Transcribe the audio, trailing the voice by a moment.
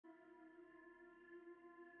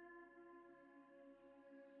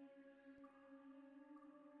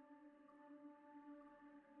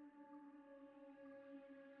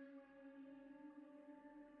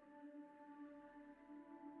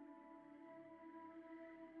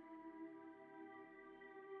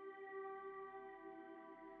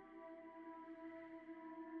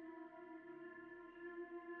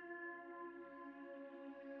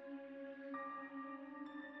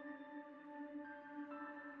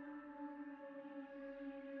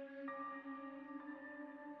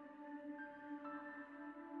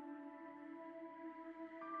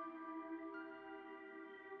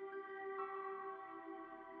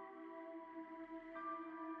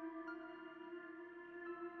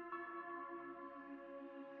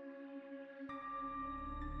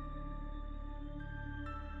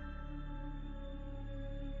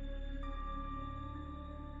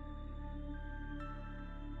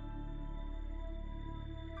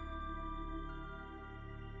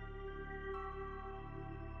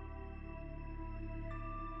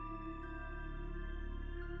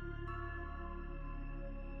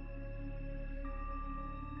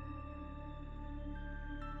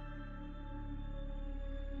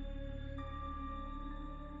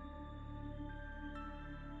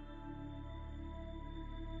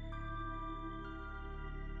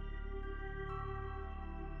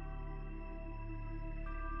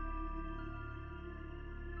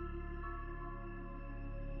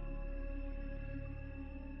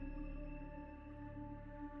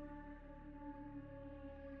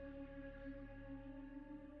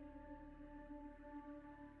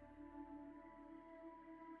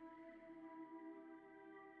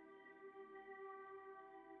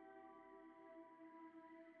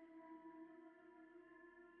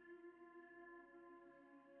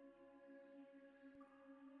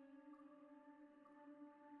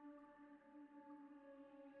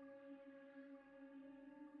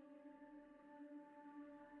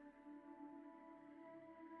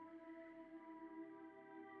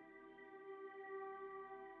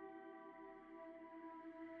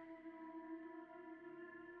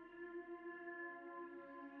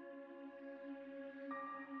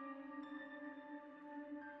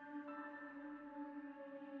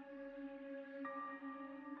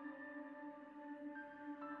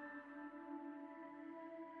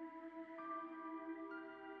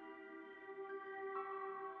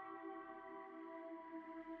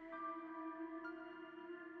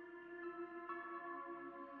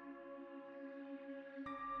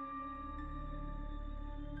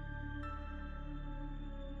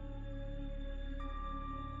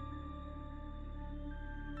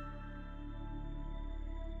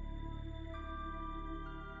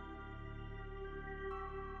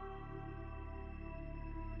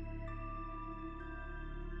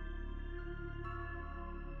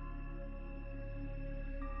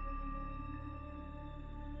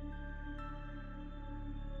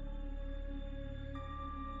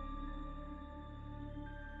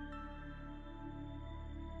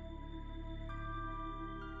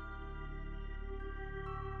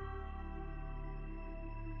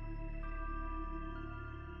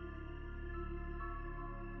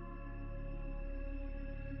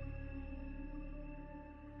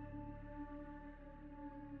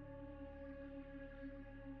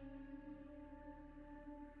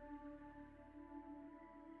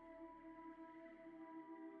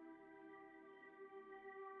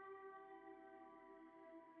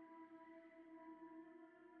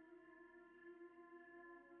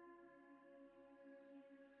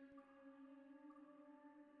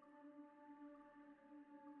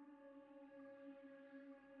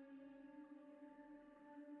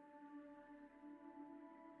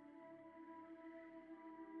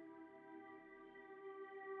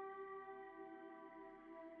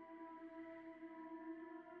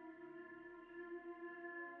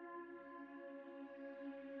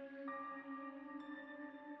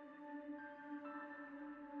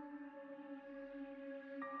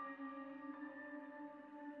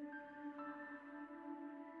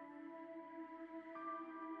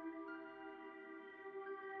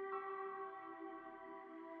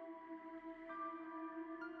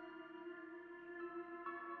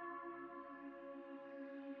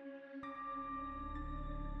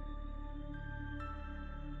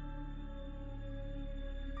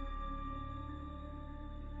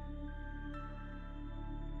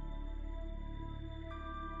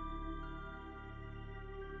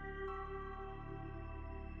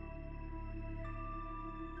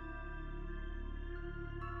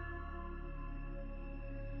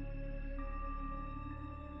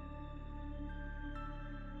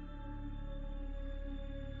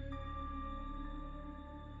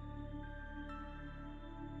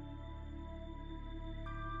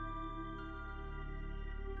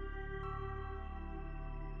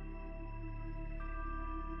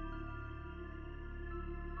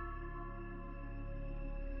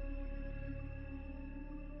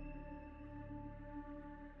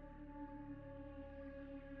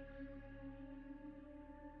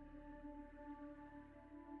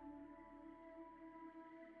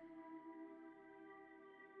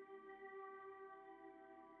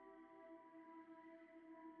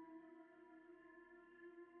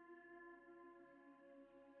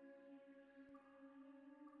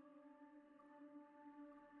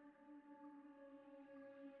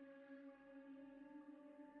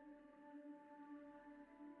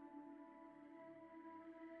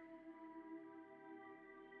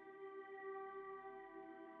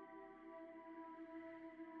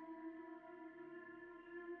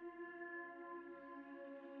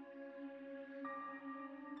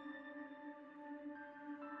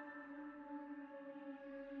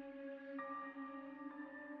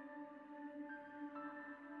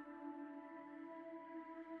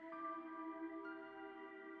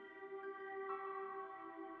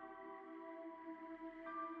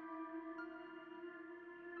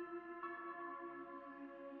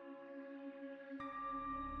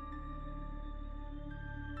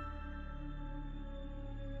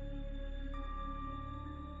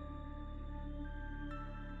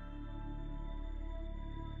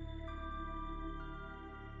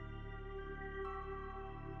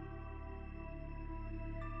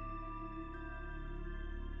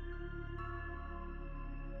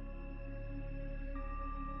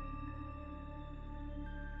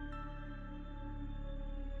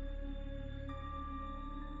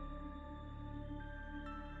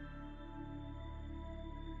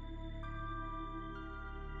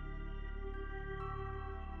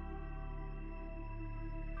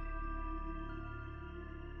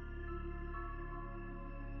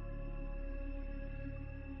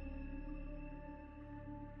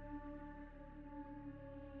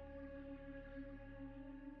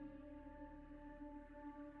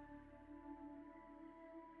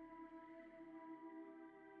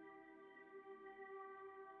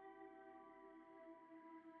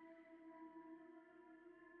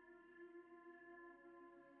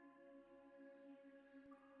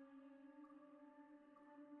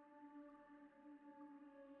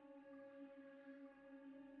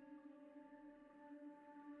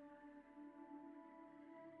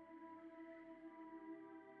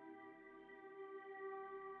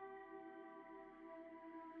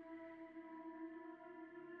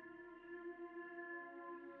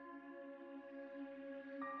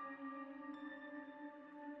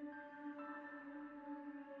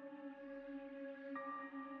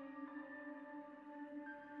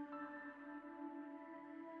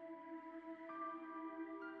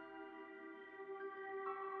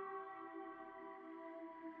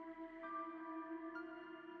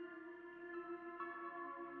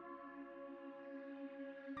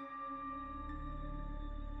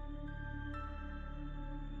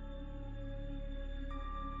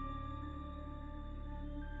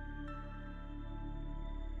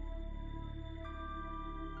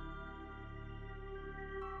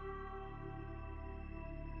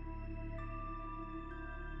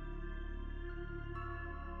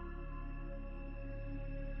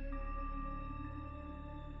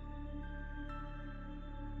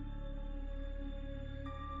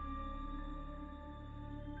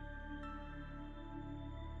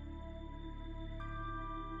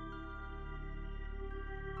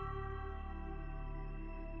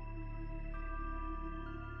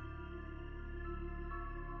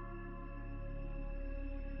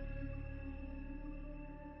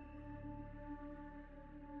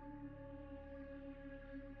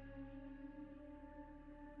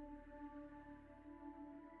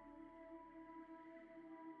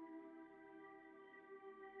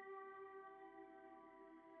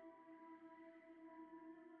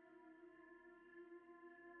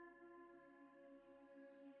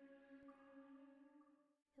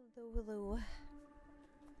Hello.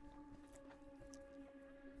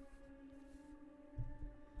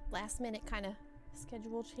 Last minute kind of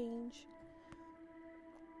schedule change.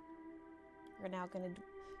 We're now gonna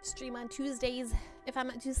stream on Tuesdays if I'm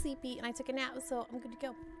not too sleepy and I took a nap, so I'm good to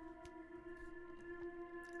go.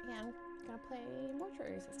 Yeah, I'm gonna play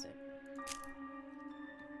Mortuary Assistant.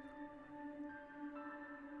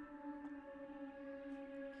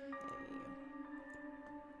 Okay.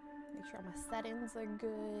 Make sure my settings are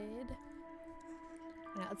good.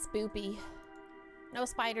 Now it's spoopy. No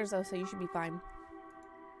spiders though, so you should be fine.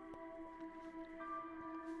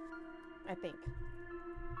 I think.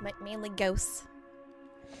 Mainly ghosts.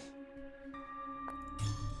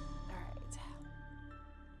 Alright.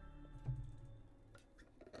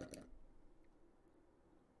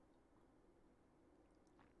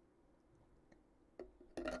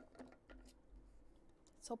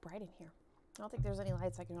 It's so bright in here. I don't think there's any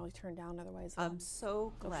lights I can really turn down, otherwise. I'm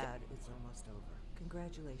so glad it's almost over.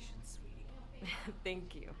 Congratulations, sweetie.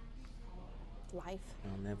 Thank you. Life.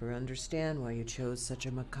 I'll never understand why you chose such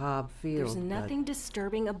a macabre field. There's nothing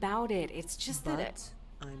disturbing about it. It's just that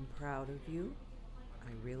I'm proud of you.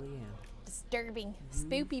 I really am. Disturbing,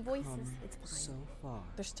 spoopy voices. It's fine. So far.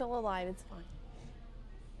 They're still alive. It's fine.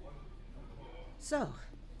 So,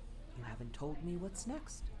 you haven't told me what's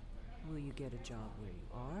next. Will you get a job where you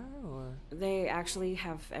are, or? they actually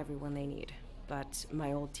have everyone they need. But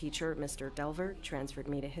my old teacher, Mr. Delver, transferred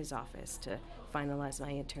me to his office to finalize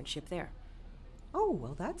my internship there. Oh,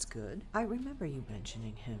 well, that's good. I remember you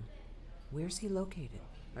mentioning him. Where's he located?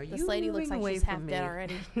 Are This you lady looks moving like away she's from half me? dead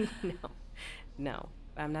already. No,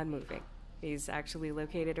 I'm not moving. He's actually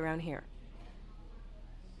located around here.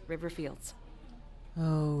 Riverfields.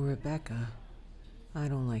 Oh, Rebecca. I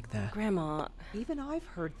don't like that. Grandma, Even I've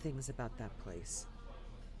heard things about that place.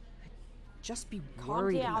 I'd just be Calm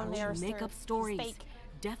worried down about there, you. make sir. up stories. It's fake.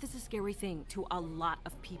 Death is a scary thing to a lot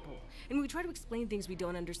of people. And we try to explain things we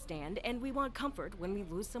don't understand, and we want comfort when we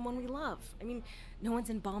lose someone we love. I mean, no one's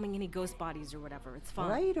embalming any ghost bodies or whatever. It's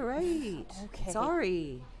fine. All right. Okay.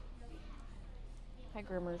 Sorry. Hi,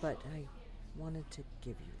 groomers. But I wanted to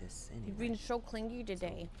give you this You've anyway. been so clingy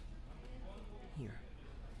today. Here.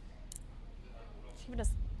 She giving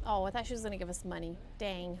us. Oh, I thought she was gonna give us money.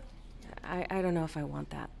 Dang. I don't know if I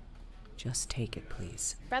want that. Just take it,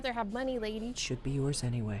 please. Rather have money, lady. It should be yours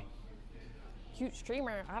anyway. Cute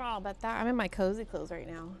streamer. I don't know about that. I'm in my cozy clothes right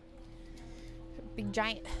now. Big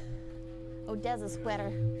giant Odessa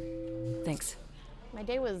sweater. Thanks. My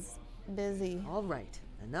day was busy. All right.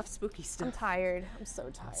 Enough spooky stuff. I'm tired. I'm so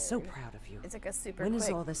tired. I'm so proud of you. It's like a super When quick is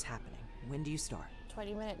all this happening? When do you start?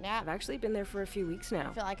 20-minute nap. I've actually been there for a few weeks I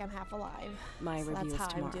now. feel like I'm half alive. My So review that's is how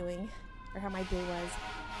tomorrow. I'm doing. Or how my day was.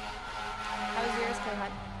 How was yours,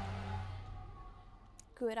 Kayhan?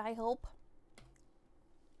 Good, I hope.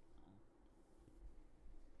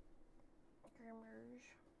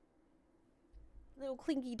 Little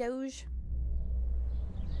clinky doge.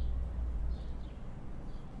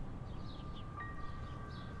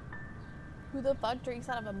 Who the fuck drinks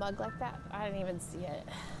out of a mug like that? I didn't even see it.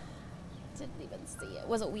 Didn't even see it.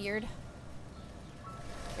 Was it weird?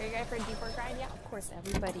 Are you guys for a deeper grind? Yeah, of course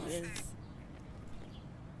everybody is.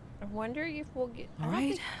 I wonder if we'll get. I don't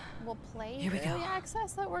think we'll play Here we go. early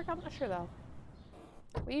access at work. I'm not sure though.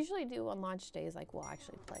 We usually do on launch days, like we'll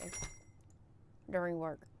actually play during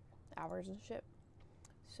work hours and shit.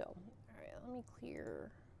 So, all right, let me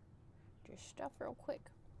clear this stuff real quick.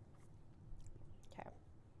 Okay.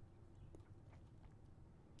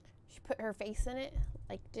 She put her face in it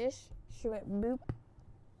like this. She went boop.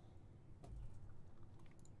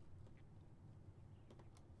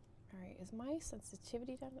 All right, is my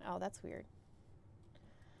sensitivity done? Oh, that's weird.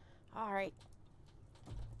 All right.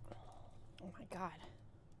 Oh my God.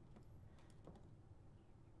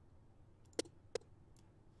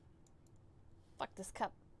 Fuck this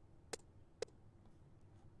cup.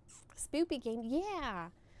 Spoopy game, yeah.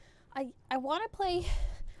 I want to play.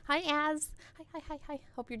 Hi, Az. Hi.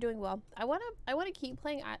 Hope you're doing well. I want to keep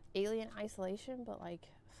playing Alien Isolation, but like,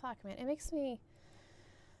 fuck, man, it makes me.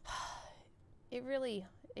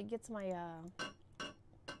 It gets my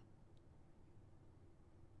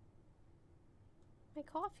my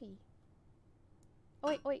coffee.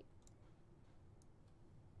 Oh wait.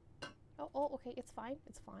 Oh, okay, it's fine.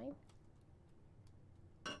 It's fine.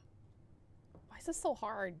 Why is this so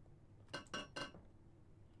hard?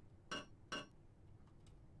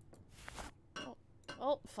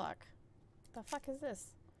 Oh, fuck. The fuck is this?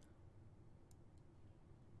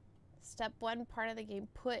 Step 1, part of the game.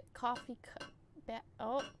 Put coffee cup back.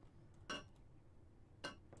 Oh.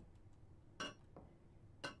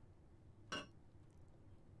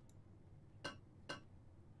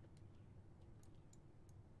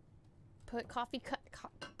 Put coffee cut.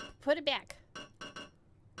 Put it back.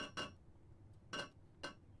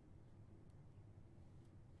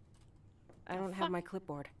 I don't have my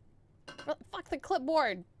clipboard. Fuck the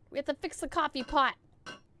clipboard. We have to fix the coffee pot.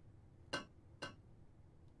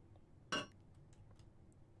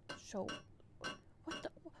 So,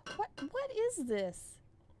 what is this?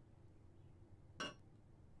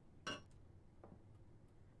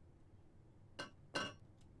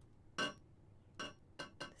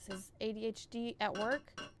 This is ADHD at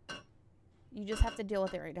work. You just have to deal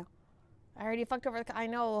with it right now. I already fucked over the, I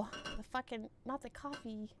know, the fucking, not the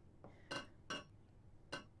coffee.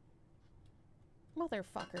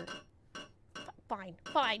 Motherfucker. Fine,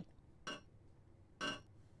 fine.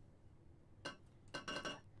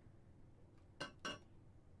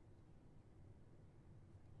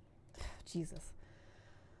 Jesus.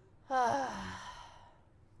 No,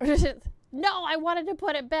 I wanted to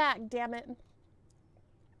put it back, damn it.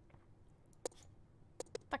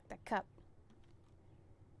 Fuck that cup.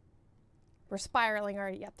 We're spiraling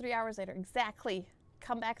already. Yeah, 3 hours later. Exactly.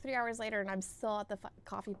 Come back 3 hours later and I'm still at the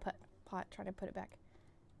coffee pot trying to put it back.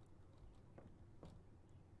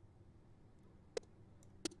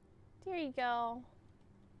 There you go.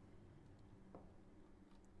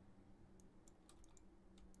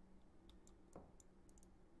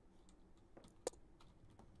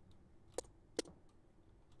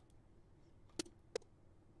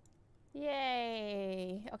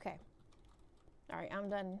 Yay. Okay. All right, I'm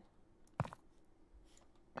done.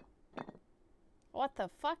 What the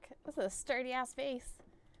fuck? This is a sturdy ass face.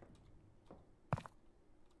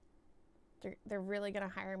 They're really gonna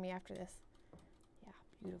hire me after this. Yeah,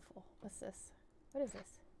 beautiful. What's this? What is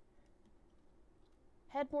this?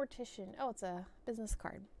 Head mortician. Oh, it's a business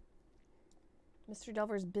card. Mr.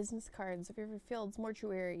 Delver's business cards of Riverfield's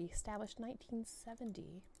Mortuary, established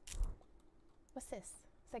 1970. What's this?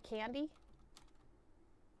 Is that candy?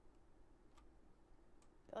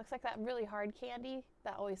 It looks like that really hard candy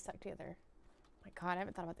that always stuck together. My God, I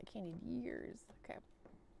haven't thought about the candy in years. Okay.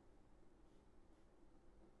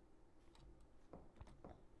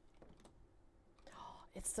 Oh,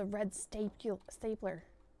 it's the red stapler.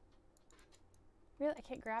 Really? I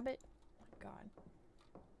can't grab it? Oh my God.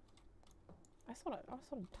 I just want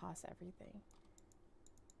to toss everything.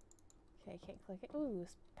 Okay, I can't click it. Ooh,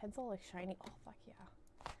 this pencil looks shiny. Oh, fuck yeah.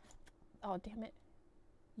 Oh, damn it.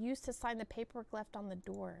 Used to sign the paperwork left on the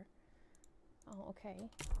door. Oh, okay.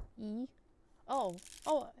 E. Oh,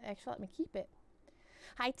 actually, let me keep it.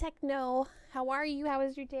 Hi, Techno. How are you? How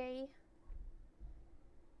was your day?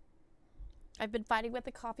 I've been fighting with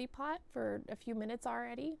the coffee pot for a few minutes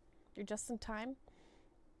already. You're just in time.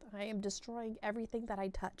 I am destroying everything that I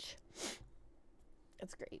touch.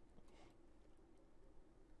 It's great.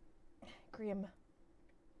 Grim.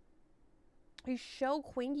 You're so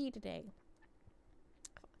quingy today.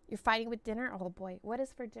 You're fighting with dinner? Oh boy. What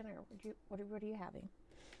is for dinner? What are you having?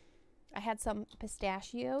 I had some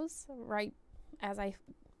pistachios right as I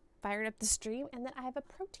fired up the stream, and then I have a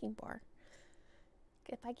protein bar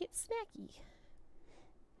if I get snacky.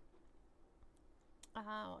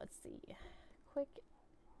 Let's see. Quick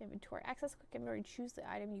inventory. Access quick inventory. Choose the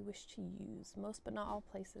item you wish to use. Most but not all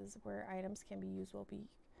places where items can be used will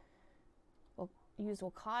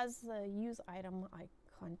cause the use item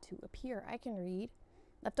icon to appear. I can read.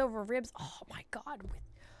 Leftover ribs. Oh my God. With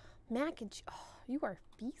mac and cheese. Oh, you are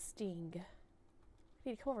feasting. I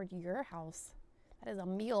need to come over to your house. That is a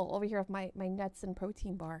meal over here with my nuts and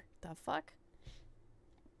protein bar. The fuck?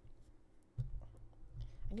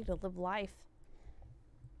 I need to live life.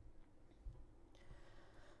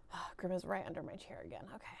 Oh, Grim is right under my chair again.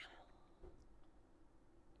 Okay.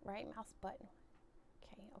 Right mouse button.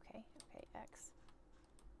 Okay. X.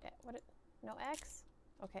 No X?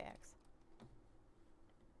 Okay, X.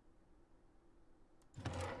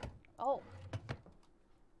 Oh.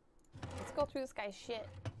 Let's go through this guy's shit.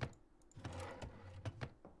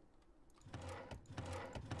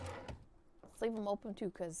 Let's leave him open too,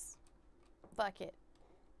 cause fuck it.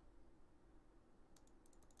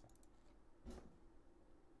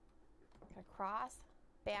 Across.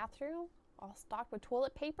 Bathroom. All stocked with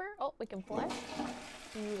toilet paper. Oh, we can flush.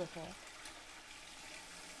 Beautiful.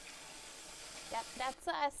 Yep, that's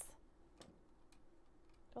us.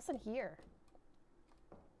 What's in here?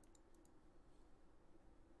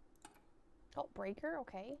 Oh, breaker,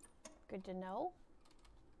 okay. Good to know.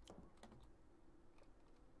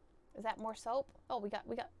 Is that more soap? Oh, we got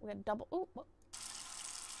double. Ooh,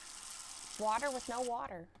 water with no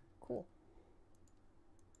water. Cool.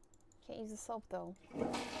 Can't use the soap though.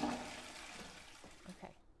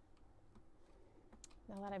 Okay.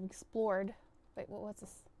 Now that I've explored, wait, what's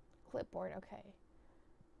this? Clipboard, okay.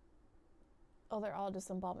 Oh, they're all just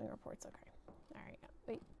embalming reports. Okay. All right.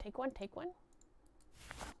 Wait, take one, take one.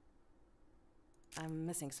 I'm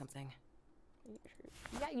missing something.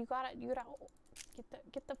 Yeah, you got it. You gotta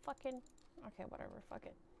get the fucking. Okay, whatever. Fuck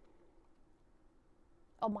it.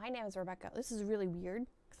 Oh, my name is Rebecca. This is really weird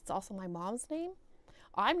because it's also my mom's name.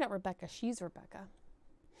 I'm not Rebecca. She's Rebecca.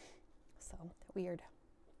 So weird.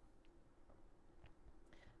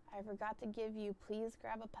 I forgot to give you. Please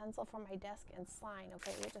grab a pencil from my desk and sign.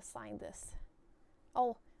 Okay, we have to sign this.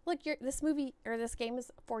 Oh, look, this movie or this game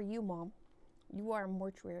is for you, Mom. You are a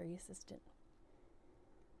mortuary assistant.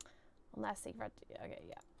 Unless they okay,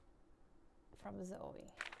 yeah. From Zoe.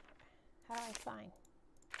 How do I sign?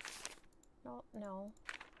 No, no.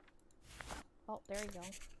 Oh, there you go.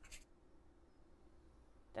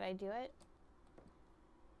 Did I do it?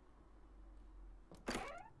 I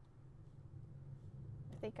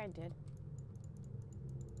think I did.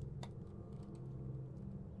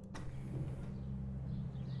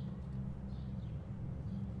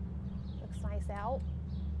 Looks nice out.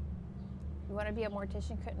 You want to be a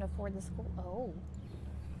mortician, couldn't afford the school. Oh.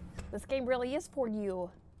 This game really is for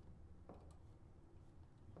you.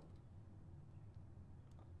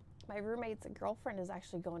 My roommate's girlfriend is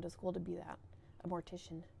actually going to school to be that, a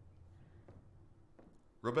mortician.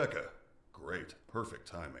 Rebecca, great, perfect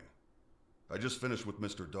timing. I just finished with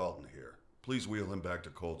Mr. Dalton here. Please wheel him back to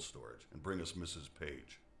cold storage and bring us Mrs.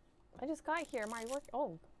 Page. I just got here. My work.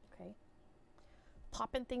 Oh, okay.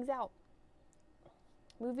 Popping things out.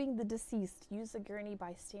 Moving the deceased. Use the gurney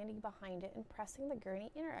by standing behind it and pressing the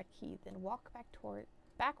gurney interact key. Then walk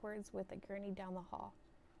backwards with the gurney down the hall.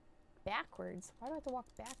 Backwards? Why do I have to walk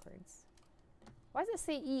backwards? Why does it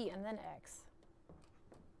say E and then X?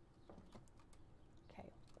 Okay.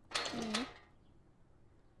 E.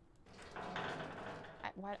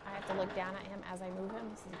 I have to look down at him as I move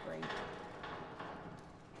him? This is great.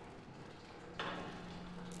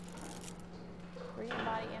 Bring your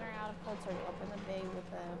body in or out of cold storage. Open the bay with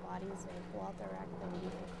the bodies and pull out the rack, then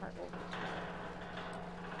leave the cart open.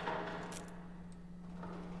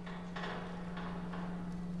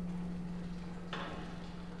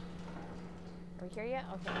 Are we here yet?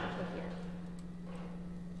 Okay, we're here.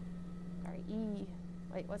 Alright, E.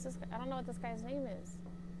 Wait, what's this? I don't know what this guy's name is.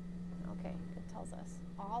 Okay, it tells us.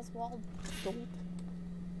 Oswald Dolt.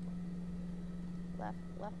 Left.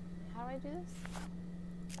 How do I do this?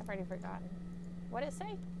 I've already forgotten. What did it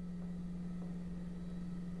say?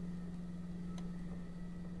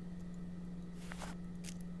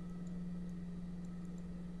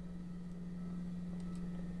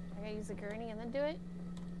 I gotta use the gurney and then do it?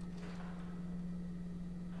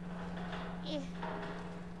 Eh.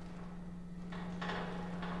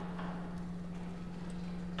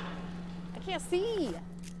 I can't see!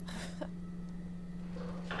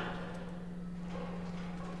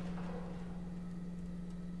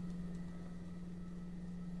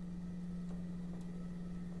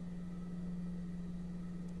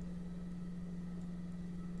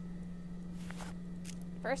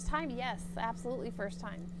 First time? Yes, absolutely first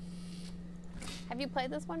time. Have you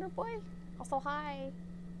played this, Wonder Boy? Also, hi.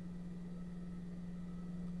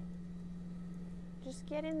 Just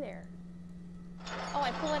get in there. Oh,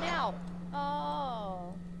 I pull it out.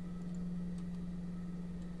 Oh.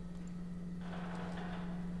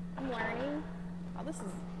 I'm learning. Oh,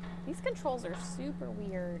 these controls are super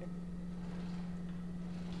weird.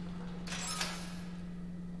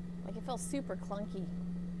 Like, it feels super clunky.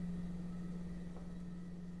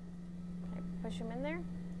 Push him in there.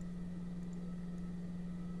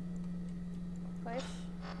 Push.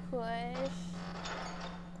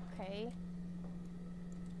 Okay.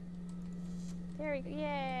 There we go.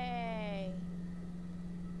 Yay!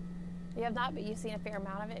 You have not, but you've seen a fair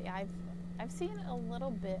amount of it. Yeah, I've seen a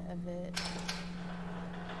little bit of it.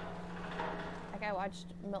 Like I watched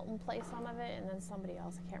Milton play some of it, and then somebody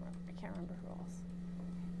else. I can't remember who else.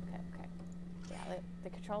 Okay. Yeah, the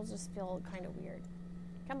controls just feel kind of weird.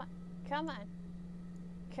 Come on. Come on.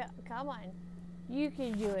 You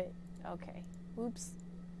can do it. Okay. Oops.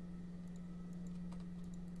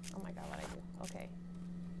 Oh my god, what'd I do? Okay.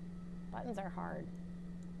 Buttons are hard.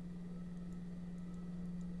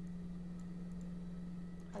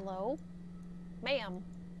 Hello? Ma'am?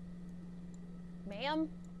 Ma'am?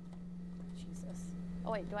 Jesus.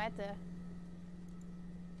 Oh wait, do I have to...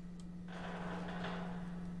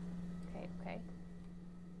 Okay.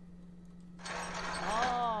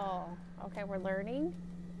 Oh, okay, we're learning.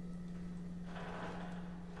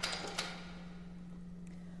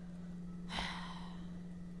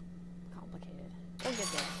 Complicated. We'll get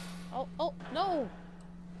there. Oh, no!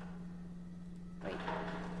 Wait.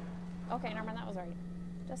 Okay, never mind, that was right.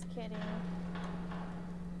 Just kidding.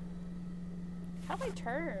 How do I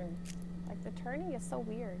turn? Like, the turning is so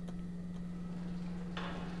weird.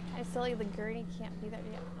 Kind of silly the gurney can't be there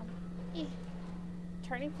yet.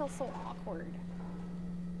 Turning feels so awkward.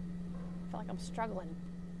 I feel like I'm struggling.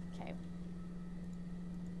 Okay.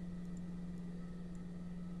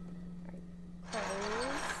 Alright. Close.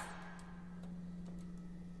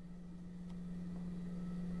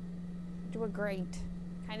 Do a grate.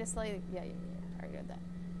 Kind of silly. Yeah. Already did that.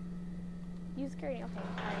 Use gurney. Okay.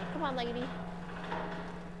 Alright. Come on, lady.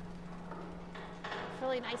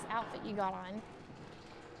 Really nice outfit you got on.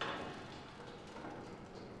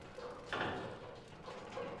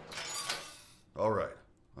 All right.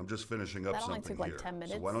 I'm just finishing up That only something took like here. 10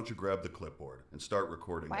 minutes. So why don't you grab the clipboard and start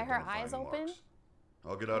recording Why are her identifying eyes open? marks.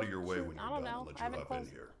 I'll get out of your way when I you're don't done know. and let I you haven't hop in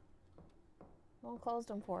closed- here. No one closed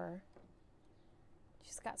them for her.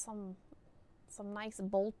 She's got some nice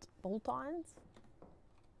bolt-ons.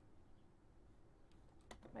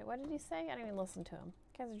 Wait, what did he say? I didn't even listen to him.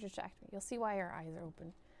 You guys are distracting me. You'll see why her eyes are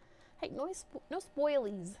open. Hey, no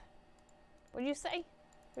spoilies. What'd you say?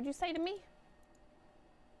 What'd you say to me?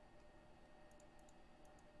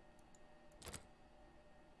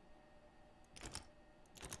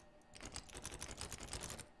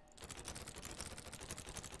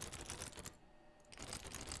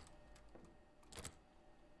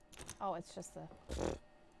 Oh, it's just the...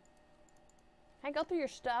 Hey, go through your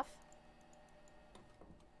stuff.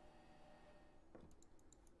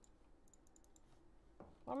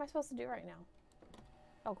 What am I supposed to do right now?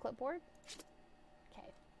 Oh, clipboard? Okay.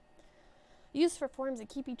 Used for forms that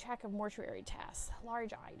keep you track of mortuary tasks.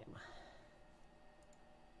 Large item.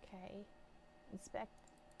 Okay. Inspect.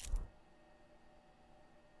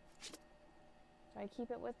 Do I keep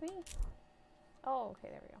it with me? Oh, okay,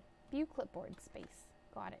 there we go. View clipboard space.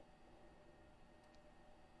 Got it.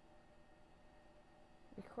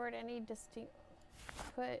 Record any distinct...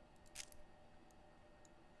 Put...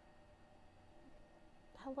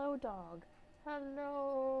 Hello, dog.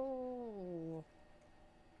 Hello.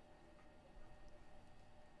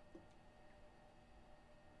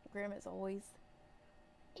 Grim as always.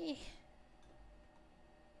 Eh.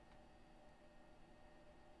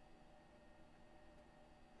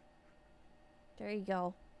 There you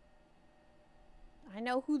go. I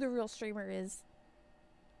know who the real streamer is.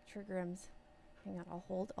 Grims. Hang on, I'll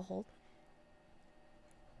hold.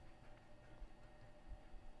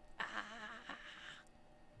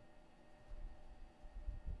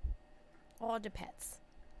 All the pets.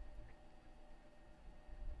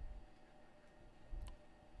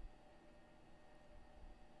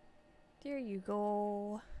 There you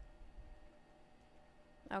go.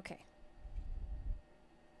 Okay.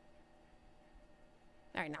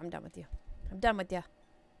 Alright, now I'm done with you. I'm done with you.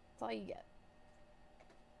 That's all you get.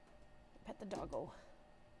 Pet the doggo.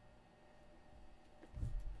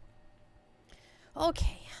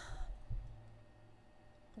 Okay.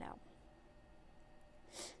 Now.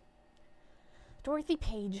 Dorothy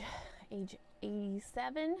Page, age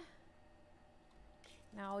 87.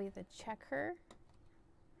 Now we have to check her.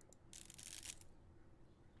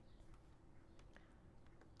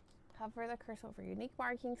 Hover the cursor over unique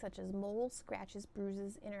markings such as moles, scratches,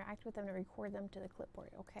 bruises. Interact with them to record them to the clipboard.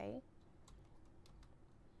 Okay.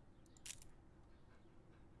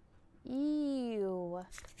 Ew.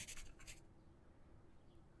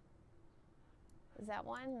 Is that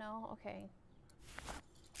one? No? Okay.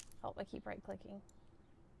 Oh, I keep right clicking.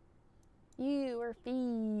 Ew, her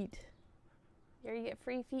feet. Here you get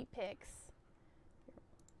free feet pics.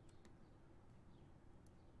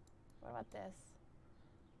 What about this?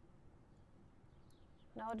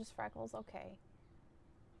 No, just freckles? Okay.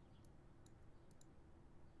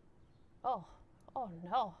 Oh. Oh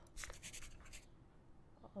no.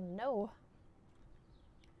 Oh no.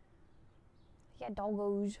 Yeah,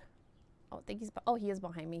 doggos. Oh, I think he's... Oh, he is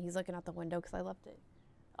behind me. He's looking out the window because I left it...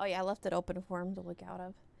 Oh yeah, I left it open for him to look out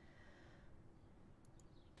of.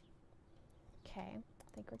 Okay,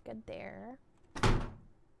 I think we're good there.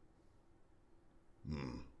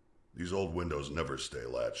 These old windows never stay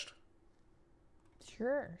latched.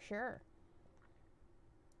 Sure.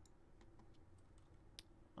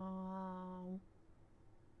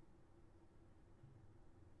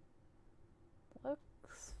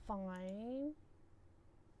 Looks fine.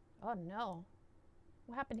 Oh no.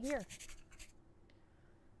 What happened here?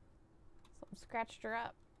 Something scratched her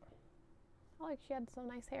up. Oh, like she had some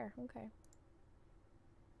nice hair. Okay.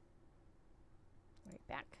 Right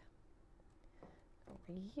back.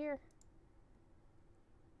 Over here.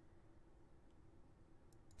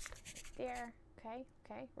 Right there. Okay.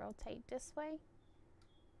 Rotate this way.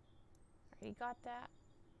 Already got that.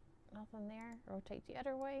 Nothing there. Rotate the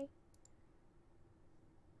other way.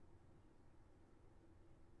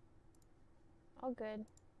 All good.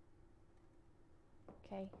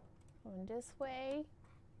 Okay, going this way.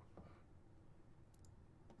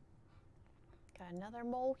 Got another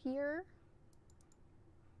mole here.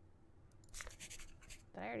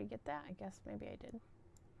 Did I already get that? I guess maybe I did.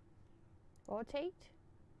 Rotate.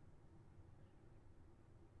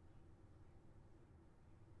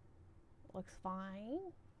 Looks fine.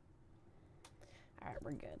 Alright,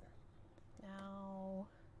 we're good. Now,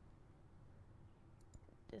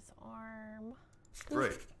 disarm.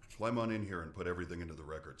 Great. Climb on in here and put everything into the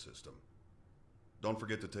record system. Don't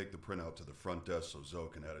forget to take the printout to the front desk so Zoe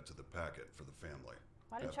can add it to the packet for the family.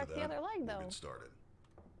 Why did you After check the that, other leg, though? we'll get started.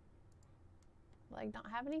 Leg not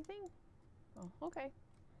have anything? Oh, okay.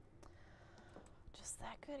 Just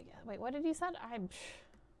that good again. Wait, what did he said?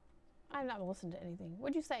 I've not listened to anything.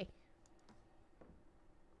 What'd you say?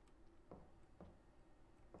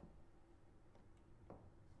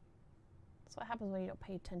 That's what happens when you don't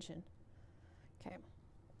pay attention. Okay.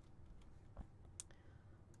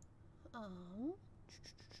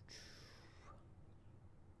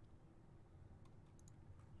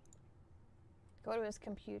 Go to his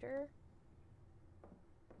computer.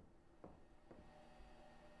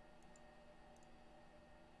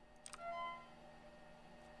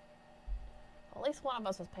 At least one of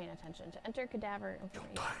us was paying attention. To enter cadaver You'll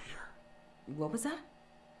information. die here. What was that?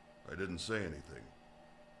 I didn't say anything.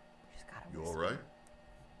 We just gotta You whisper. all right?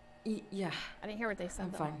 Yeah, I didn't hear what they said.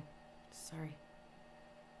 I'm though. fine. Sorry.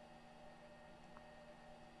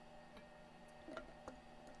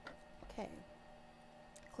 Okay.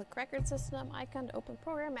 Click record system icon to open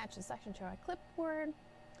program. Match the section to our clipboard.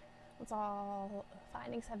 Once all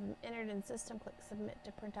findings have been entered in system, click submit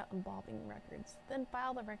to print out embalming records. Then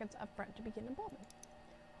file the records up front to begin embalming.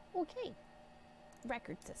 Okay.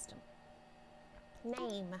 Record system.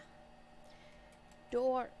 Name.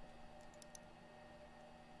 Door.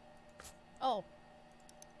 Oh.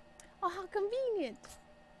 Oh, how convenient.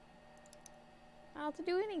 I don't have to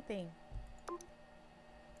do anything.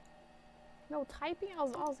 No typing. I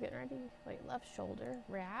was getting ready. Wait, left shoulder,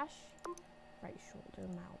 rash. Right shoulder,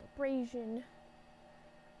 mild abrasion.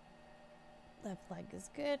 Left leg is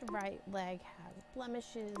good. Right leg has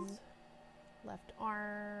blemishes. Left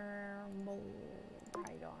arm, mole.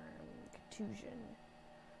 Right arm, contusion.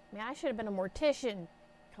 Man, I should have been a mortician.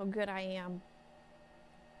 How good I am.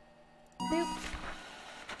 Boop.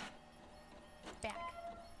 Back.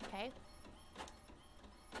 Okay.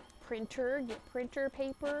 Printer, get printer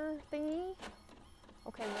paper thingy.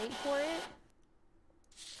 Okay, wait for it.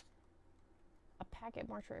 A packet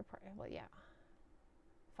mortuary part. Well, yeah.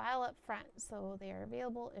 File up front so they are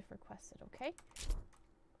available if requested. Okay.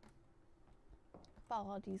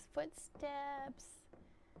 Follow these footsteps.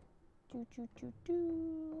 Do do do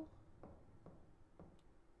do.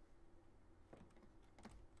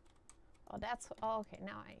 Oh, that's. Oh, okay.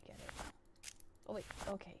 Now I get it. Oh wait.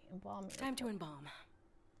 Okay. Embalm. Time to embalm.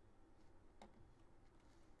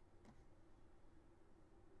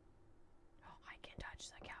 Oh, I can touch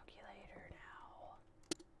the calculator now.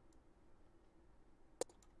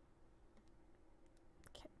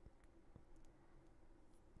 Okay.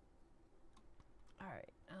 All right.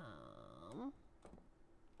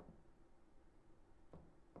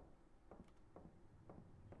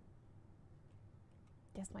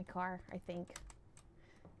 Guess my car, I think.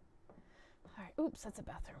 All right. Oops, that's a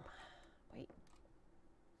bathroom. Wait.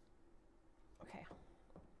 Okay.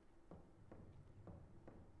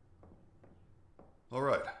 All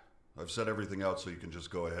right. I've set everything out so you can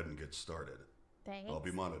just go ahead and get started. Thanks. I'll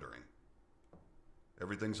be monitoring.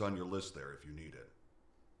 Everything's on your list there if you need it.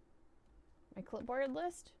 My clipboard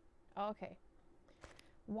list? Oh, okay.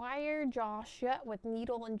 Wire jaw shut with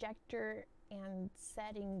needle injector and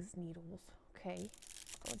settings needles. Okay.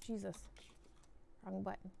 Oh, Jesus. Wrong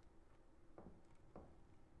button.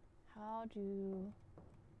 How do...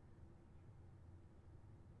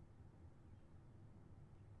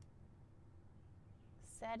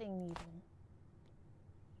 Setting needle.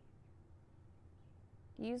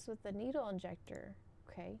 Use with the needle injector.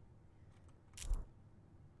 Okay.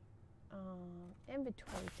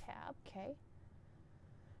 Inventory tab. Okay.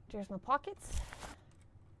 There's my pockets.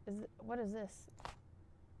 What is this?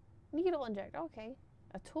 Needle inject. Okay.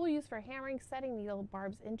 A tool used for hammering setting needle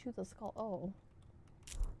barbs into the skull. Oh.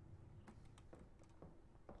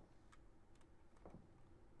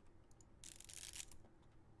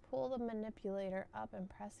 Pull the manipulator up and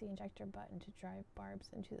press the injector button to drive barbs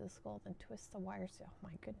into the skull, then twist the wires. Oh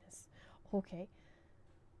my goodness. Okay.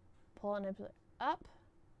 Pull the manipulator up.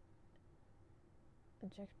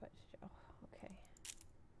 Inject button. Oh, okay.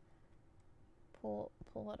 Pull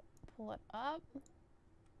it up.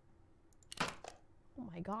 Oh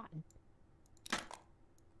my god.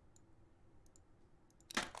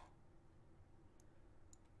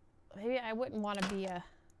 Maybe I wouldn't want to be a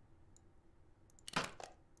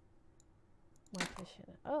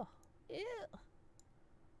mortician. Oh, ew.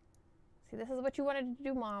 See, this is what you wanted to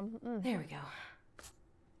do, Mom. There we go.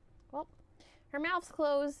 Well, her mouth's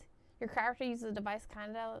closed. Your character uses a device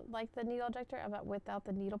kind of like the needle ejector, but without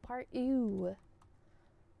the needle part. Ew.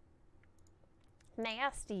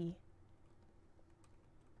 Nasty.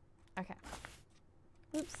 Okay.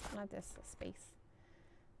 Oops, not this space.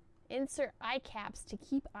 Insert eye caps to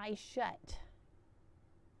keep eyes shut.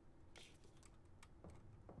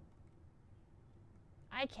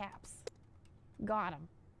 Eye caps. Got them.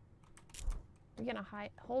 You're gonna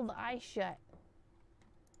hold the eye shut.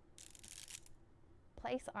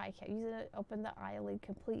 Place eye cap. Use it to open the eyelid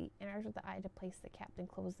complete. Interact with the eye to place the cap, then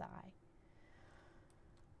close the eye.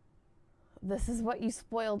 This is what you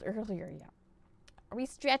spoiled earlier, yeah. Are we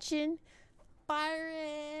stretching?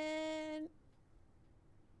 Byron!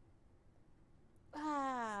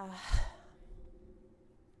 Ah.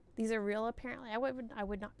 These are real, apparently. I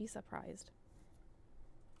would not be surprised.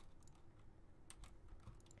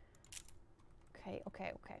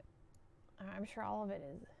 Okay. I'm sure all of it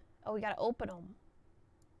is. Oh, we gotta open them.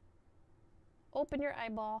 Open your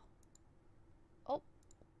eyeball. Oh,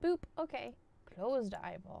 boop. Okay. Closed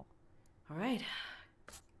eyeball. All right.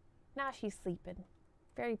 Now she's sleeping.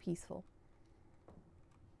 Very peaceful.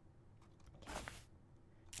 Okay.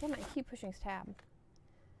 Damn it, I keep pushing tab.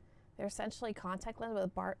 They're essentially contact lens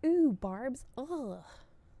with barbs. Ugh.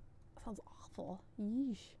 Sounds awful.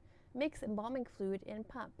 Yeesh. Mix embalming fluid and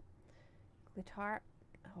pump.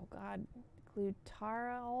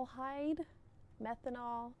 Glutaraldehyde,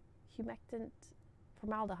 methanol, humectant,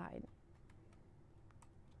 formaldehyde.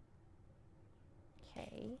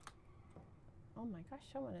 Okay. Oh my gosh,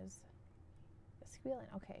 someone is squealing.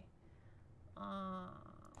 Okay.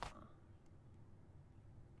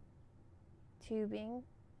 Tubing.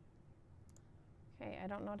 Okay, I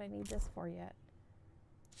don't know what I need this for yet.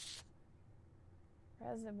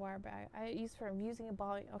 Reservoir bag. I use for using a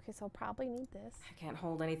ball. Okay, so I'll probably need this. I can't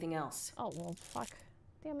hold anything else. Oh, well, fuck.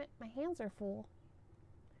 Damn it, my hands are full.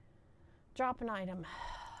 Drop an item.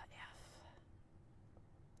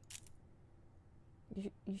 You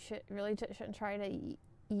should really shouldn't try to eat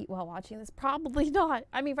while watching this. Probably not.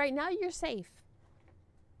 I mean, right now you're safe.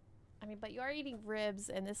 I mean, but you are eating ribs,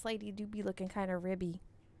 and this lady do be looking kind of ribby.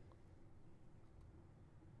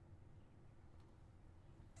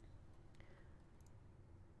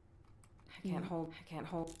 I can't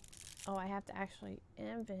hold. Oh, I have to actually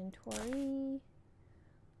inventory.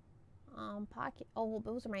 Pocket. Oh, well,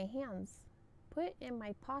 those are my hands. Put in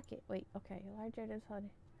my pocket. Wait, okay. Large items, honey.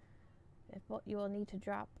 If you will need to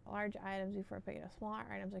drop large items before picking up smaller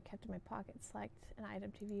items are kept in my pocket. Select an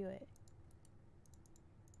item to view it.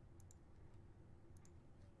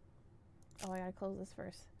 Oh, I gotta close this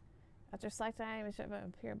first. After selecting an item, it should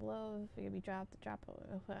appear below. If it can be dropped, drop it.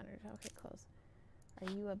 Okay, close.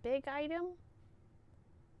 Are you a big item?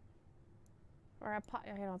 Or a pot?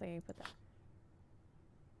 I don't think I can put that.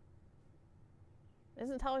 It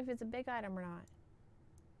doesn't tell me if it's a big item or not.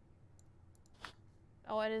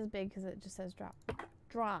 Oh, it is big because it just says drop.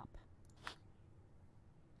 Drop.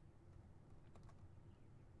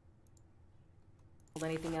 Hold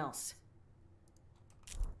anything else.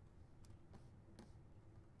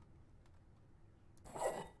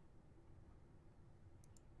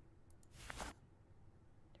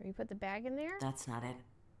 Did we put the bag in there? That's not it.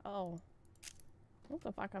 Oh. What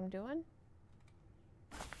the fuck I'm doing?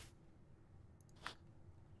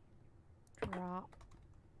 Drop.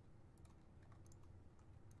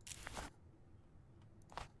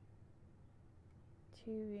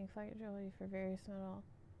 Tubing, flexibility for various metal.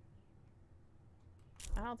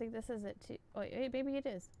 I don't think this is it. Oh, wait, maybe it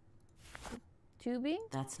is. Tubing?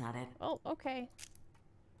 That's not it. Oh, okay.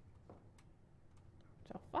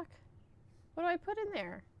 So fuck. What do I put in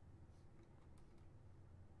there?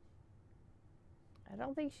 I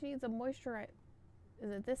don't think she needs a moisturizer. Is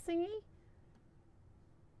it this thingy?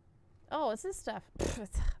 Oh, it's this stuff.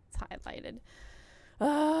 It's highlighted.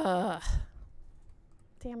 Ugh.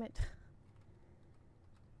 Damn it.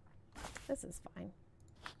 This is fine.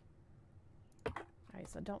 Alright,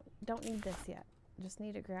 so don't need this yet. Just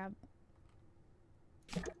need to grab.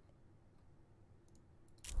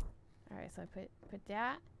 Alright, so I put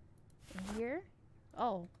that in here.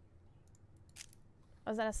 Oh.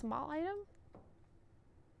 Was that a small item?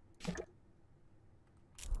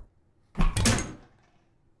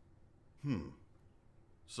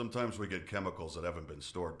 Sometimes we get chemicals that haven't been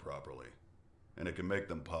stored properly, and it can make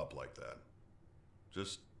them pop like that.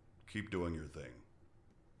 Just keep doing your thing.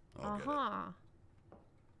 I'll get it.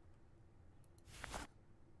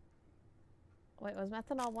 Wait, was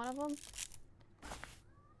methanol one of them?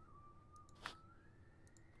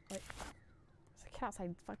 Wait. There's a kid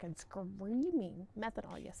outside fucking screaming.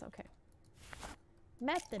 Methanol, yes, okay.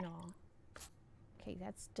 Methanol. Okay,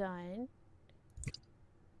 that's done.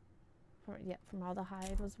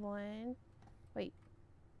 Formaldehyde was one. Wait.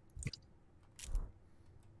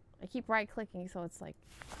 I keep right clicking, so it's like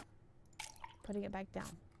putting it back down.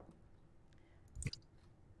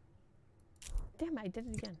 Damn, I did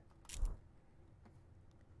it again.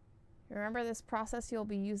 Remember this process, you'll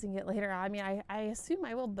be using it later. I mean, I assume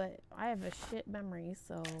I will, but I have a shit memory,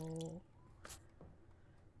 so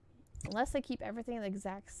unless they keep everything in the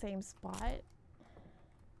exact same spot,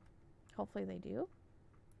 hopefully they do.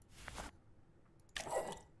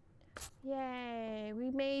 Yay,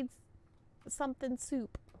 we made something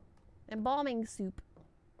soup. Embalming soup.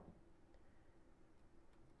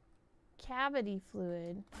 Cavity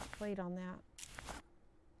fluid. Wait on that.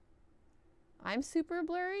 I'm super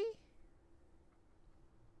blurry?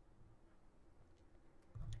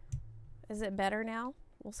 Is it better now?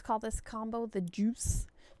 Let's call this combo the juice.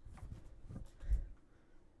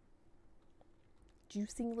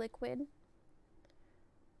 Juicing liquid.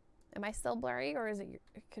 Am I still blurry, or is it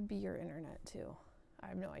it could be your internet too? I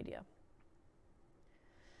have no idea.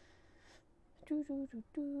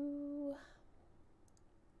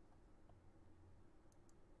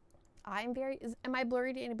 Am I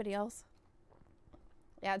blurry to anybody else?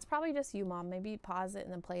 Yeah, it's probably just you, Mom. Maybe pause it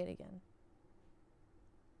and then play it again.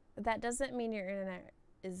 That doesn't mean your internet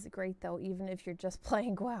is great though, even if you're just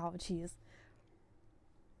playing WoW. Jeez.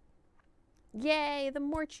 Yay, the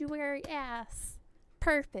mortuary ass.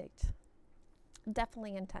 Perfect.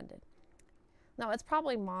 Definitely intended. No, it's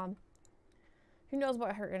probably Mom. Who knows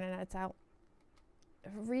what her internet's out.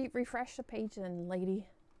 Refresh the page then, lady.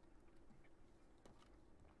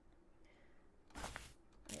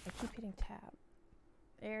 I keep hitting tab.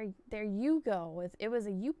 There you go. It was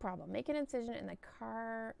a you problem. Make an incision in the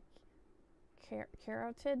carotid.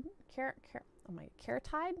 Oh my,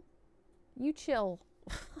 carotid? You chill.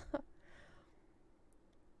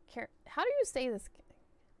 How do you say this?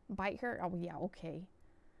 Bite her? Oh yeah, okay.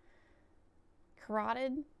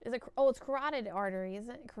 Carotid? Is it? Oh, it's carotid artery,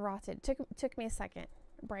 isn't it? Carotid. Took me a second.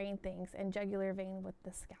 Brain things and jugular vein with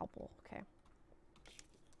the scalpel. Okay.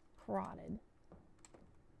 Carotid.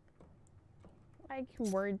 I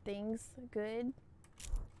can word things good.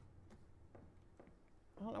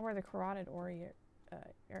 I don't know where the carotid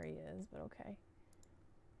area is, but okay.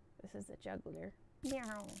 This is the jugular.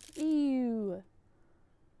 Meow. Ew.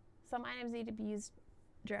 Some items need to be used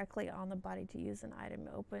directly on the body to use an item.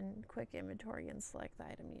 Open quick inventory and select the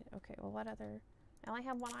item. Okay, well, what other? I only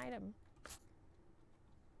have one item.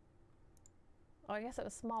 Oh, I guess it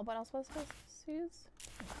was small. What else was I supposed to use?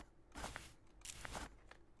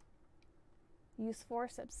 Use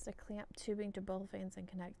forceps to clamp tubing to both veins and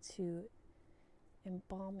connect to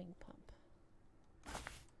embalming pump.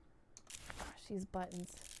 Gosh, these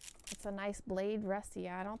buttons. It's a nice blade, rusty.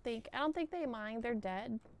 I don't think they mind. They're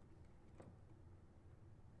dead.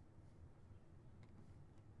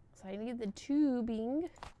 So I need the tubing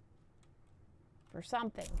for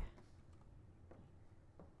something.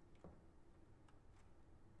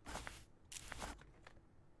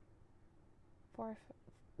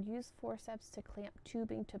 Use forceps to clamp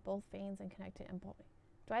tubing to both veins and connect to embalming.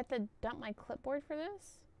 Do I have to dump my clipboard for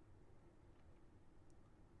this?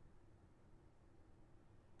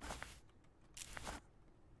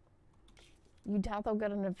 You doubt they'll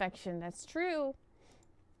get an infection. That's true.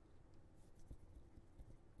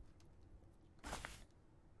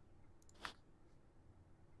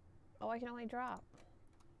 Oh, I can only drop.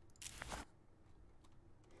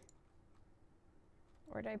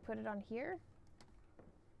 Or did I put it on here?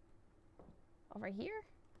 Over here?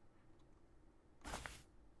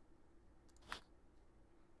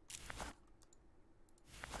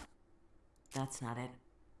 That's not it.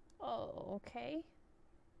 Oh, okay.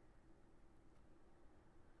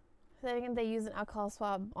 Then again, they use an alcohol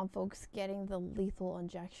swab on folks getting the lethal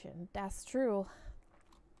injection. That's true.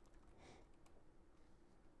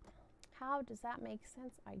 How does that make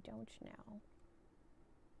sense? I don't know.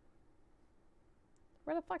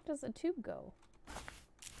 Where the fuck does the tube go?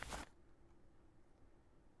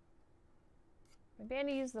 Maybe I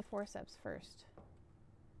need to use the forceps first.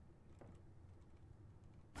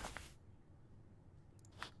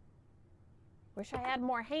 Wish I had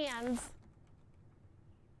more hands.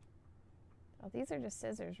 Oh, these are just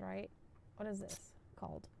scissors, right? What is this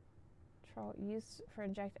called? Used for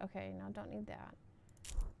inject. Okay, no, don't need that.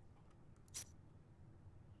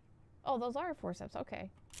 Oh, those are forceps.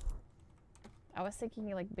 Okay. I was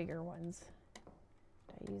thinking like bigger ones.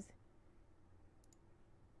 Did I use?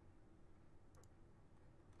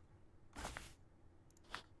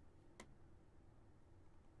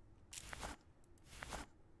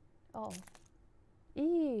 Oh.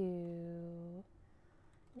 Ew.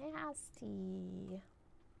 Nasty.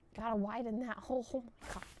 Gotta widen that hole. Oh my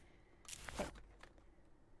god. Okay.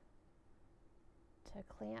 To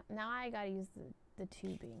clamp. Now I gotta use the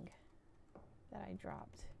tubing that I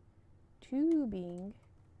dropped. Tubing.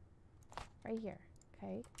 Right here.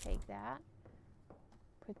 Okay. Take that.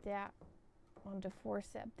 Put that onto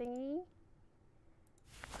forcep thingy.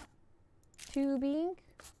 Tubing.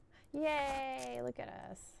 Yay! Look at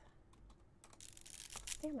us.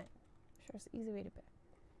 Damn it. Sure, it's an easy way to put.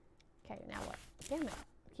 Okay, now what? Damn it.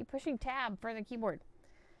 Keep pushing tab for the keyboard.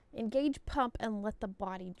 Engage pump and let the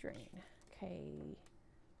body drain. Okay.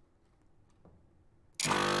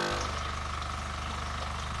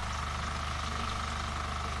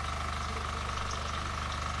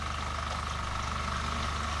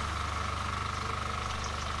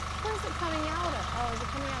 Where's it coming out of? Oh, is it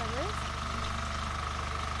coming out of this?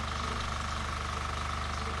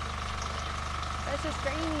 That's just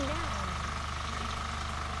draining down.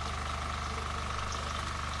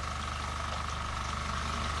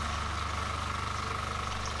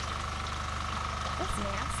 That's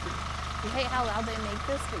nasty. You hate how loud they make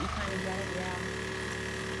this, but you kind of get it, yeah.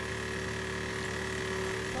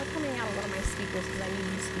 It's all coming out of one of my speakers because I need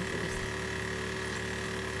new speakers.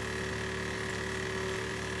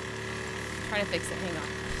 Try to fix it, hang on.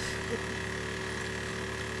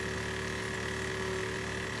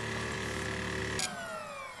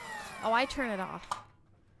 Oh, I turn it off.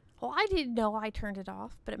 Oh, I didn't know I turned it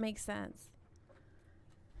off, but it makes sense.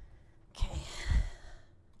 Okay.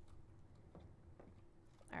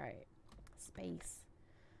 All right. Space.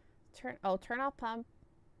 Turn off pump,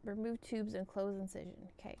 remove tubes and close incision.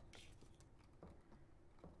 Okay.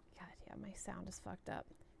 God, yeah, my sound is fucked up.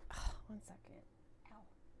 Oh, 1 second.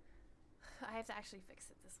 Ow. I have to actually fix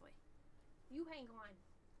it this way. You hang on.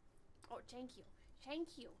 Oh, thank you.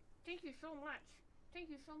 Thank you. Thank you so much. Thank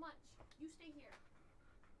you so much. You stay here.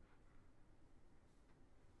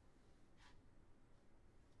 Okay.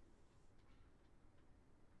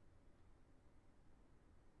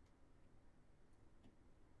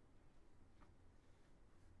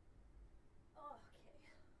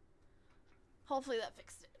 Hopefully that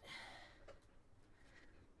fixed it.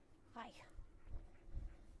 Hi.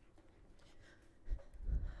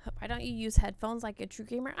 Why don't you use headphones like a true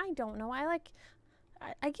gamer? I don't know.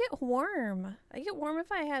 I get warm. I get warm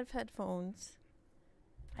if I have headphones.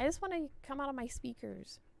 I just want to come out of my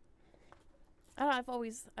speakers. I don't know,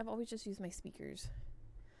 I've always just used my speakers.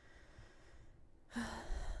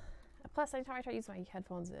 Plus, anytime I try to use my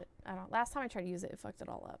headphones, last time I tried to use it, it fucked it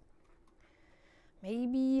all up.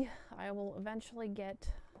 Maybe I will eventually get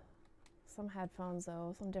some headphones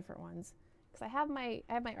though, some different ones. Cause I have my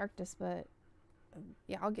Arctis, but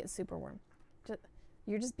yeah, I'll get super warm.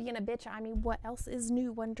 You're just being a bitch. I mean, what else is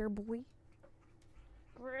new, Wonder Boy?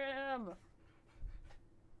 Grim.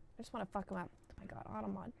 I just want to fuck him up. Oh my god,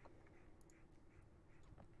 Automod.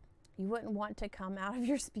 You wouldn't want to come out of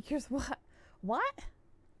your speakers. What? What?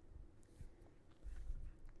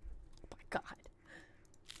 Oh my god.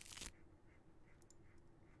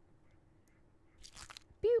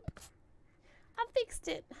 Boop. I fixed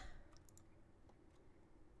it.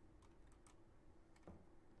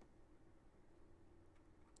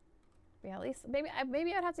 Yeah, at least maybe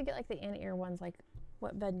I'd have to get like the in-ear ones, like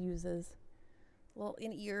what Ben uses, little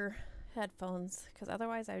in-ear headphones, because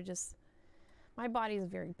otherwise my body is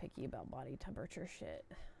very picky about body temperature shit.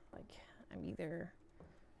 Like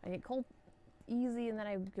I get cold easy and then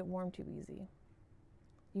I get warm too easy.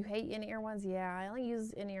 You hate in-ear ones? Yeah, I only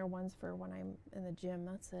use in-ear ones for when I'm in the gym.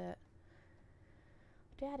 That's it.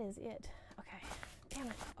 That is it. Okay. Damn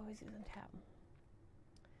it. Always using tab.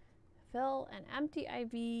 Fill an empty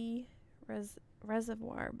IV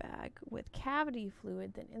reservoir bag with cavity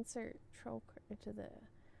fluid, then insert trocar into the.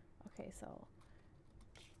 Okay, so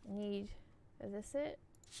is this it?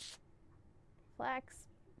 Flex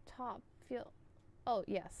top feel. Oh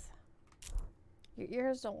yes. Your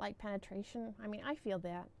ears don't like penetration. I mean, I feel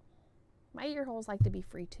that. My ear holes like to be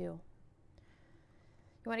free too. You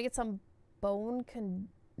want to get some bone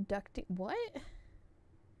conducting. What?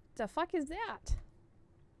 The fuck is that?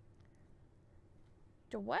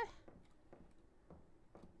 The what?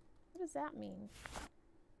 What does that mean?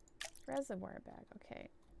 Reservoir bag. Okay,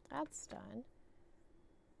 that's done.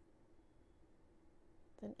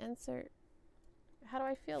 Then insert. How do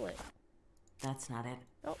I feel it? That's not it.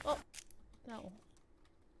 Oh, no.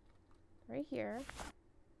 Right here.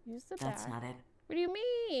 Use the back. That's not it. What do you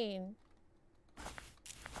mean?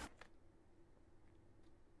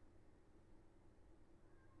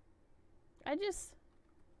 I just...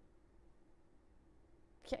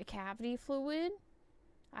 Cavity fluid?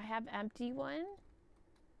 I have empty one.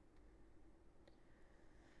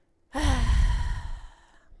 Those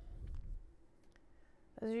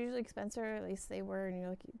are usually expensive, or at least they were, and you're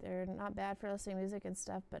like, they're not bad for listening to music and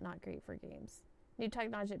stuff, but not great for games. New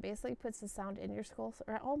technology basically puts the sound in your skull.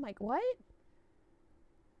 Oh my, what?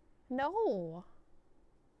 No.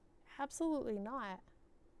 Absolutely not.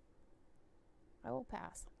 I will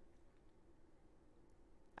pass.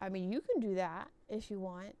 I mean, you can do that if you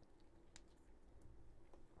want.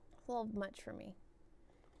 It's a little much for me.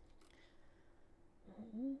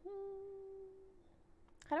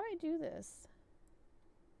 How do I do this?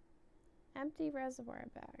 Empty reservoir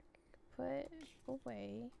bag. Put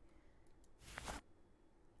away.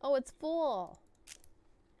 Oh, it's full.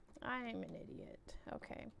 I'm an idiot.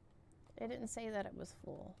 Okay. It didn't say that it was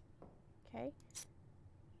full. Okay.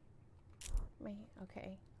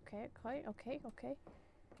 Okay. Okay.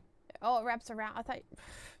 Oh, it wraps around. I thought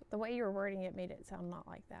the way you were wording it made it sound not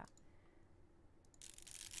like that.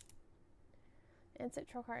 Insert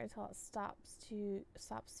trocar until it stops to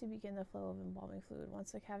begin the flow of embalming fluid.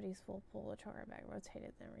 Once the cavity is full, pull the trocar bag, rotate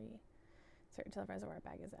it, then reinsert until the reservoir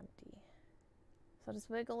bag is empty. So just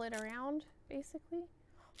wiggle it around, basically.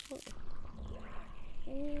 Oh.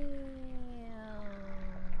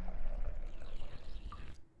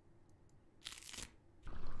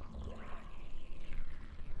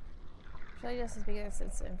 Usually just as because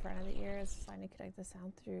it's in front of the ear, it's fine to connect the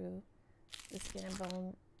sound through the skin and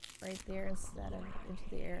bone right there instead of into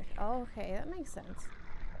the ear. Oh, okay, that makes sense.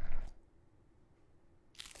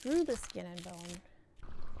 Through the skin and bone.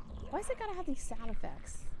 Why is it gotta have these sound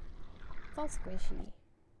effects? It's all squishy.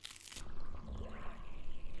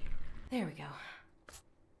 There we go.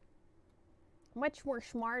 Much more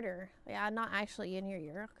smarter. Yeah, not actually in your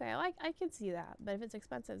ear. Okay, I can see that. But if it's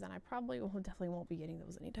expensive, then I definitely won't be getting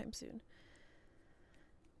those anytime soon.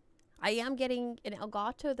 I am getting an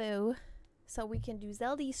Elgato though, so we can do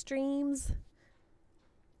Zelda streams.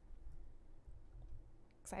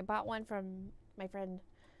 Cause I bought one from my friend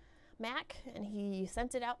Mac, and he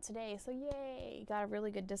sent it out today. So yay! Got a really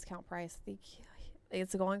good discount price. I think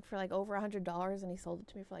it's going for like over $100, and he sold it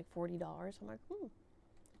to me for like $40. I'm like,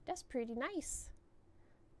 that's pretty nice.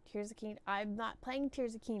 Tears of Kingdom. I'm not playing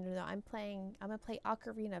Tears of Kingdom though. I'm gonna play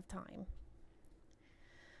Ocarina of Time.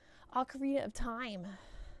 Ocarina of Time.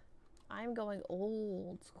 I'm going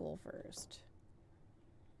old school first.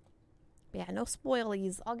 But yeah, no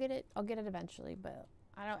spoilies. I'll get it eventually, but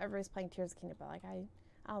I know everybody's playing Tears of Kingdom, but like if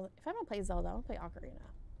I'm gonna play Zelda, I'm gonna play Ocarina.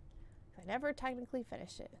 I never technically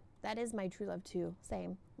finished it. That is my true love too.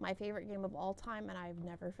 Same. My favorite game of all time, and I've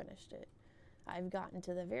never finished it. I've gotten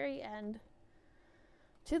to the very end,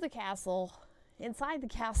 to the castle, inside the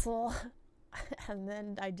castle, and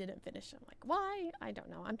then I didn't finish. I'm like, why? I don't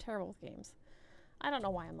know. I'm terrible with games. I don't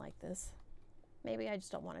know why I'm like this. Maybe I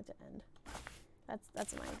just don't want it to end.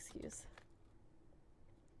 That's my excuse.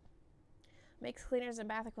 Mix cleaners in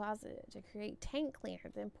bath and closet to create tank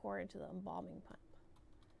cleaner, then pour into the embalming pump.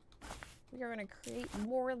 We are going to create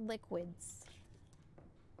more liquids.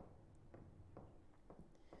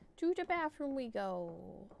 To the bathroom we go.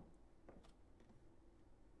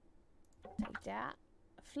 Take that.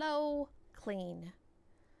 Flow. Clean.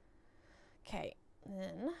 Okay.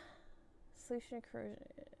 Then solution of corrosion.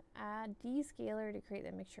 Add descaler to create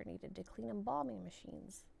the mixture needed to clean embalming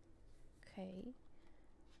machines. Okay.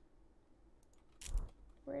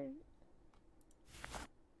 Where?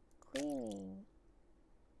 Cleaning.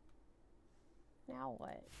 Now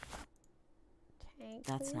what? Tank.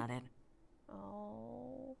 That's not it.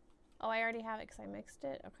 Oh. Oh, I already have it because I mixed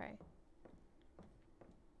it? Okay.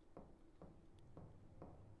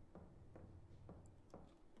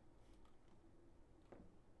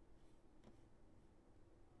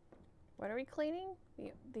 What are we cleaning?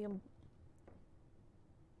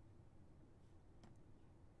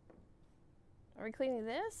 Are we cleaning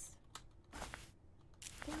this?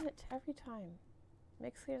 Damn it, every time.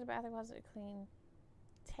 Mix clears the bathroom closet to clean.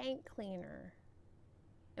 Tank cleaner.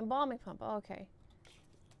 Embalming pump. Oh, okay.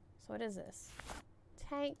 So what is this?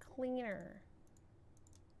 Tank cleaner.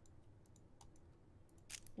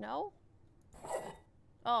 No?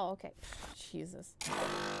 Oh, okay. Jesus.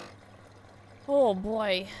 Oh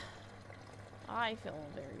boy. I feel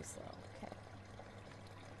very slow. Okay.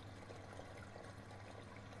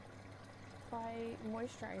 Apply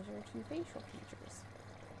moisturizer to facial features.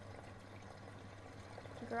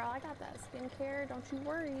 Girl, I got that skincare. Don't you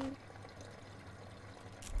worry.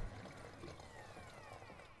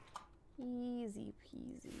 Easy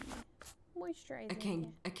peasy.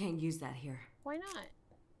 Moisturizing. I can't use that here. Why not?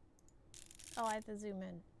 Oh, I have to zoom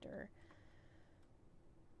in.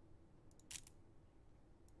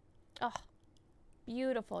 Oh.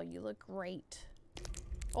 Beautiful. You look great.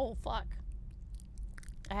 Oh, fuck.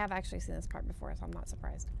 I have actually seen this part before, so I'm not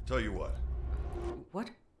surprised. Tell you what. What?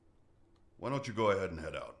 Why don't you go ahead and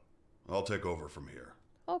head out? I'll take over from here.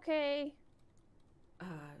 Okay.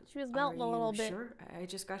 She was melting a little bit. Sure? I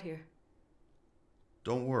just got here.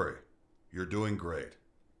 Don't worry. You're doing great.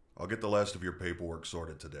 I'll get the last of your paperwork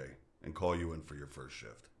sorted today and call you in for your first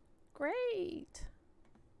shift. Great.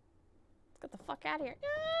 Let's get the fuck out of here.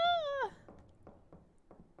 Ah!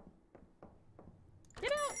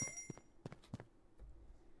 Get out!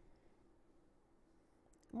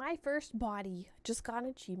 My first body just got an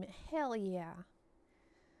achievement. Hell yeah.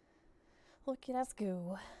 Look at us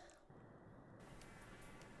go.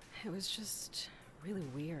 It was just really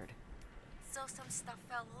weird. So some stuff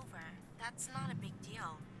fell over. That's not a big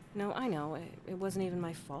deal. No, I know. It wasn't even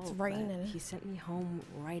my fault. It's but raining. He sent me home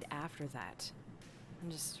right after that.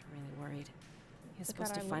 I'm just really worried. He was Look at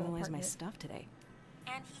supposed to our little finalize my apartment. stuff today.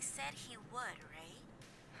 And he said he would, right?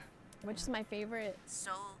 Which is my favorite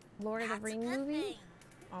So Lord of the that's a Ring good movie? thing.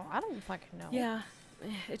 Oh, I don't fucking know. Yeah,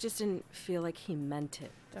 it just didn't feel like he meant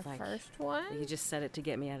it. The like, first one? he just said it to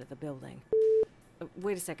get me out of the building.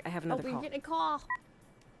 Wait a sec, I have Oh, another we're call. getting a call.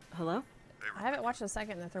 Hello? I haven't watched the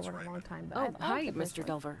second and the third one in a long time, but Oh, I hi, like the first Mr. one.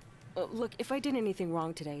 Delver. Look, if I did anything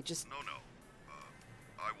wrong today, just... No.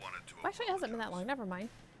 I wanted to. Well, actually, it hasn't been that long. Never mind.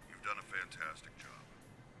 You've done a fantastic job.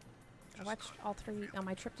 I watched all three on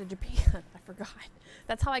my trip to Japan. I forgot.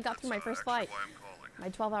 That's how I got through my first flight. Why I'm calling. My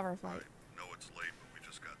 12-hour flight. I know it's late, but we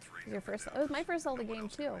just got 3. Your first? It was my first Zelda game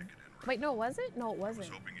too. Wait, no, was it? No, it I was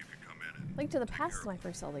wasn't. hoping you could come in and Link to the take Past care is my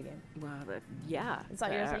first Zelda game. Well, yeah. Is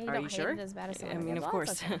that yours? And you Are don't you hate sure? it as bad as some I other mean, games? of Well,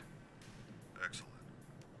 it's course. okay. Excellent.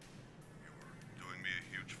 You're doing me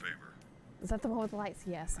a huge favor. Is that the one with the lights?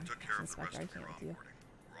 Yes. I took care of the Inspector, rest I of your can't with you.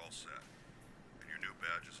 onboarding. We're all set. And your new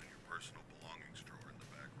badge is in your personal belongings drawer in the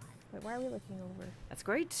back room. Wait, why are we looking over? That's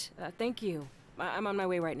great. Thank you. I'm on my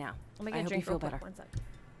way right now. Let me I get a hope drink you feel real quick. better. One sec.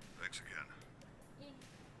 Thanks again.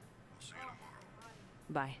 I'll see you tomorrow.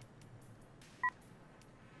 Bye.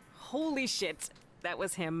 Holy shit. That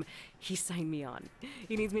was him. He signed me on.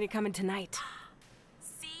 He needs me to come in tonight.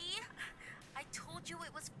 See? I told you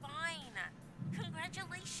it was fine.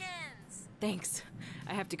 Congratulations. Thanks.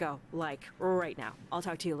 I have to go. Like, right now. I'll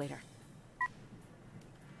talk to you later.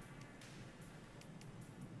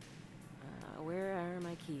 Where are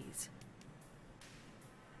my keys?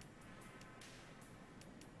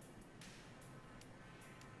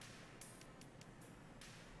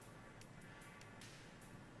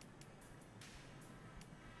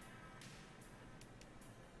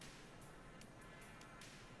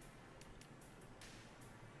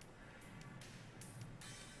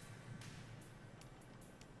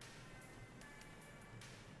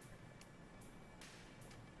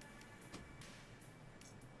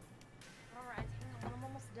 Alright, hang on. I'm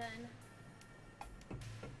almost done.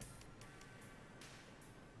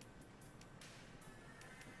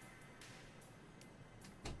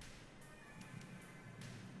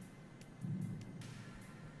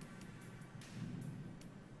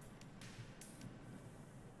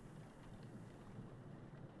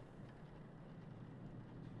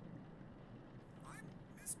 I'm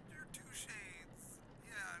Mr. Two Shades.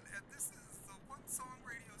 Yeah, and this is the One Song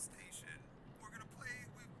Radio Station. We're gonna play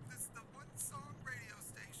with this the One Song Radio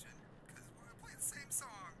Station because we're gonna play the same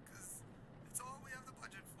song because it's all we have the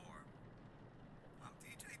budget for. I'm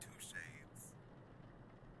DJ Two Shades.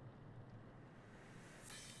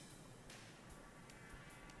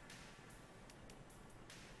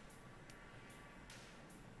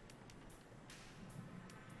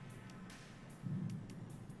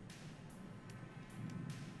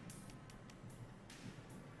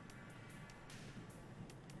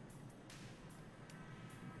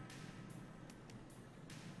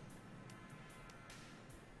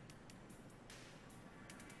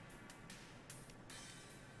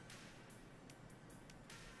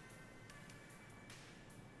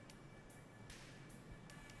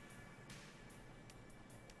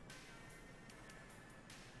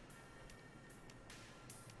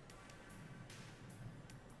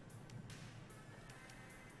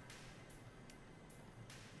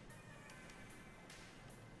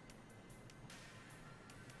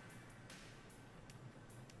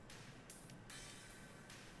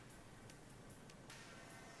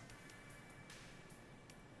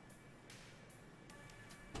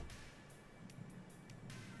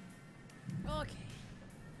 Okay.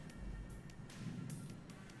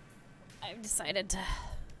 I've decided to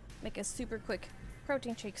make a super quick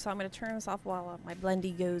protein shake, so I'm going to turn this off while my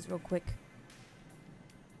blendy goes real quick.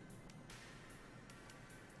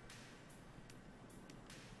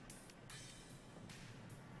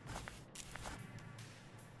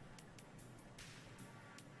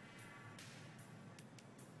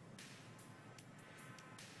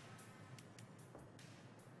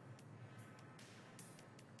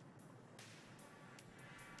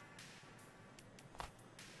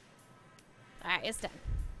 Alright, it's done.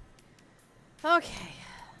 Okay.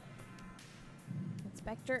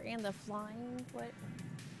 Inspector and the flying, what?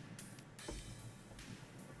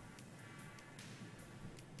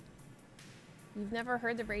 You've never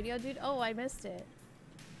heard the radio, dude? Oh, I missed it.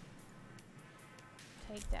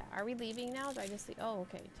 Take that. Are we leaving now? Do I just leave? Oh,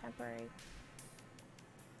 okay. Temporary.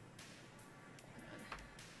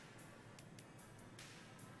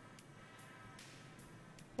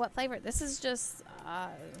 What flavor? This is just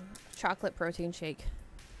chocolate protein shake.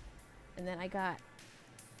 And then I got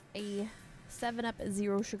a 7-Up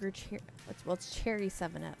zero sugar cherry. Well, it's cherry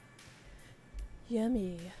 7-Up.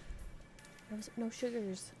 Yummy. No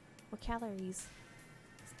sugars or calories.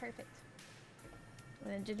 It's perfect.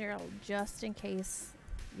 And then ginger ale just in case,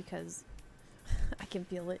 because I can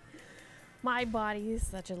feel it. My body is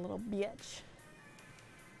such a little bitch.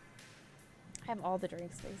 I have all the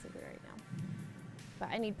drinks basically right now. But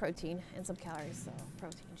I need protein and some calories, so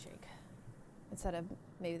protein shake. Instead of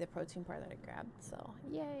maybe the protein bar that I grabbed, so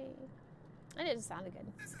yay. And it just sounded good.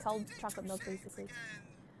 It's called chocolate milk basically.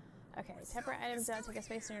 Okay, temporary items do not take a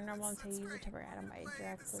space in your normal until you use a temporary item by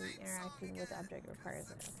directly interacting with the object that requires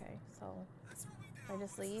it. Okay, so if I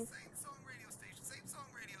just leave. Same song radio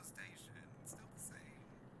station. Still the same.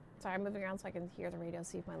 Sorry, I'm moving around so I can hear the radio,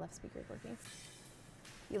 see if my left speaker is working.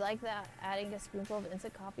 You like that? Adding a spoonful of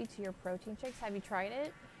instant coffee to your protein shakes? Have you tried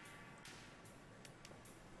it?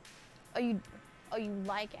 Oh, you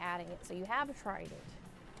like adding it, so you have tried it.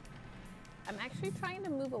 I'm actually trying to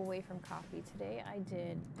move away from coffee. Today I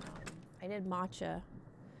did matcha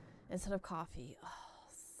instead of coffee. Oh,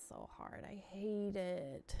 so hard. I hate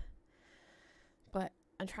it. But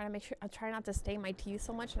I'm trying to make sure, I'm trying not to stain my teeth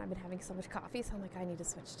so much, and I've been having so much coffee, so I'm like, I need to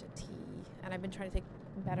switch to tea. And I've been trying to take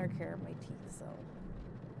better care of my teeth, so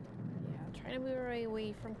yeah, I'm trying to move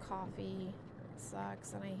away from coffee. It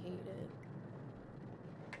sucks and I hate it.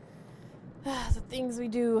 The things we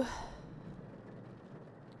do.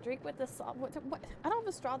 Drink with the salt. What? I don't have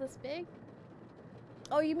a straw this big.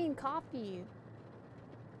 Oh, you mean coffee?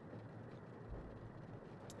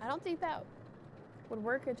 I don't think that would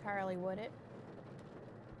work entirely, would it?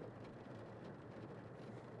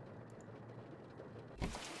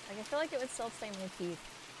 Like, I feel like it would still stain my teeth.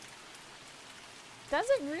 Does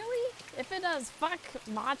it really? If it does, fuck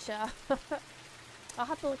matcha. I'll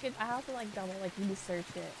have to look at. I have to like double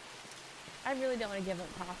research it. I really don't want to give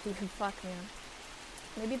up coffee. Fuck, man.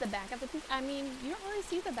 Maybe the back of the teeth. I mean, you don't really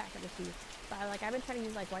see the back of the teeth. But I've been trying to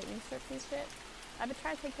use like whitening strips and shit. I've been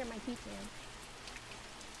trying to take care of my teeth, man.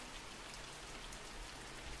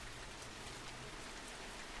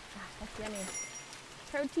 Ah, that's yummy.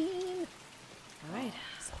 Protein. All right.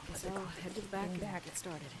 So Guess I'll head to the back and get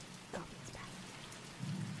started. Oh, it's back.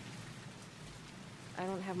 I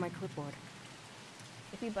don't have my clipboard.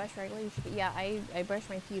 If you brush regularly, you should. Yeah, I brush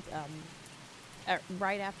my teeth.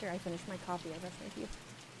 Right after I finish my coffee, I brush my teeth.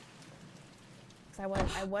 Cause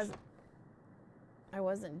I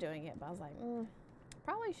wasn't doing it, but I was like,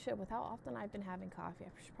 probably should. With how often I've been having coffee, I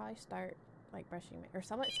should probably start like brushing my. Or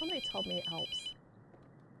somebody told me it helps.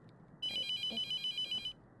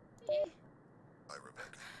 Hi,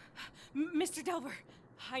 Rebecca. Mr. Delver,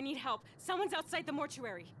 I need help. Someone's outside the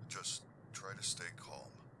mortuary. Just try to stay calm.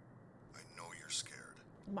 I know you're scared.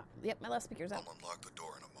 Yep, my left speaker's out. I'll unlock the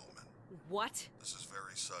door in a moment. What? This is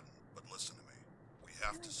very sudden, but listen to me. We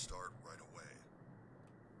have to start right away.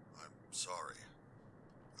 I'm sorry.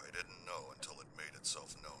 I didn't know until it made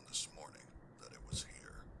itself known this morning that it was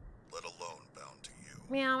here, let alone bound to you.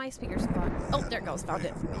 Meow, my speaker's fucked. Oh, there it goes. Found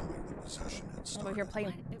it. Knowing the possession had I'm over started. here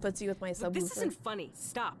playing footsie with my subwoofer. This isn't funny.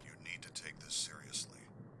 Stop. You need to take this seriously.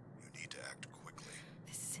 You need to act quickly.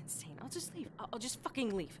 This is insane. I'll just leave. I'll just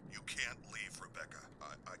fucking leave. You can't leave, Rebecca.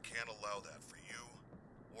 I can't allow that for you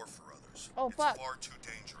or for others. Oh, fuck. It's far too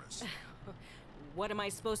dangerous. What am I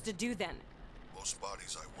supposed to do then? Most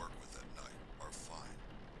bodies I work with at night are fine,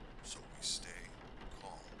 so we stay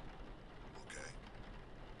calm, okay?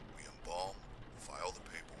 We embalm, file the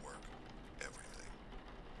paperwork, everything.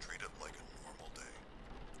 Treat it like a normal day.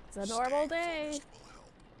 It's a normal Staying day. focused will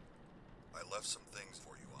help. I left some things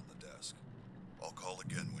for you on the desk. I'll call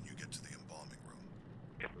again when you get to the embalming room.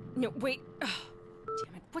 No, wait. Ugh.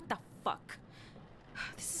 Damn it. What the fuck?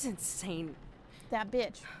 This is insane. That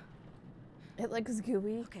bitch. It looks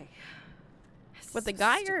gooey. Okay. This With is the so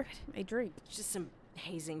guy stupid. or a drink? Just some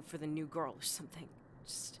hazing for the new girl or something.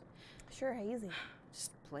 Just Sure, hazy.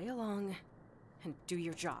 play along and do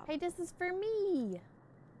your job. Hey, this is for me.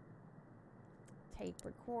 Tape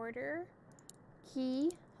recorder.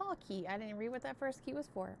 Key. Oh, key. I didn't read what that first key was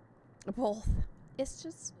for. Both. It's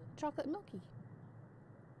just chocolate milky.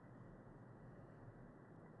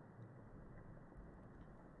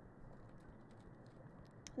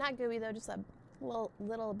 Not gooey though, just a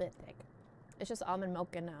little bit thick. It's just almond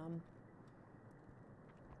milk and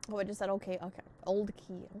oh, I just said okay. Old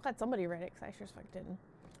key. I'm glad somebody read it because I sure as fuck didn't.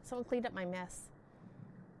 Someone cleaned up my mess.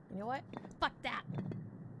 You know what? Fuck that.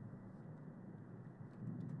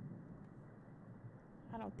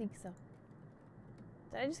 I don't think so.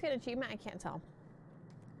 Did I just get an achievement? I can't tell.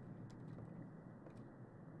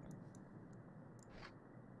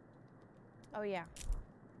 Oh yeah.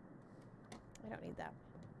 I don't need that.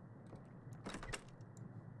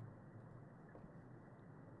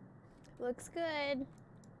 Looks good.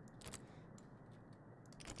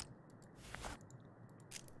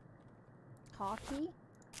 Hockey?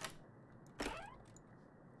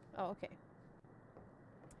 Oh, okay.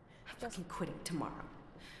 I'm fucking quitting tomorrow.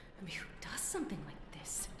 I mean, who does something like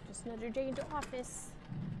this? Just another day into office.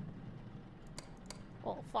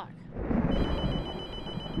 Oh, fuck.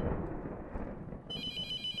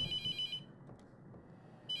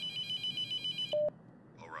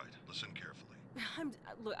 All right, listen carefully.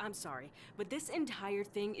 Look, I'm sorry, but this entire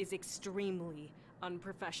thing is extremely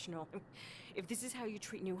unprofessional. If this is how you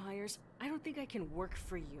treat new hires, I don't think I can work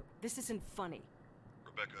for you. This isn't funny.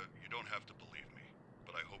 Rebecca, you don't have to believe me,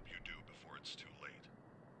 but I hope you do before it's too late.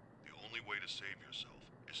 The only way to save yourself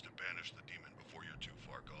is to banish the demon before you're too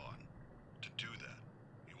far gone. To do that,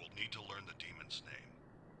 you will need to learn the demon's name,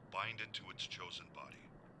 bind it to its chosen body,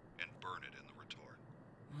 and burn it in the retort.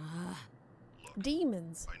 Look,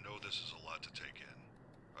 Demons. I know this is a lot to take in.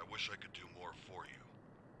 I wish I could do more for you.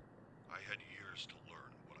 I had years to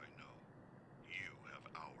learn what I know. You have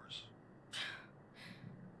hours.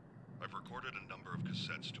 I've recorded a number of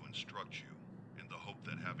cassettes to instruct you, in the hope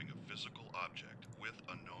that having a physical object with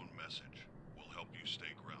a known message will help you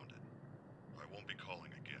stay grounded. I won't be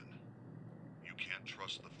calling again. You can't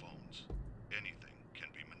trust the phones. Anything can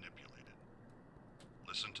be manipulated.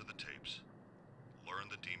 Listen to the tapes. Learn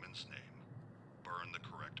the demon's name. Burn the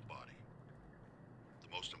correct body. The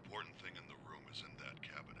most important thing in the room is in that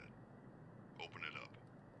cabinet. Open it up.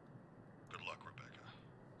 Good luck, Rebecca.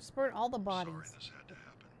 Just burn all the bodies. Sorry this had to happen.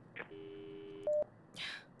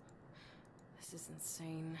 This is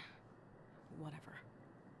insane. Whatever.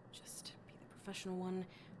 Just be the professional one,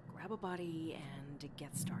 grab a body, and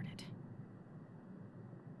get started.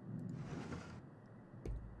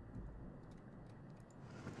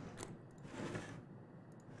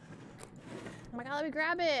 Oh my god, let me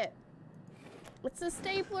grab it. It's the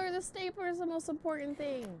stapler. The stapler is the most important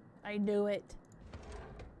thing. I knew it.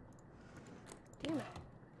 Damn it.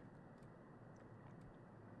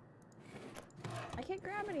 I can't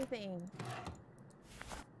grab anything.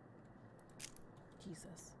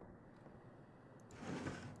 Jesus.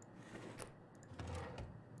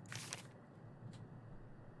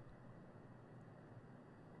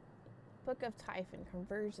 Book of Typhon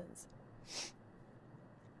Conversions.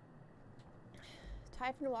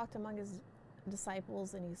 Typhon walked among his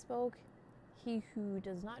disciples and he spoke. He who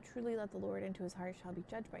does not truly let the Lord into his heart shall be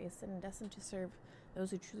judged by his sin and destined to serve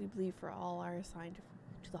those who truly believe, for all are assigned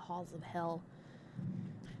to the halls of hell.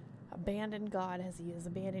 Abandon God as he has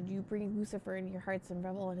abandoned you. Bring Lucifer into your hearts and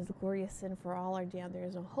revel in his glorious sin, for all are damned. There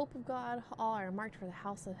is no hope of God. All are marked for the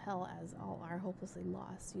house of hell, as all are hopelessly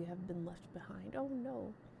lost. You have been left behind. Oh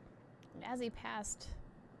no. And as he passed,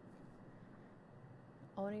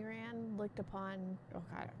 Oniran looked upon, oh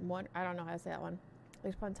god, I don't know how to say that one.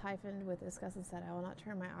 Looked upon Typhon with disgust and said, I will not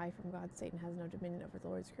turn my eye from God. Satan has no dominion over the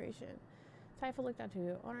Lord's creation. Typhon looked up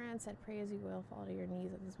to Oniran and said, pray as you will, fall to your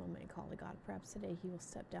knees at this moment and call to God. Perhaps today he will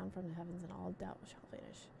step down from the heavens and all doubt shall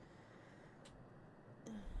vanish.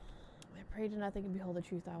 I pray to nothing and behold the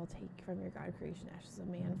truth I will take from your God creation, ashes of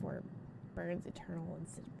man, for it burns eternal and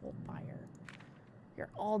insatiable fire. You're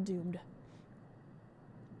all doomed.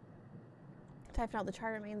 Typhon out the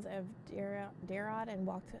charred remains of Darod and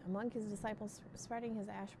walked among his disciples, spreading his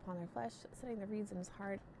ash upon their flesh, setting the reeds in his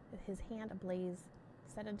heart, his hand ablaze,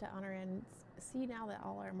 said unto Oniran, see now that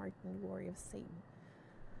all are marked in the glory of Satan.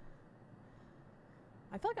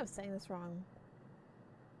 I feel like I'm saying this wrong.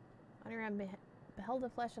 Oniran beheld the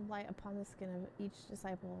flesh of light upon the skin of each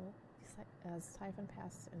disciple. As Typhon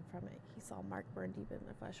passed, and from it he saw mark burned deep in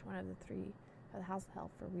the flesh, one of the three of the house of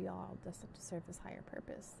hell, for we all destined to serve his higher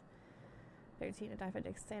purpose. 13. And Typhon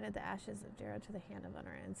extended the ashes of Darod to the hand of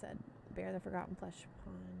Oniran and said, bear the forgotten flesh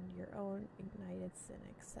upon your own ignited sin,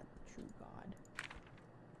 accept the true God.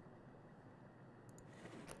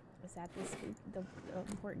 Is that the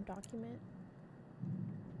important document?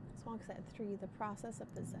 Song said 3, the process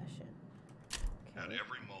of possession. Okay. At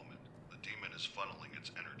every moment, the demon is funneling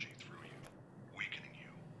its energy through you, weakening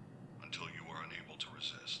you, until you are unable to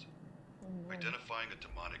resist. Oh, no. Identifying a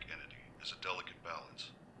demonic entity is a delicate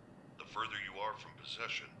balance. The further you are from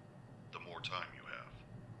possession, the more time you have.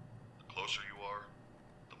 The closer you are,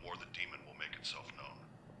 the more the demon will make itself known,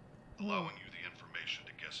 allowing you the information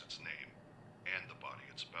to guess its name and the body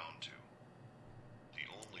it's bound to. The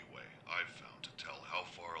only way I've found to tell how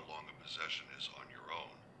far along a possession is on your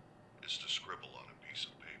own is to scribble on a piece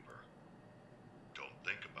of paper. Don't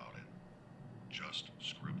think about it. Just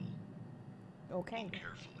scribble. Okay. Look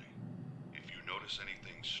carefully. If you notice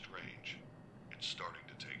anything strange, it's starting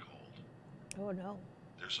to take hold. Oh no.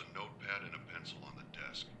 There's a notepad and a pencil on the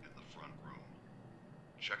desk in the front room.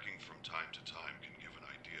 Checking from time to time can give an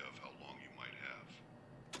idea of how long you might have.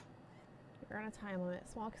 We're on a time limit.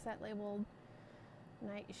 Small cassette labeled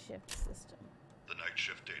night shift system. The Night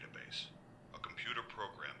Shift Database. A computer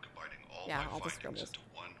program combining all Yeah, my all the findings scribbles. into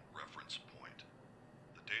one reference point.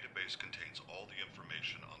 The database contains all the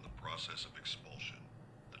information on the process of expulsion,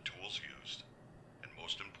 the tools used, and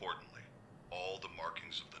most importantly, all the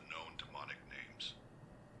markings of the known demonic names.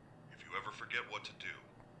 If you ever forget what to do,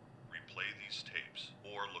 replay these tapes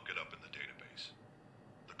or look it up in the database.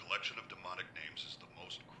 The collection of demonic names is the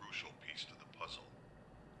most crucial piece to the puzzle.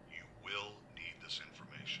 You will need this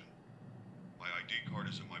information. My ID card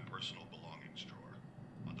is in my personal belongings drawer.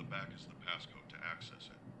 On the back is the passcode to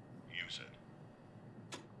access it. Use it.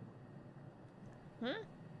 Hmm?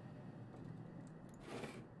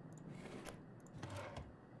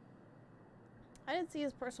 I didn't see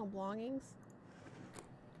his personal belongings.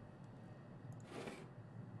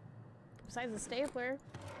 Besides the stapler.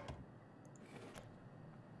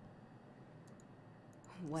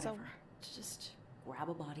 Whatever. Just grab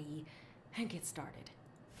a body and get started.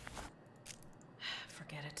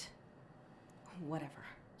 Forget it. Whatever.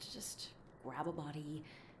 Just grab a body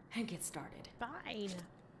and get started. Fine.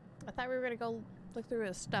 I thought we were gonna go look through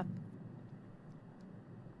his stuff.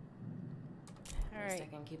 At least I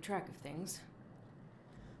Alright. can keep track of things.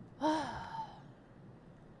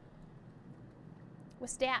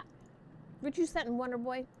 What's that? What you sending, Wonder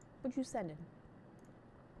Boy? What you sending?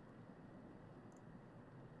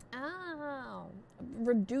 Oh.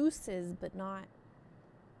 Reduces, but not.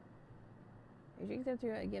 You drink them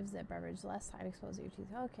through, it gives that beverage less time exposed to your teeth.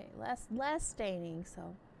 Okay, less staining,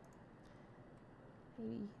 so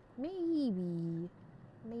maybe.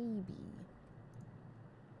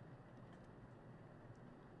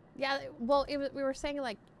 Yeah, well, we were saying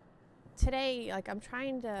like today, like I'm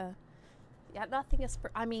trying to. Yeah, nothing is.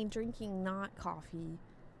 I mean, drinking not coffee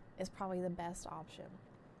is probably the best option.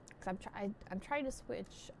 Cause I'm trying to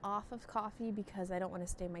switch off of coffee because I don't want to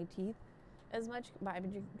stain my teeth as much. But I've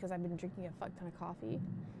been drinking a fuck ton of coffee.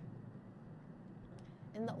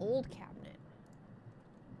 In the old cabinet.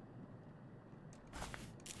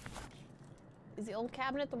 Is the old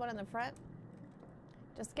cabinet the one in the front?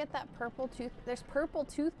 Just get that purple There's purple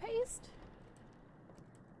toothpaste?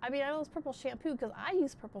 I mean, I know it's purple shampoo because I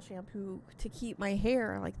use purple shampoo to keep my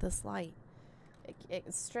hair like this light.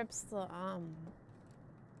 It strips the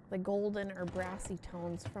golden or brassy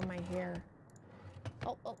tones from my hair.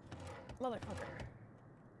 Oh, motherfucker.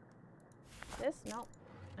 This? No.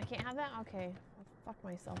 I can't have that? Okay. I'll fuck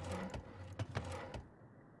myself then.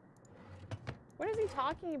 What is he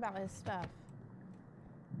talking about, his stuff?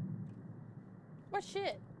 What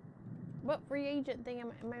shit? What reagent thing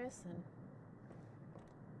am I missing?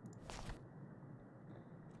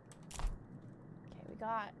 Okay, we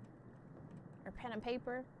got our pen and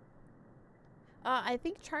paper. I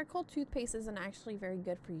think charcoal toothpaste isn't actually very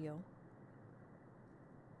good for you.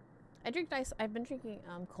 I've been drinking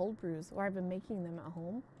cold brews, or I've been making them at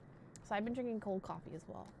home. So I've been drinking cold coffee as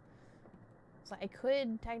well. So I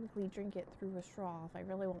could technically drink it through a straw if I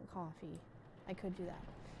really want coffee. I could do that.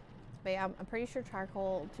 But yeah, I'm pretty sure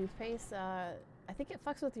charcoal toothpaste, I think it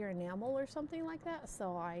fucks with your enamel or something like that.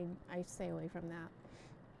 So I stay away from that.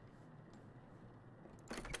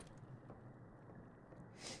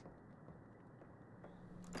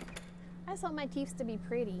 I just want my teeth to be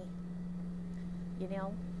pretty, you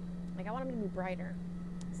know? Like, I want them to be brighter.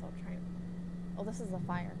 So I'm trying. Oh, this is a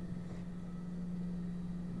fire.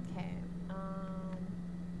 Okay.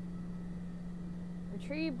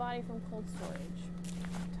 Retrieve body from cold storage.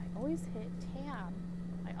 I always hit tab.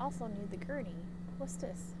 I also need the gurney. What's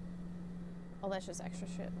this? Oh, that's just extra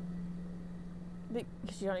shit.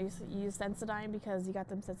 Because you don't use Sensodyne because you got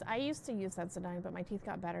them I used to use Sensodyne, but my teeth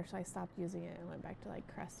got better, so I stopped using it and went back to like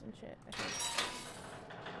Crest and shit. I think.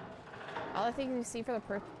 All the things you see for the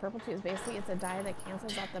purple tooth is basically it's a dye that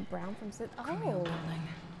cancels out the brown from Criminal building.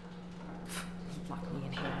 Lock me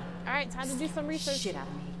in here. All right, time to do some research. Shit out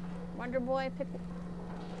of me. Wonder Boy, pick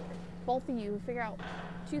both of you. Figure out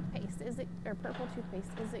toothpaste. Is it or purple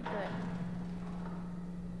toothpaste? Is it good?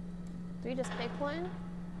 Do we just pick one?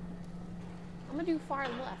 I'm gonna do far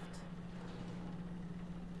left.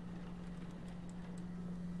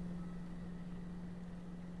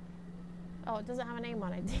 Oh, it doesn't have a name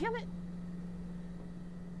on it. Damn it.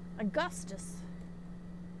 Augustus.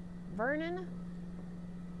 Vernon.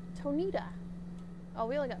 Tonita. Oh,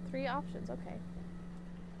 we only got 3 options. Okay.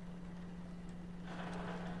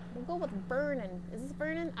 We'll go with Vernon. Is this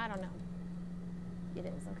Vernon? I don't know. It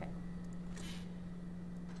is. Okay.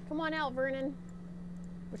 Come on out, Vernon.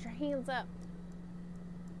 Put your hands up.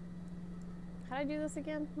 How'd I do this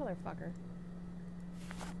again? Motherfucker.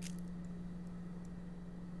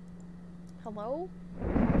 Hello?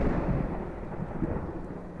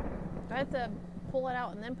 Do I have to pull it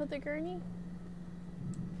out and then put the gurney?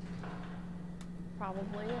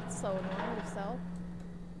 Probably. It's so annoying if so.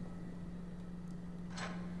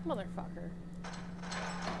 Motherfucker.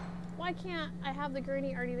 Why can't I have the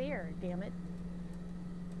gurney already there? Damn it.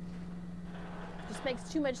 Just makes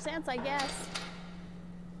too much sense, I guess.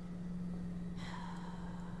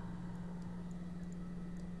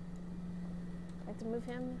 I have to move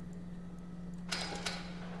him.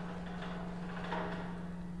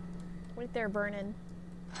 Right there, Vernon.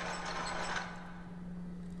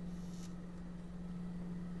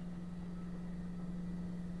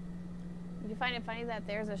 You find it funny that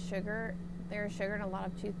there's sugar in a lot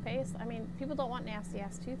of toothpaste? I mean, people don't want nasty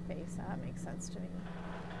ass toothpaste, so that makes sense to me.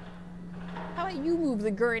 How about you move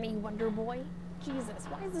the gurney, Wonder Boy? Jesus,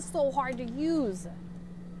 why is this so hard to use?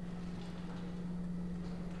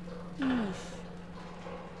 Yeesh.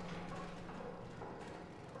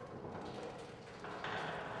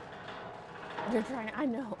 They're trying to, I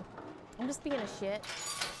know. I'm just being a shit.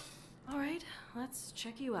 All right, let's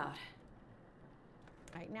check you out.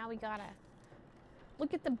 All right, now we gotta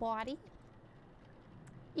look at the body.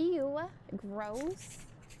 Ew, gross.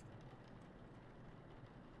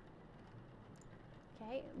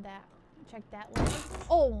 Okay, that, check that leg.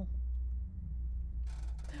 Oh!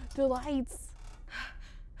 The lights.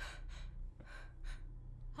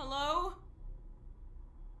 Hello?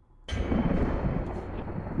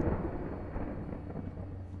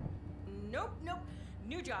 Nope, nope.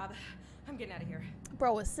 New job. I'm getting out of here.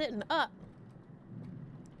 Bro is sitting up.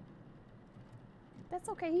 That's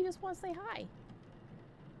okay, he just wants to say hi.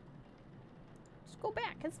 Just go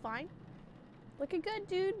back, it's fine. Looking good,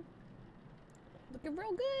 dude. Looking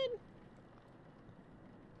real good.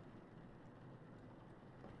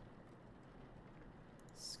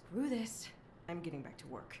 Screw this. I'm getting back to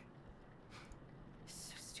work.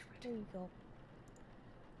 So stupid. There you go.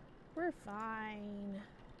 We're fine.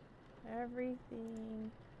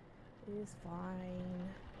 Everything is fine.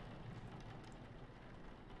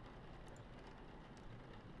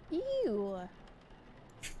 Ew.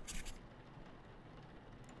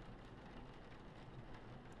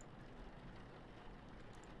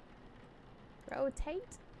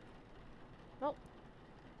 Rotate. Oh.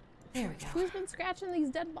 There we go. Who's been scratching these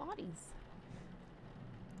dead bodies?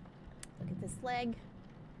 Look at this leg.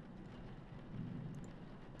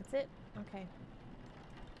 That's it? Okay.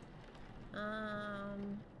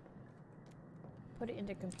 Put it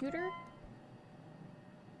into computer.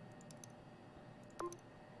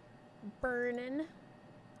 Burning.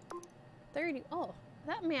 30. Oh,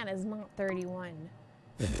 that man is not 31.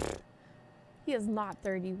 He is not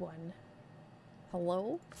 31.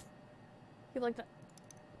 Hello? He looked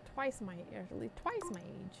twice my age.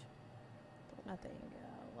 Nothing.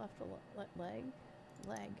 Left leg.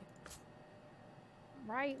 Leg.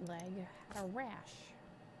 Right leg had a rash.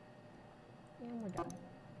 And we're done.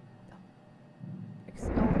 Oh. Oops.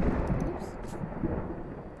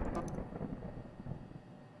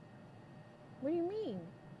 What do you mean?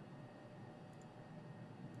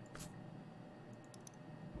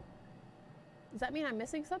 Does that mean I'm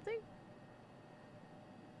missing something?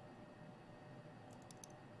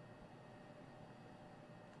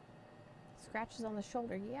 Scratches on the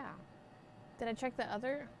shoulder, yeah. Did I check the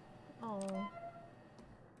other? Oh.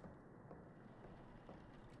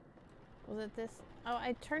 Was it this? Oh,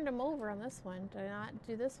 I turned him over on this one. Did I not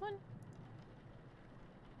do this one?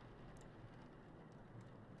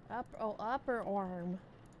 Upper arm.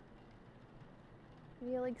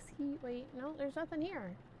 Maybe like see, wait, no, there's nothing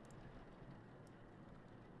here.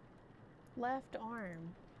 Left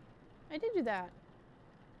arm. I did do that.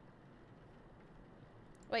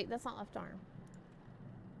 Wait, that's not left arm.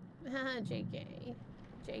 JK.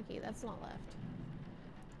 JK, that's not left.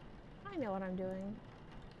 I know what I'm doing.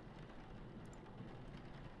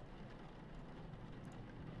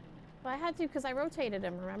 Well, I had to because I rotated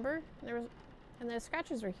him, remember? And the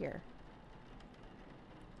scratches were here.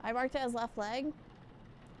 I marked it as left leg.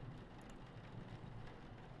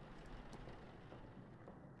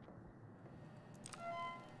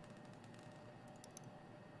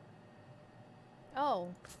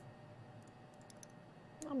 Oh.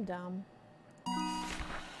 I'm dumb.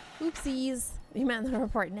 Oopsies. You meant the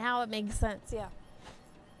report. Now it makes sense, yeah.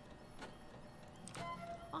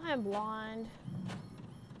 I'm blonde.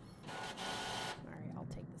 Alright, I'll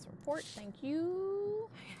take this report. Thank you.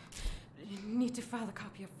 You need to file a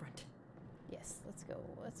copy up front. Yes, let's go.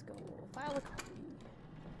 Let's go. File a copy.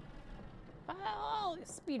 File.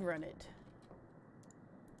 Speed run it.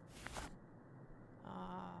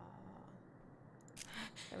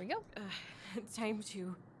 There we go. Time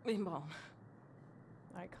to embalm.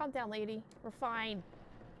 Alright, calm down, lady. We're fine.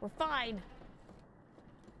 We're fine.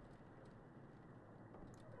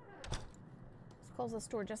 Let's close this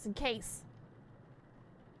door just in case.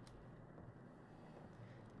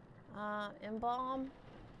 Embalm.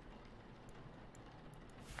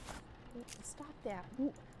 Stop that.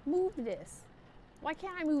 Move this. Why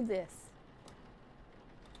can't I move this?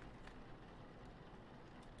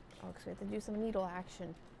 Oh, because we have to do some needle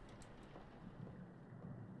action.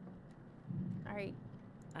 Alright.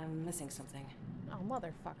 I'm missing something. Oh,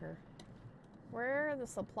 motherfucker. Where are the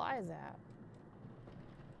supplies at?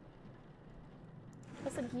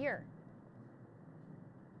 What's in here?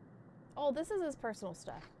 Oh, this is his personal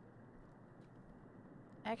stuff.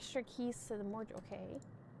 Extra keys to the mortuary. Okay.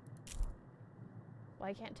 Well,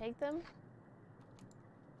 I can't take them?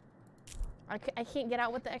 I can't get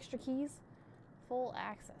out with the extra keys? Full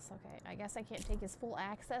access. Okay, I guess I can't take his full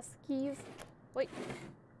access keys. Wait,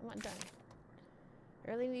 I'm not done.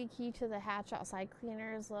 Early need a key to the hatch outside.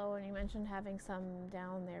 Cleaner is low, and you mentioned having some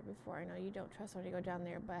down there before. I know you don't trust when you go down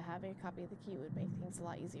there, but having a copy of the key would make things a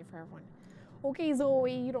lot easier for everyone. Okay,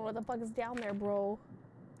 Zoe, you don't know what the fuck is down there, bro.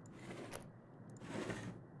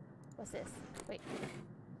 What's this? Wait.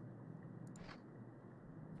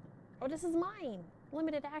 Oh, this is mine.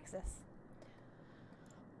 Limited access.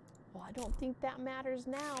 Well, I don't think that matters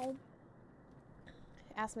now.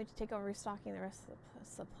 Asked me to take over restocking the rest of the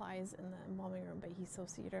supplies in the embalming room, but he's so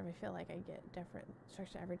secretive. I feel like I get different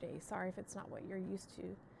structure every day. Sorry if it's not what you're used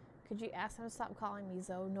to. Could you ask him to stop calling me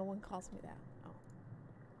Zoe? No one calls me that. Oh.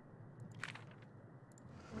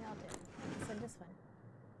 Nailed it. So this one.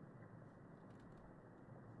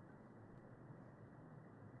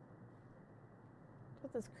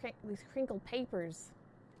 What these crinkled papers?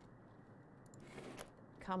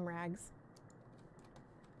 Cum rags.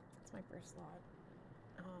 That's my first thought.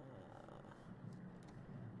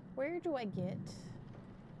 Where do I get?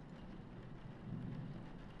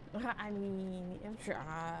 I mean, I'm sure.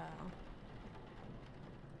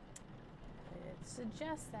 It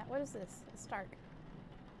suggests that. What is this? Start.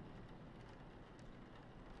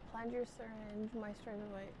 Plunger syringe,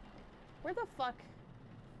 moisturizer, white. Where the fuck?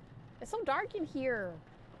 It's so dark in here.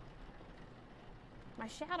 My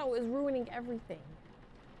shadow is ruining everything.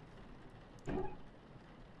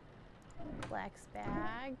 Flex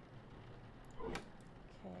bag.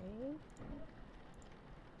 Okay.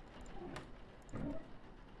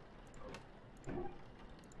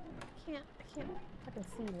 I can't fucking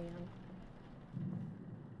see, man.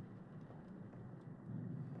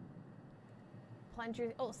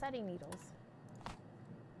 Plunger. Oh, setting needles.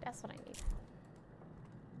 That's what I need.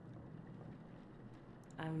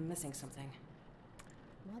 I'm missing something.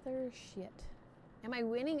 Mother shit. Am I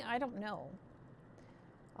winning? I don't know.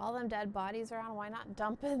 All them dead bodies around, why not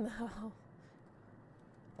dump in the...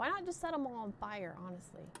 Why not just set them all on fire,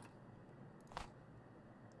 honestly?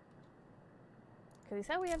 Because he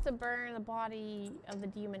said we have to burn the body of the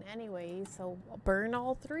demon anyway, so I'll burn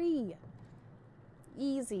all 3.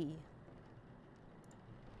 Easy.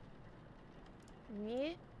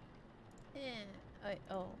 Yeah.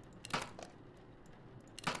 Oh.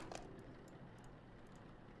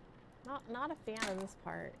 Not a fan of this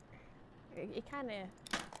part. It kind of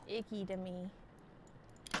icky to me.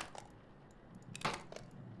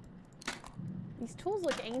 These tools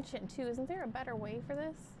look ancient too. Isn't there a better way for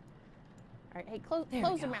this? All right, hey, close your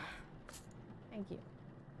mouth. Thank you.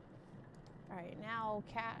 All right, now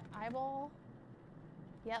cat eyeball.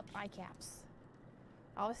 Yep, eye caps.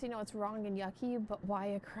 Obviously, know it's wrong and yucky, but why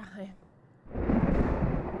a crime?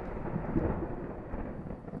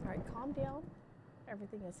 All right, calm down.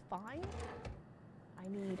 Everything is fine. I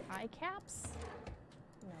need eye caps.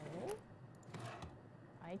 No.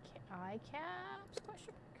 Eye caps?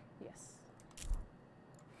 Question mark. Yes.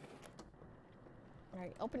 All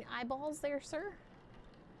right, open your eyeballs there, sir.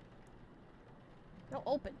 No,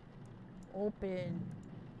 open. Open.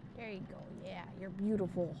 There you go. Yeah, you're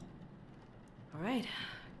beautiful. All right.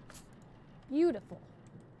 Beautiful.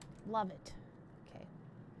 Love it. Okay.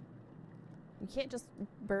 You can't just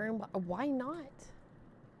burn. Why not?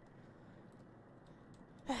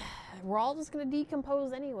 We're all just gonna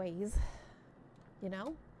decompose anyways. You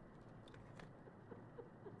know?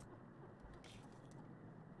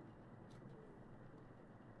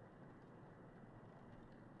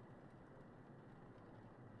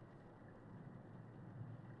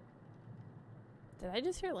 Did I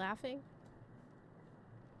just hear laughing?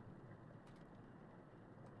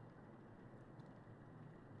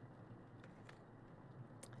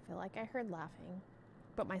 I feel like I heard laughing,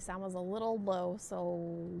 but my sound was a little low,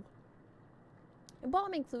 so...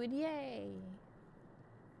 Embalming fluid, yay!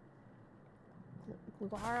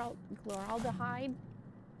 Gluaraldehyde.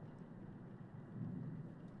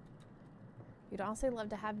 You'd honestly love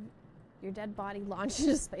to have your dead body launched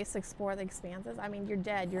into space to explore the expanses. I mean, you're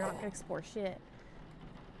dead. You're not going to explore shit.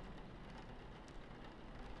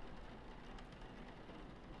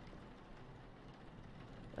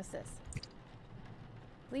 What's this?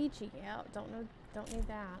 Bleachy. Yeah, don't need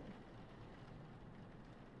that.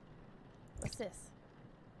 What's this?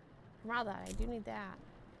 Formaldehyde. I do need that.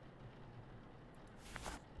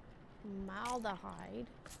 Formaldehyde.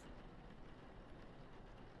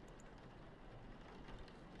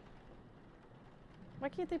 Why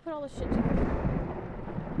can't they put all this shit together?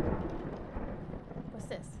 What's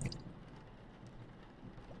this?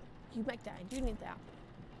 Humecta. I do need that.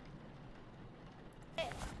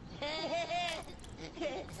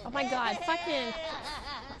 Oh my god, fucking...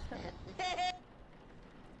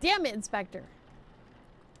 Damn it, Inspector.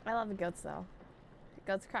 I love the goats, though. The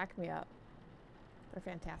goats crack me up. They're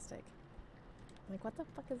fantastic. Like, what the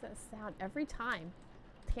fuck is that sound? Every time.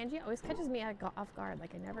 Tangy always catches me off guard,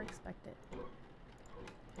 like I never expect it.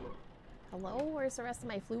 Hello? Where's the rest of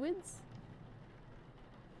my fluids?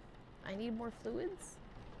 I need more fluids?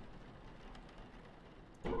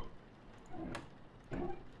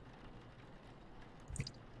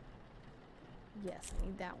 Yes, I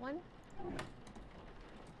need that one.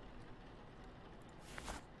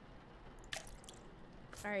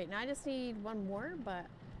 Alright, now I just need one more, but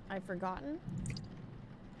I've forgotten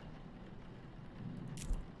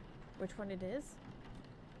which one it is.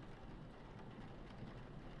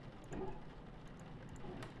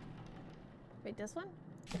 Wait, this one?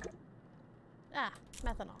 Ah,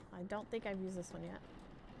 methanol. I don't think I've used this one yet.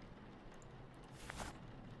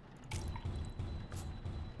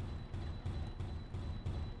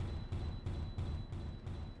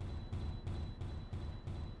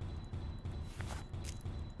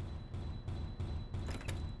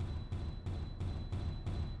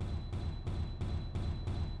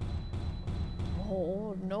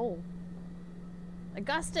 Oh, no.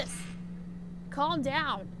 Augustus, calm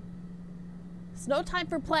down. It's no time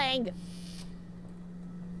for playing.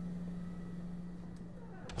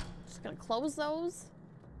 Just gonna close those.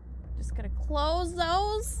 Just gonna close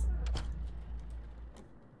those.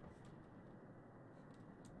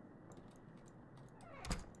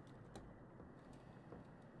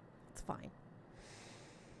 It's fine.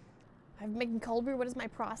 I'm making cold brew. What is my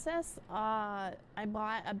process? I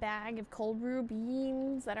bought a bag of cold brew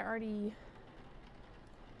beans that are already...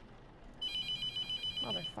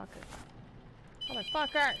 Motherfucker.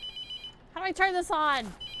 Motherfucker! How do I turn this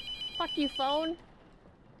on? Fuck you, phone.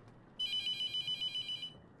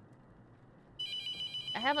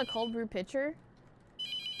 I have a cold brew pitcher,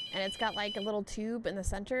 and it's got like a little tube in the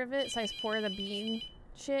center of it, so I just pour the bean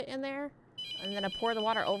shit in there, and then I pour the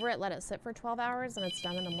water over it, let it sit for 12 hours, and it's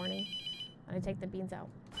done in the morning. And I take the beans out.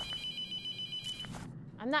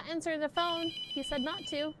 I'm not answering the phone. He said not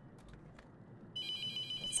to.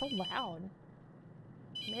 It's so loud.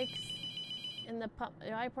 Mix in the pump.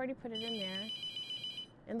 I've already put it in there.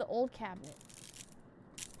 In the old cabinet.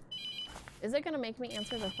 Is it gonna make me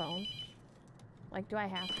answer the phone? Like, do I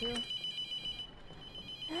have to?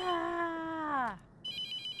 Ah!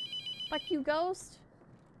 Fuck you, ghost.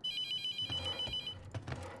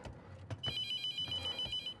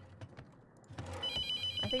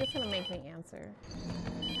 I think it's gonna make me answer.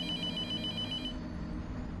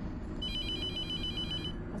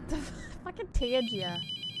 What the fucking Tangia?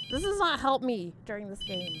 This does not help me during this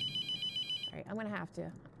game. Alright, I'm gonna have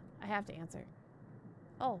to. I have to answer.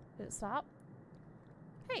 Oh, did it stop?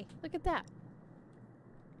 Hey, look at that.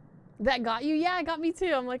 That got you? Yeah, it got me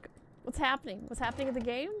too. I'm like, what's happening? What's happening in the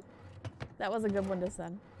game? That was a good one to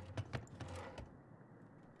send.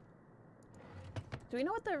 Do we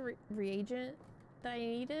know what the reagent that I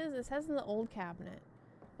need is? It says in the old cabinet.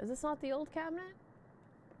 Is this not the old cabinet?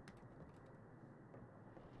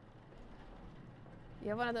 You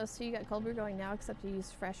have one of those too. You got cold brew going now, except you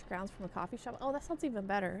used fresh grounds from a coffee shop. Oh, that sounds even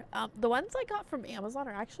better. The ones I got from Amazon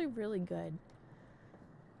are actually really good.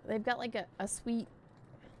 They've got like a sweet,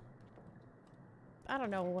 I don't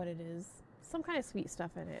know what it is. Some kind of sweet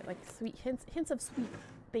stuff in it, like sweet hints of sweet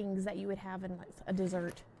things that you would have in like, a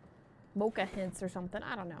dessert. Mocha hints or something.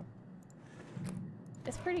 I don't know.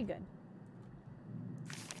 It's pretty good.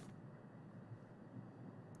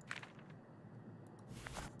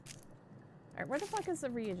 Alright, where the fuck is the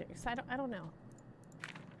reagent? 'Cause I don't know.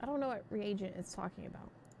 I don't know what reagent it's talking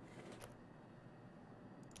about.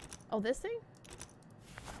 Oh, this thing?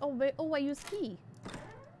 Oh, wait, oh, I use key.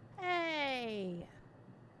 Hey!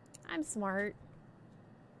 I'm smart.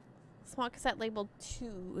 Small cassette labeled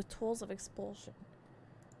 2, Tools of Expulsion.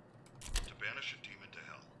 To banish a demon to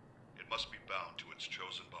hell, it must be bound to its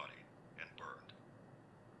chosen body and burned.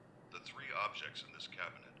 The 3 objects in this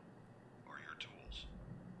cabinet are your tools.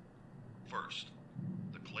 First,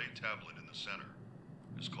 the clay tablet in the center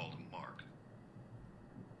is called a mark.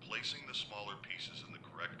 Placing the smaller pieces in the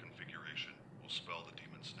correct configuration will spell the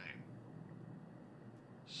demon's name.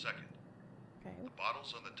 Second, Okay. the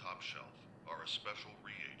bottles on the top shelf are a special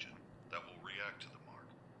reagent that will react to the mark.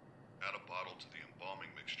 Add a bottle to the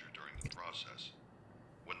embalming mixture during the process.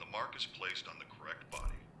 When the mark is placed on the correct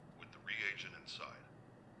body with the reagent inside,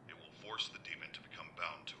 it will force the demon to become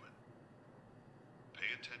bound to it.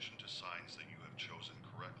 Pay attention to signs that you have chosen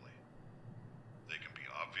correctly. They can be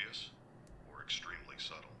obvious or extremely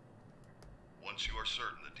subtle. Once you are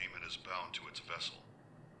certain the demon is bound to its vessel,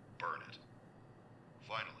 burn it.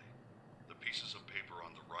 Finally, the pieces of paper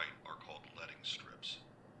on the right are called letting strips.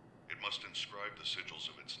 It must inscribe the sigils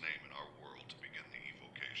of its name in our world to begin the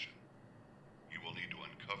evocation. You will need to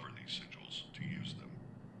uncover these sigils to use them.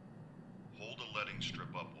 Hold a letting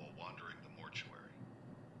strip up while wandering the mortuary.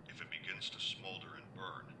 If it begins to smolder and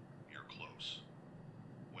burn, you're close.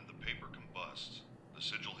 When the paper combusts, the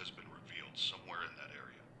sigil has been revealed somewhere in that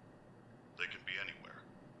area. They can be anywhere,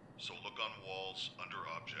 so look on walls, under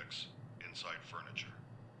objects, inside furniture,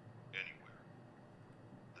 anywhere.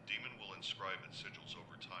 The demon will inscribe its sigils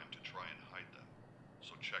over time to try and hide them,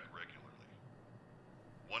 so check regularly.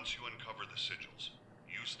 Once you uncover the sigils,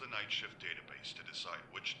 use the night shift database to decide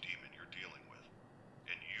which demon you're dealing with,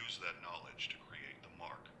 and use that knowledge to create the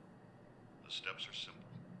mark. The steps are simple.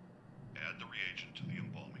 Add the reagent to the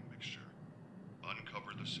embalming mixture,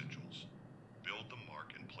 uncover the sigils, build the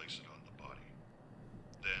mark and place it on the body.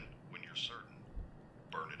 Then, when you're certain,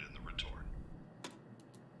 burn it in the retort.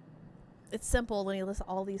 It's simple when you list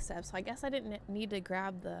all these steps, so I guess I didn't need to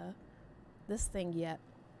grab this thing yet.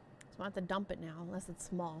 So I have to dump it now, unless it's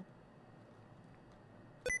small.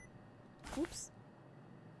 Oops.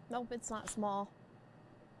 Nope, it's not small.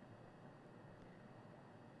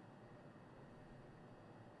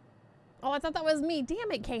 Oh, I thought that was me.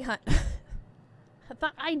 Damn it, K-Hunt. I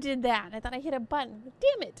thought I did that. I thought I hit a button.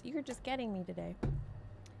 Damn it. You're just getting me today.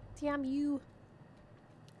 Damn you.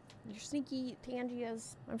 You're sneaky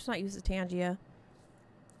Tangias. I'm just not used to Tangia.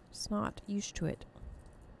 Just not used to it.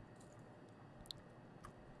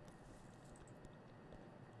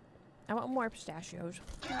 I want more pistachios.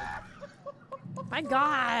 My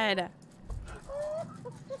God.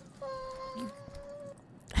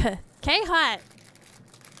 K-Hut.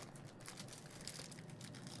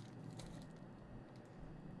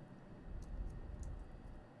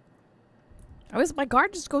 My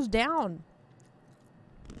guard just goes down.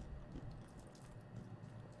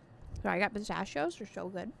 So I got pistachios. They're so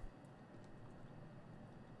good.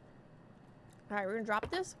 Alright, we're gonna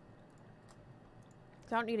drop this.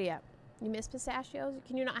 I don't need it yet. You miss pistachios?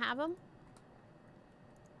 Can you not have them?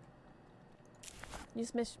 You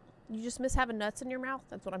just miss having nuts in your mouth?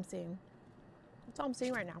 That's what I'm seeing. That's all I'm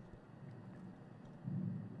seeing right now.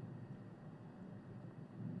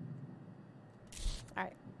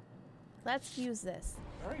 Alright. Let's use this.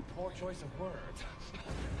 Very poor choice of words.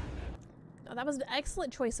 Oh, that was an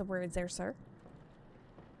excellent choice of words there, sir.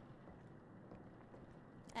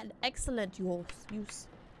 An excellent use.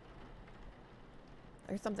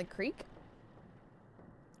 There's something creak.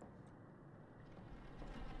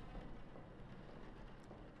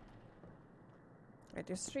 Right,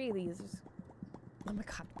 there's 3 of these. Oh my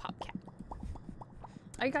God, Popcat.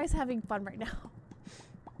 Are you guys having fun right now?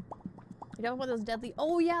 You don't want those deadly.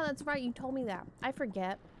 Oh yeah, that's right. You told me that. I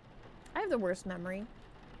forget. I have the worst memory.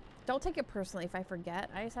 Don't take it personally if I forget.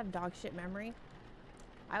 I just have dog shit memory.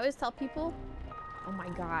 I always tell people, oh my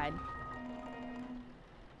God.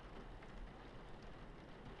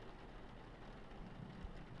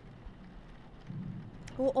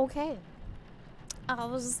 Well, okay. I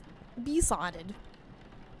was besotted.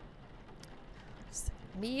 Just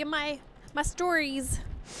me and my stories.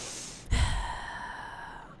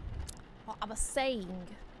 What I was saying.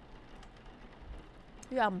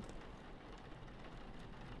 Don't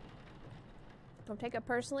take it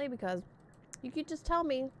personally, because you could just tell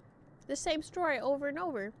me the same story over and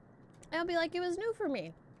over, and it'll be like it was new for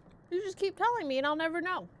me. You just keep telling me and I'll never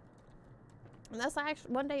know. And that's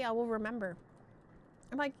actually, one day I will remember.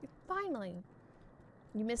 I'm like, finally.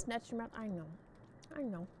 You missed nuts your mouth. I know. I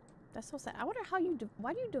know. That's so sad. I wonder how you,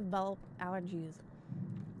 why do you develop allergies?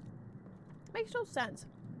 Makes no sense.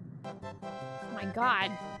 Oh my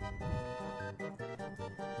God.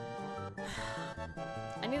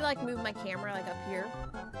 I need to like move my camera like up here.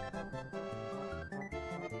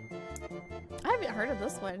 I haven't heard of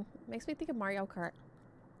this one. Makes me think of Mario Kart.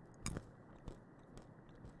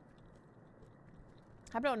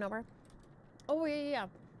 How about number? Oh yeah.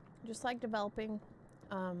 Just like developing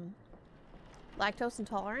lactose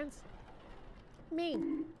intolerance. Me.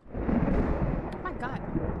 Oh my God.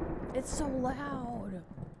 It's so loud.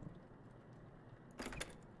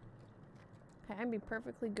 Okay, I'm be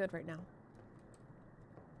perfectly good right now.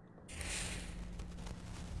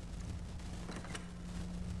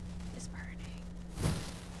 It's burning.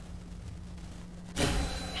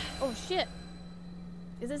 Oh shit.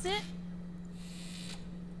 Is this it?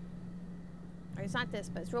 Or it's not this,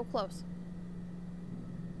 but it's real close.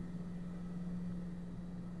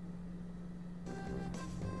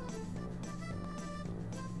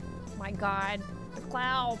 My God, the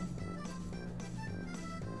cloud.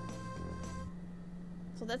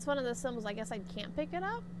 So that's one of the symbols. I guess I can't pick it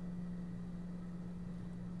up.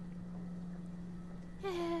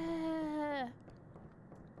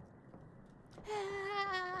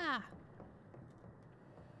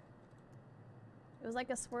 It was like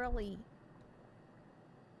a swirly.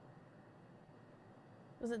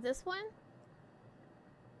 Was it this one?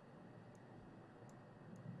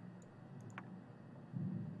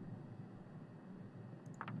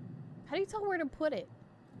 How do you tell where to put it?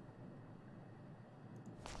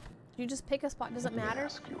 Do you just pick a spot? Does it matter? Let me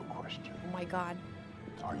ask you a question. Oh my God.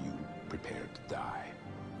 Are you prepared to die?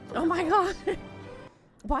 Oh my God.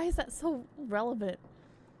 Why is that so relevant?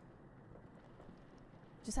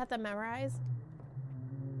 Just have to memorize?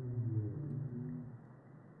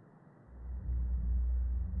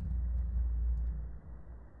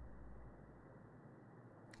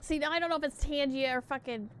 See, now I don't know if it's Tangia or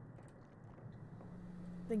fucking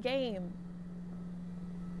the game.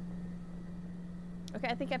 Okay,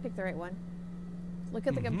 I think I picked the right one. Look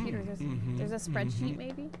at the computer. There's a spreadsheet,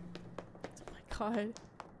 maybe? Oh my God.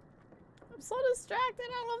 I'm so distracted. I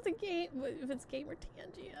don't know if the game, if it's game or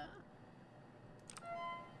Tangia.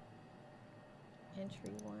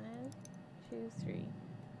 Entry 1, 2, 3.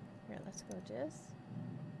 Here, let's go just.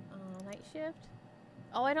 Night shift.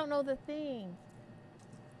 Oh, I don't know the thing.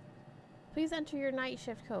 Please enter your night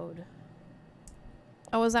shift code.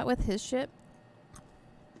 Oh, is that with his ship?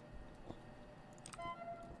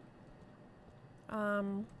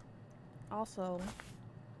 Also.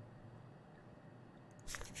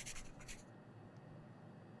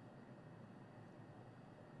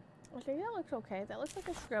 Okay, that looks okay. That looks like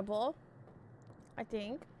a scribble, I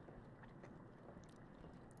think.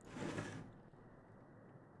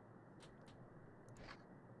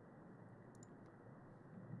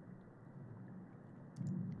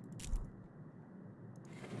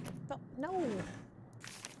 But no.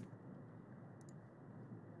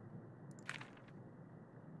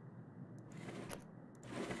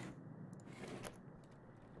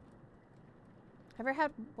 Ever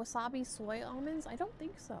had wasabi soy almonds? I don't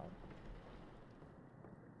think so.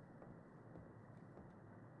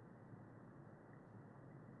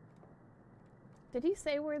 Did he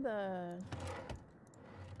say where the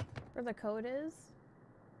code is?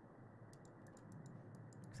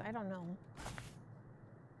 'Cause I don't know.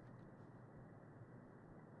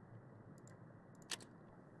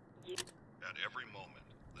 At every moment,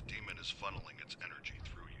 the demon is funneling its energy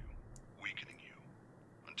through you, weakening you,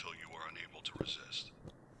 until you are unable to resist.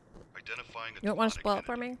 Identifying a You don't want to demonic spoil it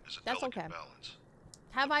for me? entity is a That's delicate okay. balance.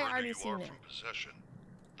 Have The I further already you seen are it? from possession,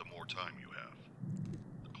 the more time you have.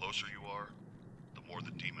 The closer you are, the more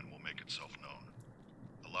the demon will make itself known,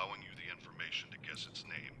 allowing you the information to guess its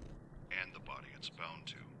name and the body it's bound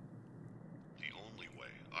to. The only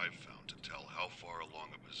way I've found to tell how far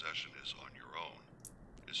along a possession is on your own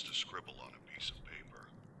is to scribble on a piece of paper.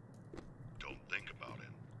 Don't think about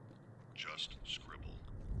it. Just scribble.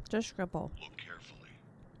 Just scribble. Look carefully.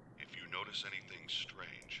 If you notice anything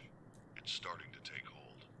strange, it's starting to take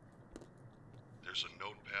hold. There's a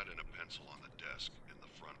notepad and a pencil on the desk in the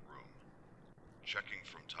front room. Checking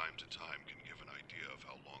from time to time can give an idea of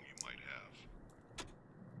how long you might have.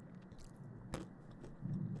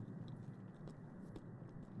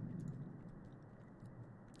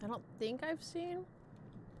 I don't think I've seen.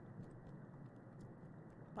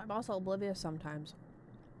 But I'm also oblivious sometimes.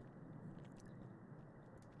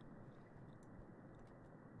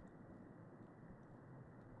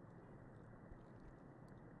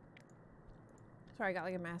 Sorry, I got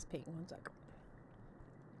like a mass paint. One sec.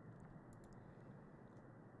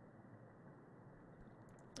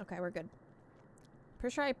 Okay, we're good.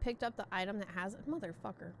 Pretty sure I picked up the item that has it.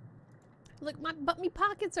 Motherfucker. Look, but me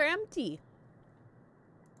pockets are empty.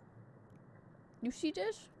 You see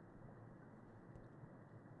this?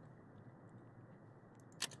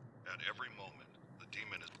 At every moment, the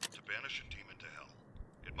demon is to banish a demon to hell.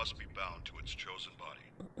 It must be bound to its chosen body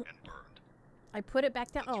and burned. I put it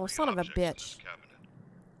back down. The Oh, three son of a objects in bitch. this cabinet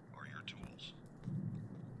are your tools.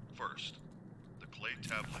 First, the clay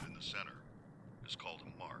tablet in the center is called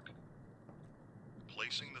a mark.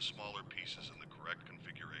 Placing the smaller pieces in the correct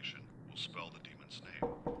configuration will spell the demon's name.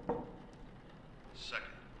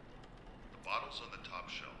 Second, the bottles on the top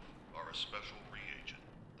shelf are a special reagent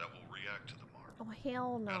that will react to the mark. Oh,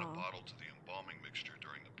 hell no. Add a bottle to the embalming mixture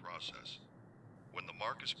during the process. When the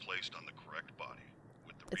mark is placed on the correct body,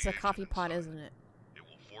 with the It's a reagent coffee pot, inside, isn't it? it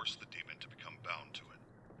will force the demon to become bound to it.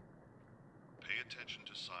 Pay attention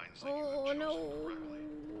to signs that you Oh, have chosen no. correctly.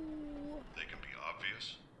 They can be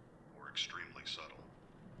obvious or extremely subtle.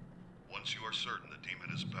 Once you are certain the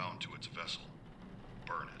demon is bound to its vessel,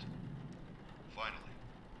 burn it. Finally,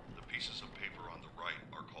 the pieces of paper on the right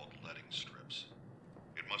are called letting strips.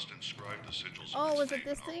 It must inscribe the sigils Oh, of is its it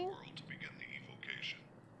this name in thing? our world to begin the evocation.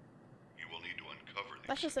 You will need to uncover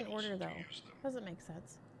these That's just an sigils order, to though. use them. Doesn't make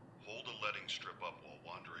sense. Hold a letting strip up while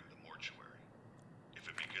wandering the mortuary. If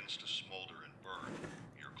it begins to smolder and burn,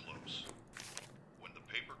 you're close. When the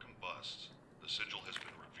paper combusts, the sigil has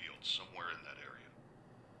been revealed somewhere in that area.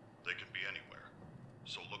 They can be anywhere,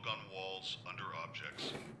 so look on walls, under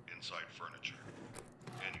objects, inside furniture,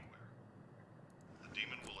 anywhere. The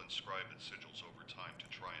demon will inscribe its sigils over time to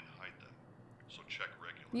try and hide them, so check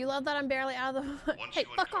regularly. You love that I'm barely out of the... Once Hey,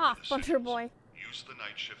 you fuck uncover off, the Butcher sigils, Boy. use the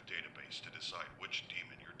night shift database to decide which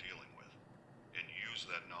demon you're dealing with, and use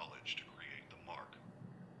that knowledge to create the mark.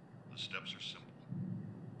 The steps are simple.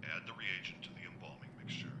 Add the reagent to the embalming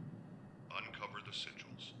mixture. Uncover the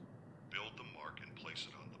sigils. Build the mark and place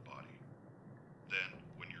it on the body. Then,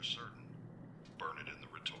 when you're certain, burn it in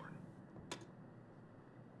the retort.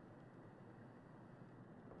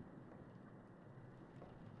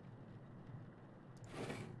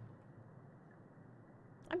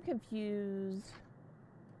 I'm confused.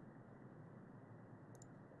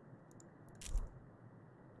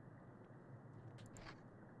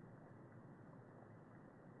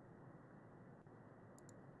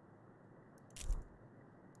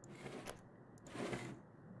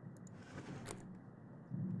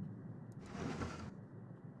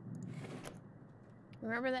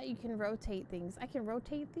 Remember that you can rotate things. I can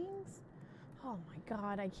rotate things? Oh my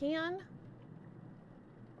god, I can?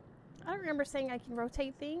 I don't remember saying I can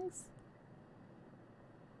rotate things.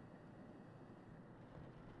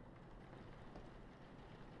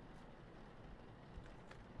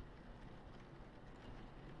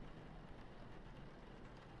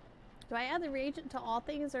 Do I add the reagent to all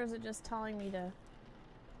things, or is it just telling me to...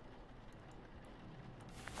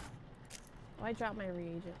 Oh, I dropped my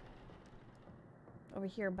reagent over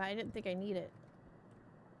here, but I didn't think I need it.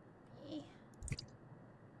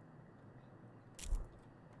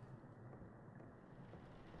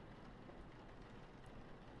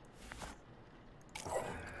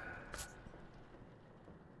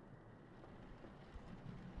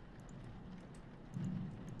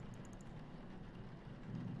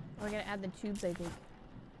 Oh, I gotta add the tubes, I think.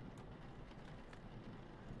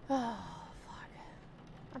 Oh, fuck.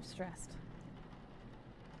 I'm stressed.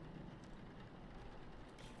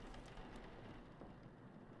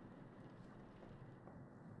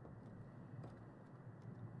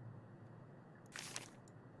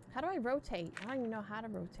 How do I rotate? I don't even know how to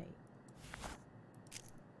rotate.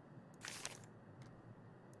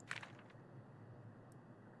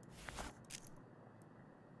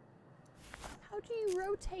 How do you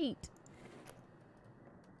rotate?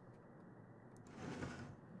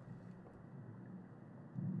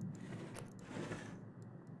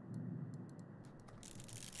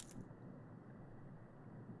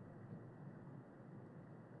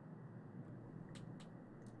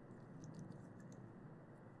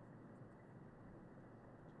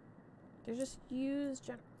 They're just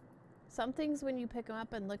used. Some things, when you pick them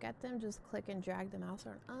up and look at them, just click and drag the mouse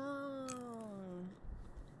around. Oh.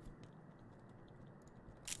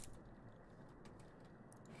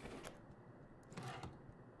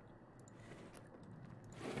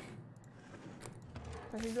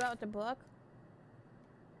 Does he do that with the book?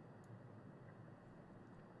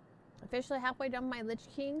 Officially halfway done my Lich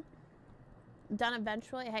King. Done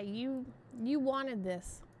eventually. Hey, you wanted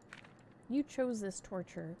this. You chose this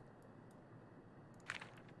torture.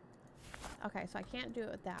 Okay, so I can't do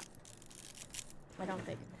it with that. I don't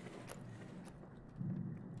think.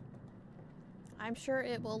 I'm sure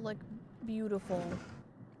it will look beautiful.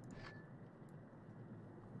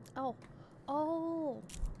 Oh. Oh.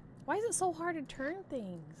 Why is it so hard to turn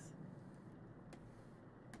things?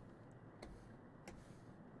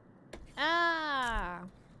 Ah.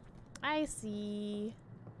 I see.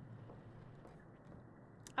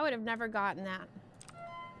 I would have never gotten that.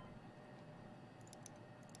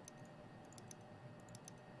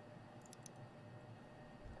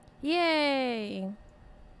 Yay!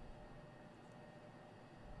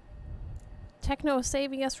 Techno is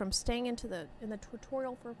saving us from staying in the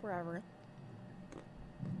tutorial for forever.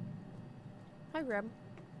 Hi, Grib.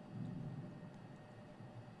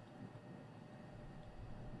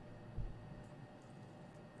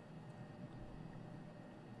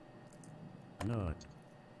 No.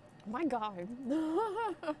 Oh my God.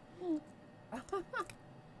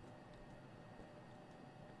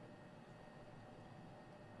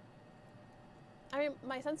 I mean,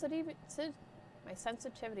 my sensitivity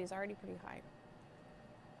is already pretty high.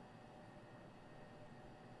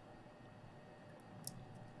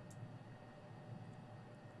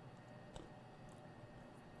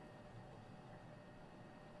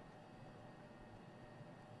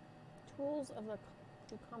 Tools of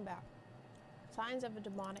to combat. Signs of a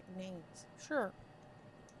demonic names. Sure.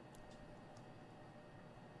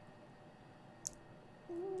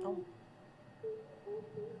 Oh.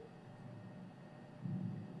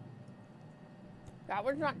 That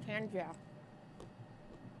was not Tanja.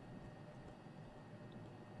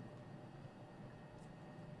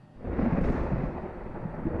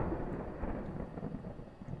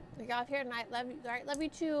 We got here tonight. Love you. All right, love you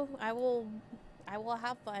too. I will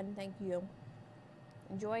have fun. Thank you.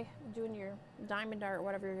 Enjoy doing your diamond art or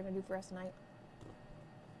whatever you're gonna do for us tonight.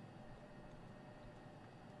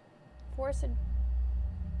 Forced.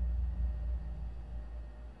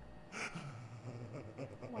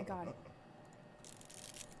 Oh my God.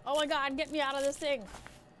 Oh my God, get me out of this thing.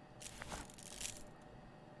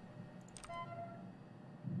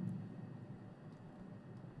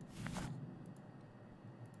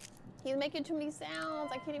 He's making too many sounds.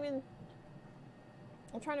 I can't even.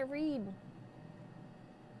 I'm trying to read.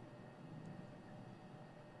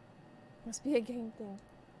 Must be a game thing.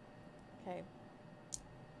 Okay.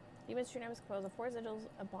 Demon's true name is closed. The four sigils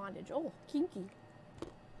of bondage. Oh, kinky.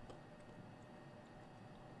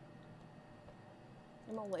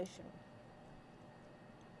 Immolation.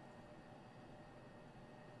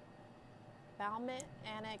 Balmet,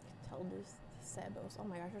 Anik, Teldus, Sebos. Oh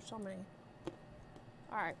my gosh, there's so many.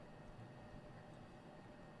 Alright.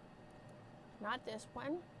 Not this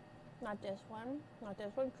one. Not this one. Not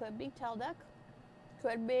this one. Could be Telduk.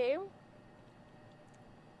 Could be.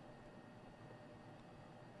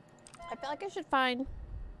 I feel like I should find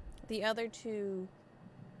the other two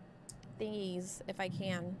thingies if I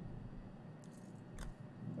can.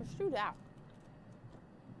 Let's do that.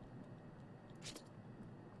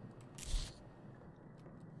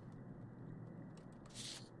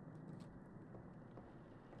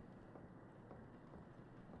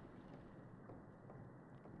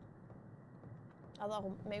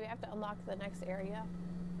 Although, maybe I have to unlock the next area.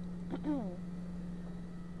 Oh.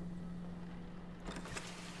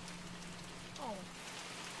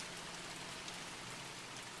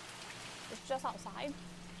 It's just outside?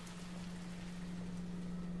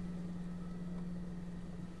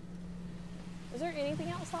 Is there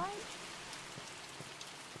anything outside?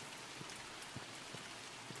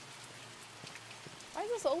 Why is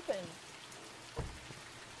this open?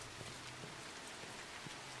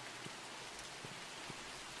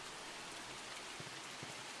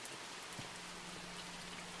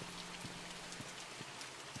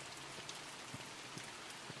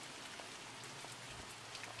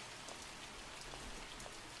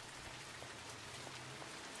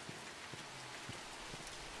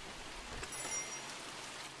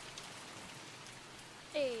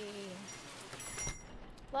 Hey.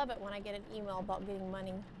 Love it when I get an email about getting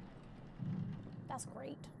money. That's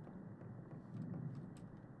great.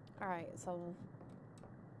 Alright, so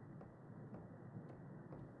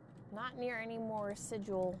not near any more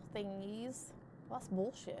sigil thingies. Well, that's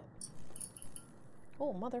bullshit.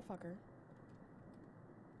 Oh, motherfucker.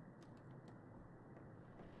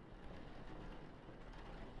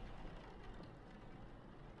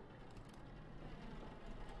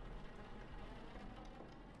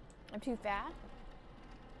 I'm too fat?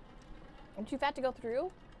 I'm too fat to go through?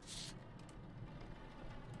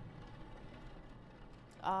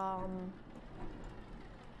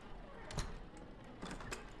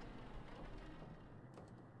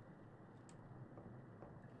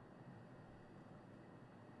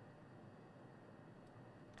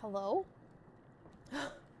 Hello?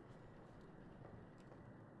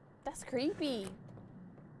 That's creepy.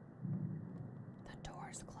 The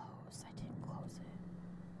door's closed. I didn't close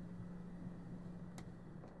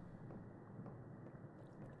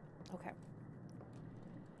it. Okay.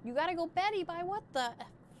 You gotta go Betty by what the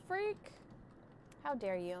freak? How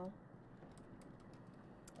dare you?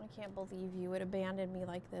 I can't believe you would abandon me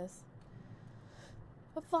like this.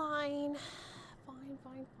 But fine. Fine,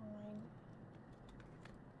 fine, fine.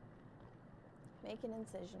 Make an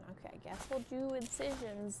incision. Okay, I guess we'll do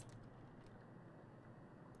incisions.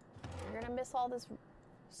 You're gonna miss all this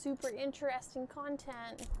super interesting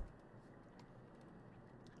content.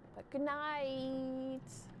 But good night.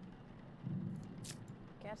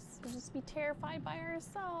 Guess we'll just be terrified by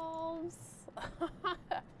ourselves.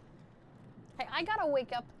 Hey, I gotta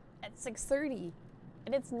wake up at 6:30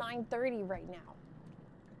 and it's 9:30 right now.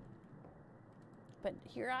 But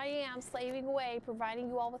here I am slaving away, providing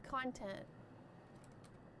you all with content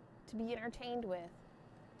to be entertained with.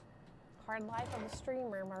 Hard life of a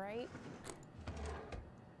streamer, am I right?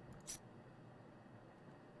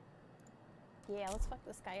 Yeah, let's fuck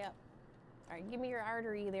this guy up. Alright, give me your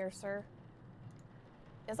artery there, sir.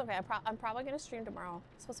 It's okay, I'm probably gonna stream tomorrow.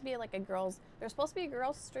 It's supposed to be like a girls, there's supposed to be a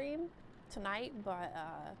girls stream tonight, but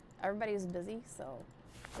everybody's busy, so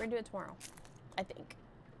we're gonna do it tomorrow. I think.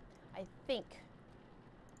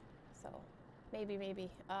 So, maybe.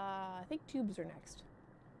 I think tubes are next.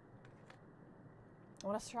 I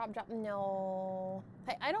want to stop dropping. No.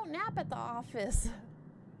 Hey, I don't nap at the office.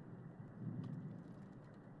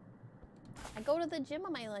 I go to the gym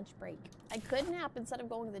on my lunch break. I could nap instead of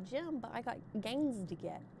going to the gym, but I got gains to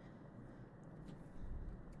get.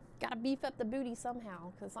 Gotta beef up the booty somehow,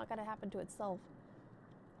 because it's not gonna happen to itself.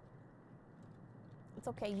 It's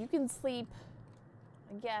okay, you can sleep,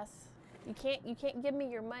 I guess. You can't give me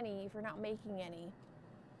your money if you're not making any.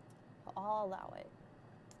 But I'll allow it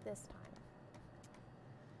this time.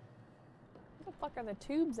 Where the fuck are the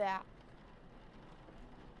tubes at?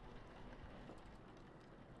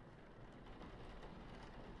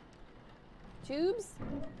 Tubes?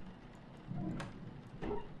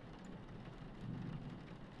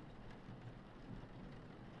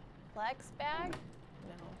 Flex bag?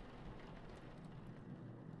 No.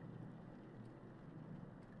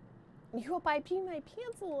 You hope I pee my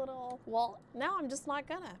pants a little. Well, now I'm just not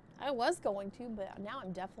gonna. I was going to, but now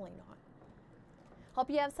I'm definitely not. Hope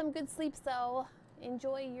you have some good sleeps, though.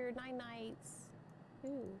 Enjoy your 9 nights.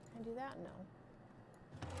 Ooh, can I do that? No.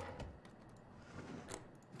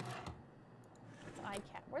 It's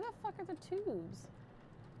iCat. Where the fuck are the tubes?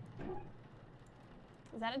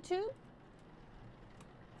 Is that a tube?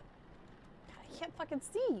 God, I can't fucking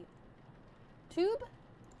see. Tube?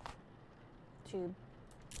 Tube.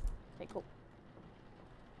 Okay, cool.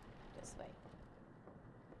 This way.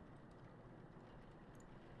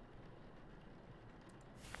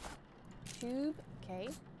 Tube, okay.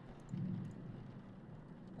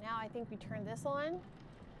 Now I think we turn this on.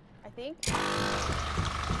 I think. So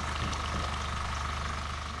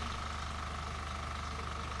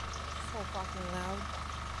fucking loud.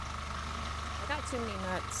 I got too many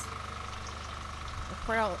nuts. I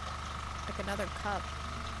poured out like another cup.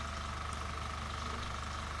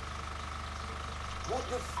 What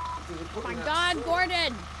the f did you put Oh my in that god, sauce?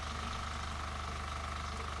 Gordon!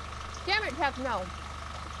 Damn it, Jeff, no.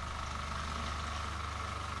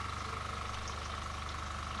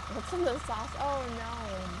 What's in the sauce? Oh no.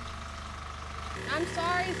 I'm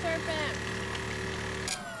sorry, Serpent.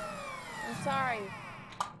 I'm sorry.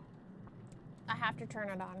 I have to turn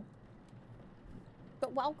it on.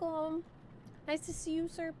 But welcome. Nice to see you,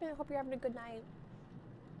 Serpent. Hope you're having a good night.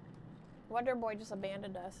 Wonder Boy just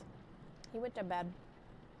abandoned us. He went to bed.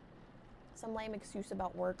 Some lame excuse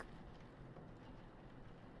about work.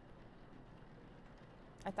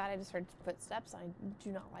 I thought I just heard footsteps. I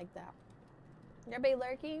do not like that. Everybody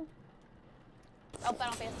lurking? Oh,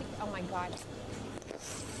 Final Fantasy. Oh my god.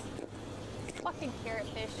 Fucking carrot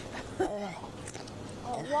fish.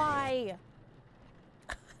 Oh, why?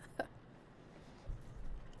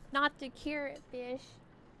 Not the carrot fish.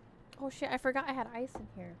 Oh shit, I forgot I had ice in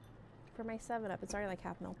here. For my 7-Up. It's already like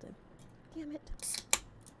half melted. Damn it.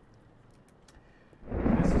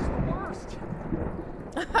 This is the worst.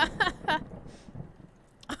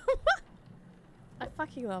 I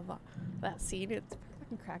fucking love that scene. It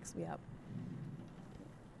fucking cracks me up.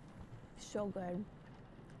 So good.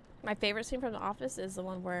 My favorite scene from The Office is the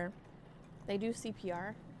one where they do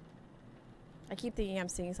CPR. I keep thinking I'm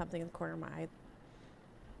seeing something in the corner of my eye.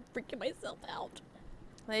 Freaking myself out.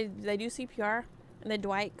 They do CPR, and then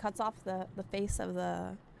Dwight cuts off the face of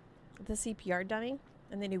the CPR dummy,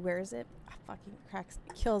 And then he wears it. Ah, fucking cracks.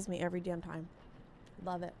 It kills me every damn time.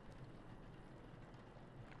 Love it.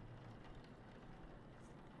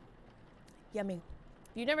 Yummy.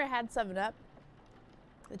 You never had 7-Up?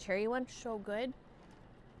 The cherry one? So good.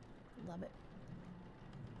 Love it.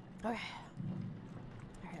 Okay.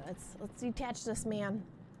 Alright, let's detach this man.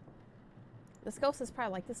 This ghost is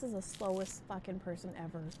probably like, this is the slowest fucking person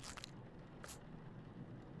ever.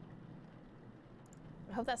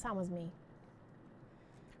 I hope that sound was me.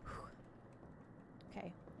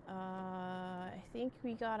 Okay. I think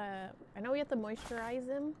we gotta... I know we have to moisturize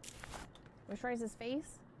him. Moisturize his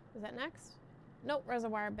face. Is that next? Nope.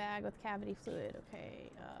 Reservoir bag with cavity fluid.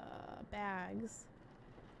 Okay. Bags.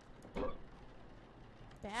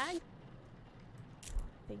 Bag? I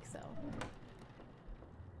think so.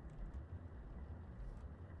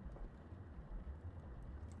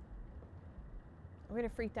 I'm gonna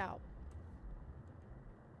freak out.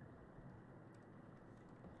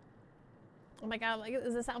 Oh my god, like,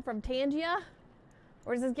 is this sound from Tangia?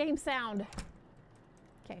 Or does this game sound?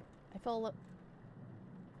 Okay, I feel a little...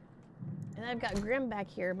 And I've got Grim back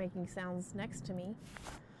here making sounds next to me.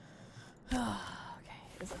 Okay,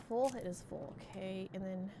 is it full? It is full. Okay, and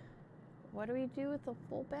then what do we do with the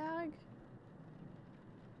full bag?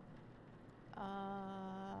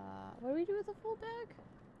 What do we do with the full bag?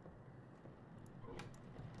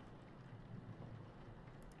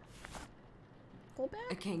 Full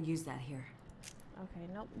bag? I can't use that here. Okay,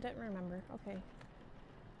 nope, didn't remember. Okay.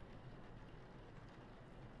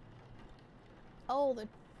 Oh, the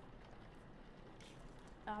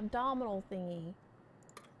abdominal thingy. I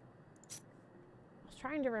was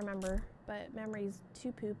trying to remember, but memory's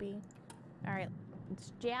too poopy. Alright,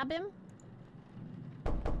 let's jab him.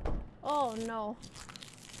 Oh no.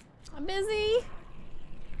 I'm busy!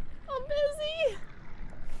 I'm busy!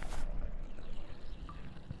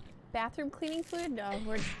 Bathroom cleaning fluid? No,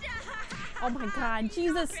 we're... Oh my god,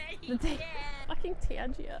 Jesus! The fucking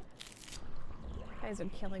Tangia. You guys are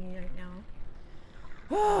killing me right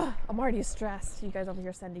now. I'm already stressed. You guys over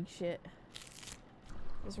here sending shit.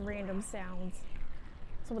 Just random sounds.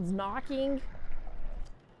 Someone's knocking.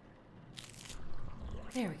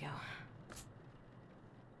 There we go.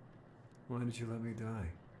 Why did you let me die?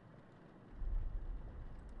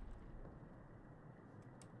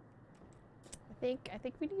 I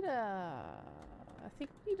think we need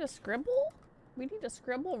a scribble? We need a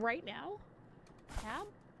scribble right now? Tab?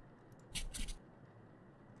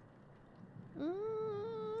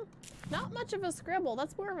 Not much of a scribble.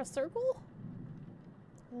 That's more of a circle?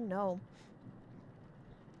 Oh no.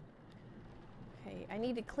 Okay, I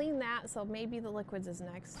need to clean that, so maybe the liquids is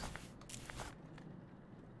next.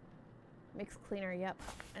 Mix cleaner, yep.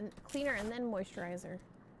 And cleaner and then moisturizer.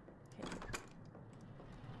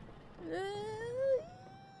 Okay.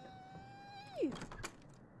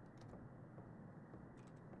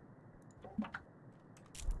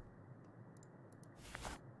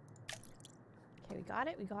 Okay, we got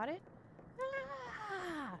it, we got it.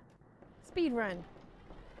 Ah! Speed run.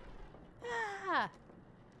 Ah!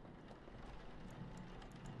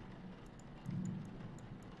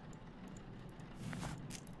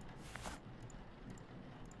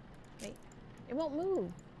 Wait, it won't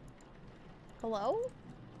move. Hello?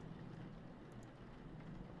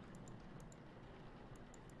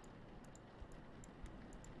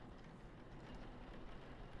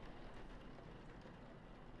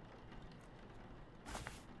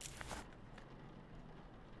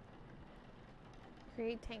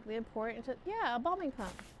 Create tank lid, pour it into... Yeah, a bombing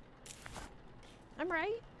pump. I'm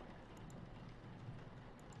right.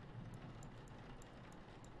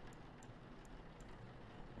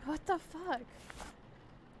 What the fuck?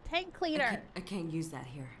 Tank cleaner. I can't use that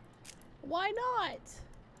here. Why not?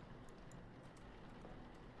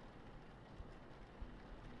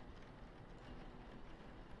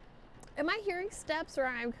 Am I hearing steps or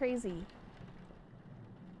I'm crazy?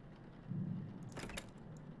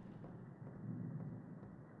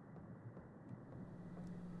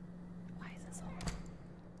 Why is this on?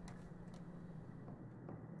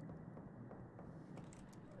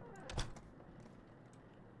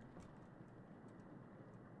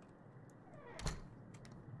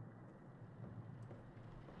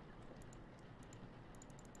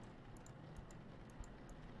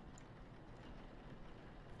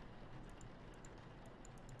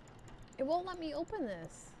 It won't let me open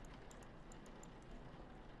this.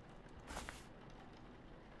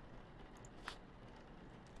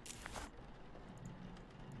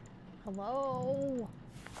 Hello?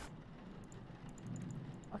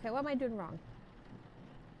 Okay, what am I doing wrong?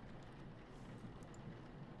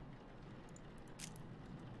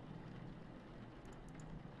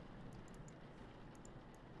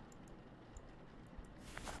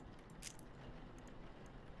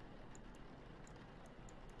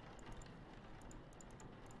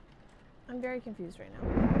 I'm very confused right now.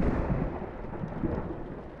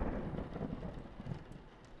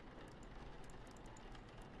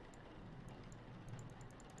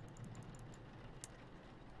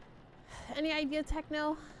 Any idea,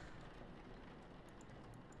 Techno?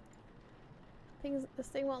 This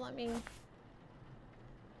thing won't let me.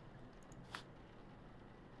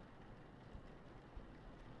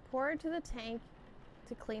 Pour it to the tank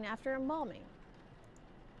to clean after embalming.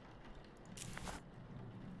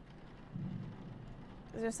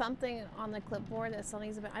 Is there something on the clipboard that still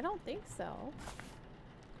needs a bit? I don't think so.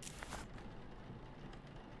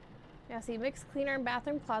 Yeah, see, mix cleaner in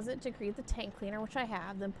bathroom closet to create the tank cleaner, which I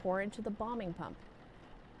have, then pour into the balming pump.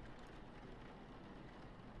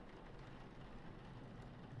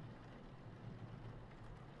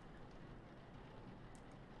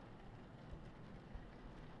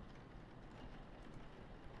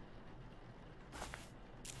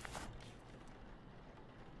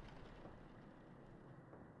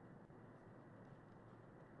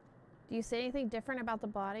 Do you say anything different about the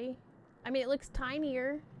body? I mean, it looks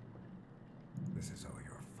tinier. This is all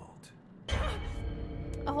your fault.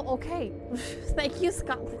 Oh, okay. Thank you,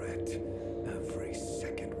 Scott. Regret every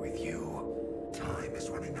second with you. Time is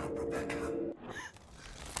running out, Rebecca.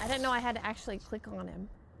 I didn't know I had to actually click on him.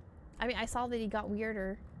 I mean, I saw that he got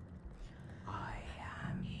weirder. I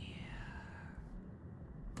am here.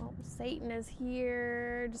 Oh, Satan is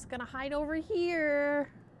here. Just gonna hide over here.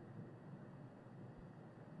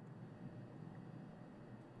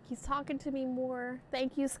 He's talking to me more.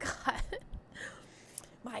 Thank you, Scott.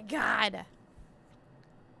 My God.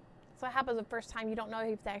 So what happens the first time you don't know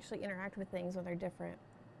if to actually interact with things when they're different.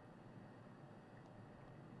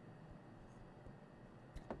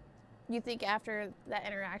 You think after that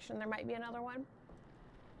interaction there might be another one?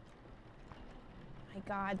 My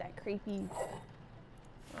God, that creepy.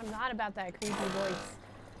 I'm not about that creepy voice.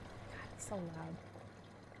 God, it's so loud.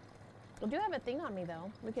 I do have a thing on me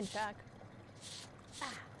though. We can check.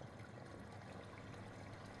 Ah.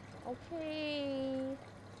 Okay.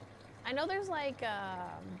 I know there's like,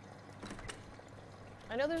 I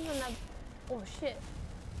know there's another, oh shit.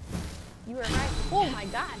 You were right. Oh my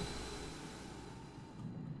God.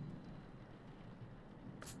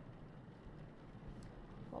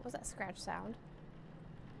 What was that scratch sound?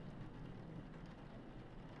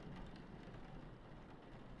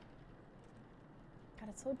 God,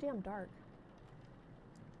 it's so damn dark.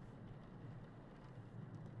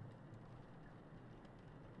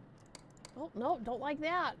 Oh, no, don't like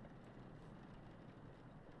that.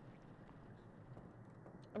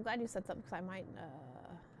 I'm glad you said something because I might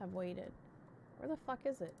have waited. Where the fuck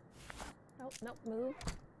is it? Oh, nope, move.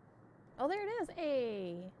 Oh, there it is.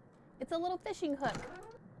 Hey, it's a little fishing hook.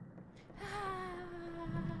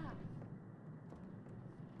 Ah.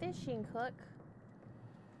 Fishing hook.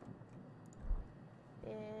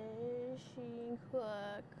 Fishing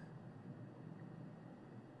hook.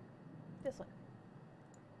 This one.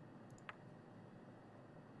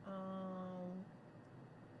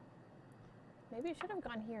 Maybe it should have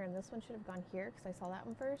gone here and this one should have gone here because I saw that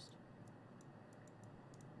one first.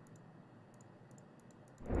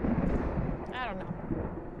 I don't know.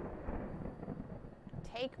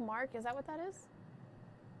 Take mark, is that what that is?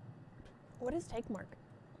 What is take mark?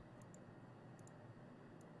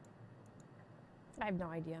 I have no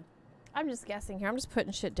idea. I'm just guessing here. I'm just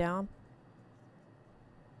putting shit down.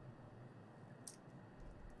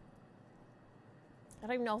 I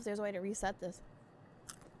don't even know if there's a way to reset this.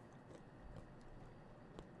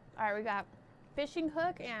 All right, we got fishing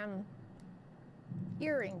hook and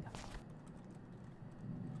earring.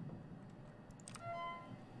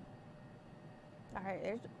 All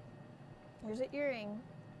right, there's an earring,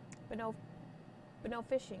 but no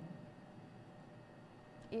fishing.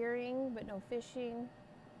 Earring, but no fishing.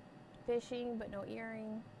 Fishing, but no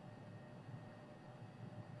earring.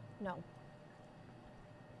 No.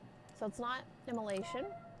 So it's not immolation.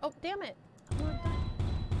 Oh, damn it. I'm not done.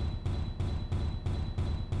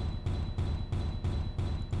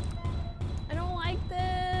 I don't like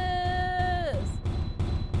this.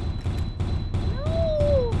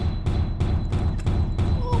 No.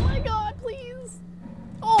 Oh my God, please.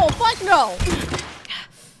 Oh, fuck no.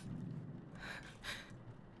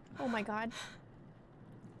 Oh my God.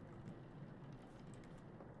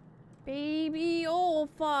 Baby, oh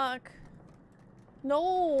fuck.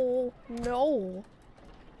 No, no.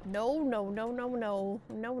 No, no, no, no, no.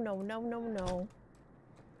 No, no, no, no, no.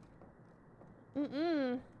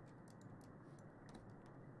 Mm-mm.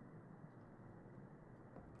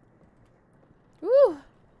 Woo.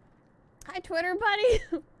 Hi, Twitter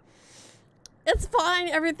buddy. It's fine.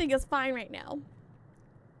 Everything is fine right now.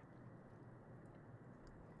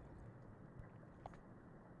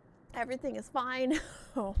 Everything is fine.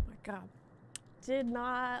 Oh my god. Did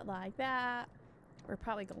not like that. We're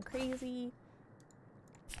probably going crazy.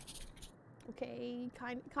 Okay,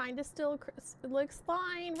 kind of still looks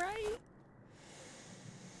fine, right?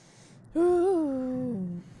 Ooh.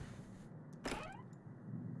 Okay.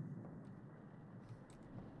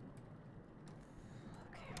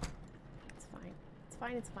 It's fine. It's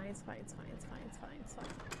fine, it's fine, it's fine, it's fine, it's fine, it's fine, it's fine.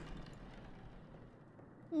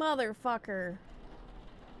 Motherfucker.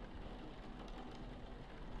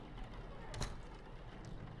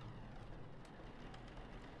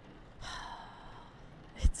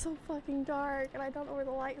 It's so fucking dark and I don't know where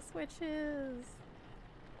the light switch is.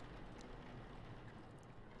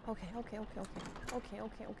 Okay, okay, okay, okay. Okay,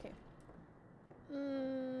 okay, okay.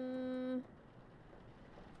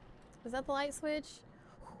 Is that the light switch?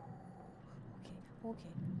 Okay,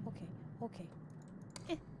 okay, okay, okay.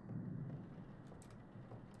 Eh.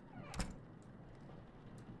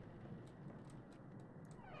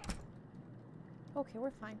 Okay,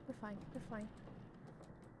 we're fine, we're fine, we're fine.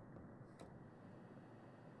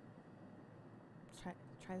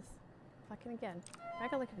 Try this fucking again.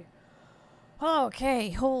 Back a look at here.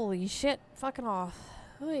 Okay, holy shit. Fucking off.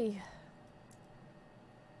 Oy.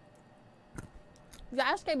 The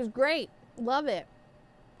ice game is great. Love it.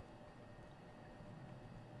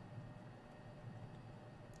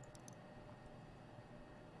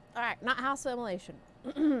 Alright, not house simulation.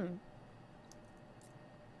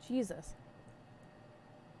 Jesus.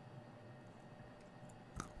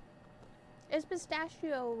 It's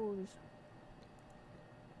pistachios.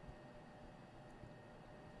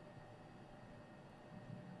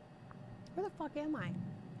 Where the fuck am I? I'm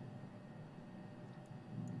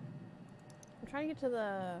trying to get to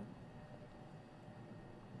the...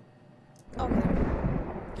 Oh, God,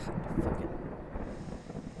 fucking...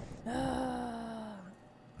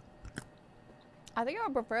 I think I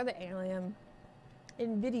would prefer the alien.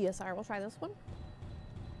 Nvidia, sorry, we'll try this one.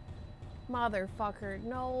 Motherfucker,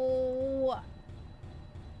 no!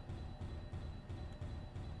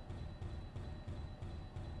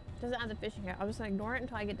 Doesn't have the fishing hook. I'm just gonna ignore it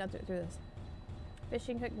until I get done through this.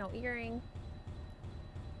 Fishing hook, no earring.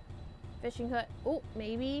 Fishing hook. Oh,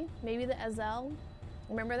 maybe the Azel.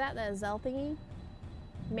 Remember that? The Azel thingy?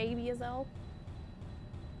 Maybe Azel.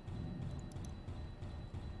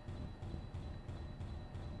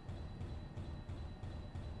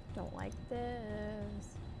 Don't like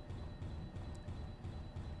this.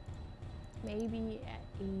 Maybe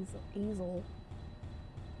easel.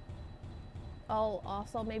 Oh,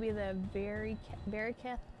 also maybe the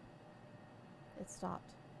Veriketh. It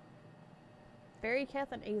stopped.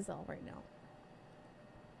 Veriketh and Azel right now.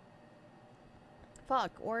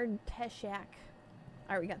 Fuck, or Teshak.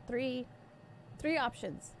 Alright, we got three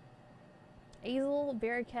options. Azel,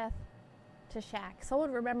 Veriketh, Teshak.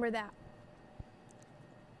 Someone remember that.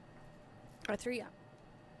 Or three. Oh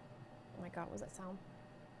my god, what was that sound?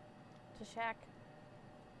 Teshak,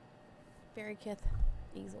 Veriketh,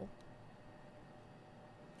 Azel.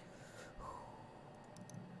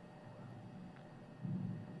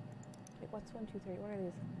 What's 1, 2, 3? What are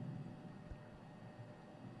these?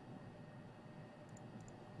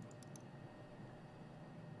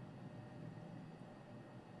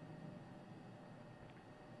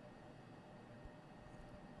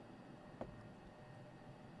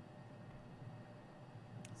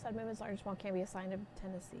 Sudden movements, large or small, can be a sign of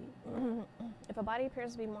tendency. If a body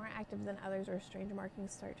appears to be more active than others or strange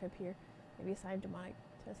markings start to appear, it may be a sign of demonic.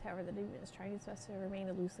 However, the demon is trying its best to remain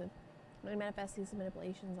elusive. When it manifests these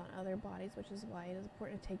manipulations on other bodies, which is why it is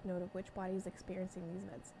important to take note of which body is experiencing these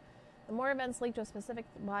events. The more events linked to a specific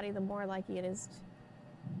body, the more likely it is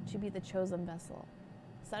to be the chosen vessel.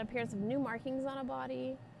 Sudden appearance of new markings on a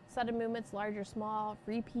body, sudden movements, large or small,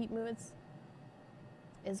 repeat movements.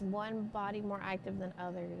 Is one body more active than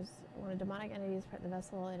others? When a demonic entity is part of the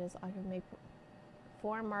vessel, it is active may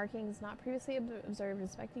form markings not previously observed.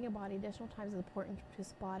 Inspecting a body additional times is important to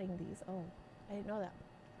spotting these. Oh, I didn't know that.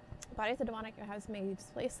 Body of the demonic has may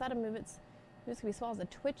display sudden movements. This can be small as a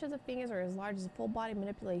twitch of the fingers or as large as a full body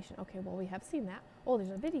manipulation. Okay, well, we have seen that. Oh, there's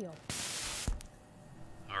a video.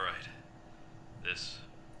 Alright. This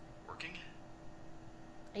working?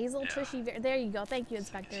 Azel, Tushy, there you go. Thank you,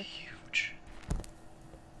 Inspector. It's huge.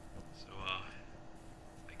 So,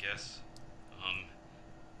 I guess,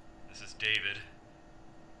 this is David.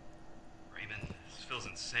 Raymond, this feels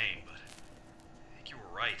insane, but I think you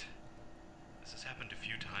were right. This has happened a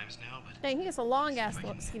few times now, but... Dang, he gets a long ass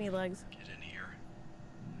skinny legs. Get in here.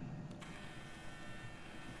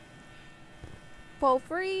 For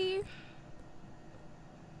free.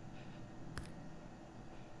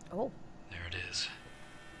 Oh. There it is.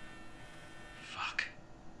 Fuck.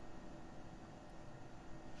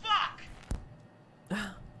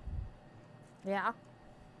 Yeah.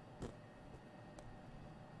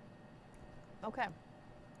 Okay.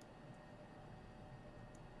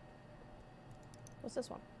 What's this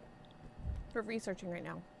one? We're researching right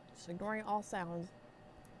now. Just ignoring all sounds.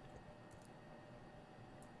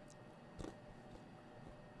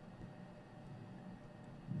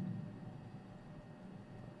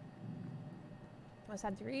 Must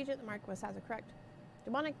have the reagent. The mark must have the correct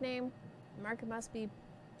demonic name. The marker must be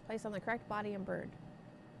placed on the correct body and bird.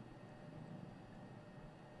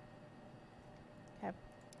 Okay.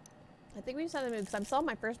 I think we just have to move because I'm still on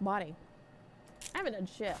my first body. I haven't done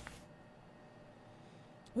shit.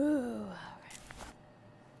 Ooh. Okay.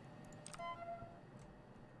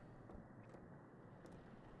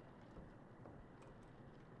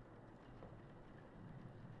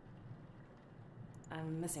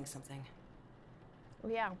 I'm missing something. Oh,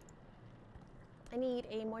 yeah. I need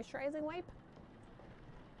a moisturizing wipe.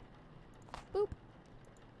 Boop.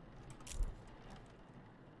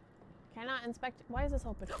 Cannot inspect. Why is this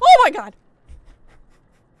open? Oh my god!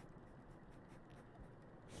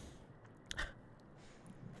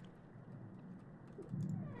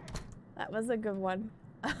 That was a good one.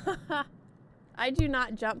 I do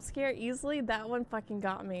not jump scare easily. That one fucking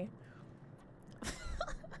got me.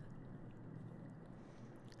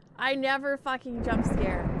 I never fucking jump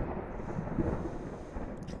scare.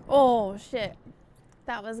 Oh shit.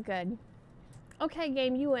 That was good. Okay,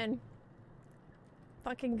 game, you win.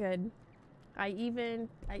 Fucking good. I even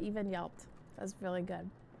yelped. That's really good.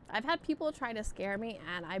 I've had people try to scare me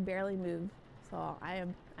and I barely move. So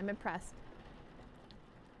I'm impressed.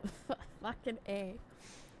 Fucking A.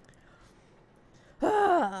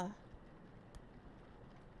 I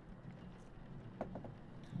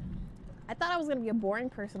thought I was gonna be a boring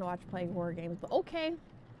person to watch playing horror games, but okay.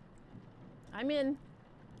 I'm in.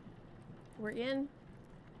 We're in.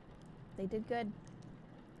 They did good.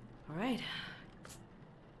 All right.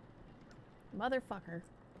 Motherfucker.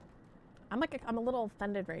 I'm a little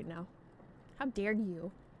offended right now. How dare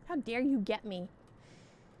you? How dare you get me?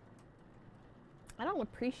 I don't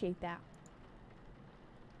appreciate that.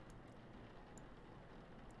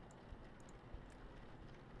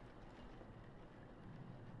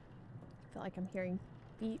 I feel like I'm hearing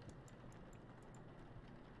feet.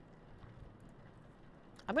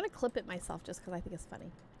 I'm gonna clip it myself just because I think it's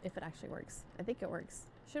funny. If it actually works. I think it works.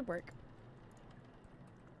 Should work.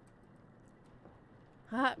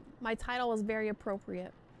 My title was very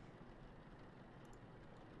appropriate.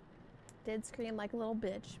 Did scream like a little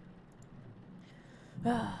bitch.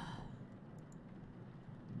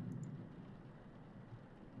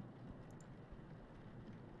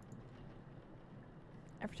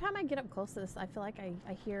 Every time I get up close to this, I feel like I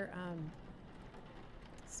hear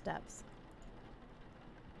steps.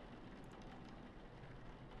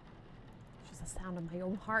 It's just the sound of my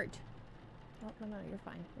own heart. Oh, no, you're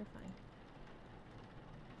fine. You're fine.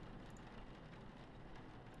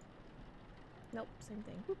 Nope, same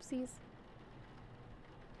thing. Oopsies.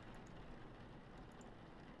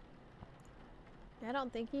 I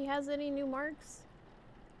don't think he has any new marks.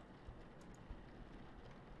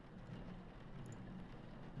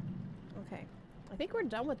 Okay. I think we're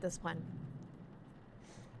done with this one.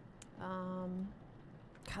 God,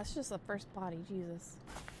 it's just the first body, Jesus.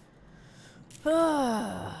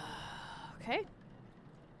 Okay.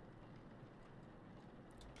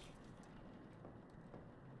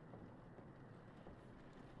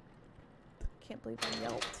 Can't believe I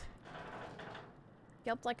yelped.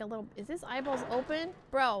 Yelped like a little. Is his eyeballs open?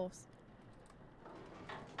 Bros.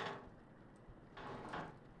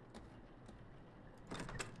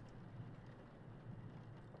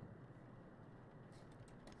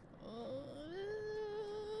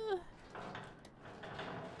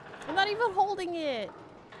 I'm not even holding it.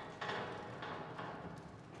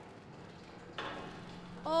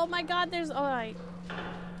 Oh my god, there's. Alright.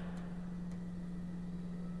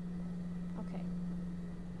 Okay.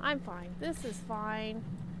 I'm fine. This is fine.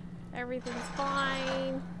 Everything's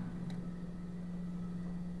fine.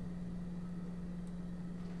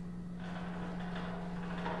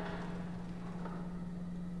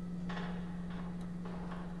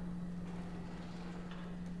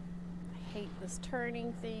 I hate this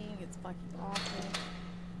turning thing. It's fucking awful.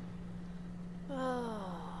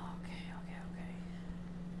 Oh, okay.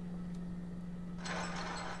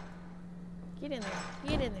 Get in there.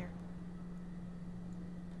 Get in there.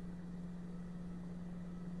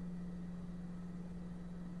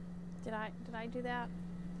 Did I do that?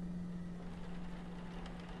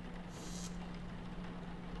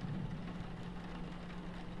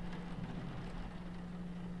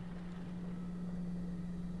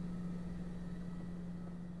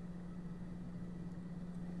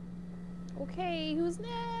 Okay, who's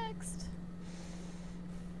next?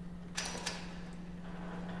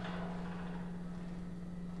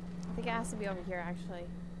 I think it has to be over here, actually.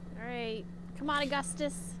 Alright. Come on,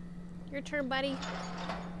 Augustus. Your turn, buddy.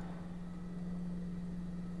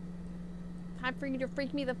 Time for you to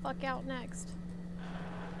freak me the fuck out next.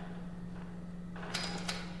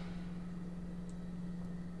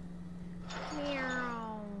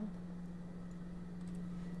 Meow.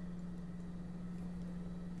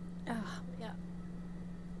 Oh, yeah.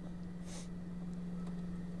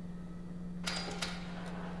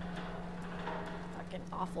 Fucking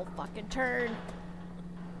awful fucking turn.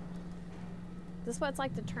 This is what it's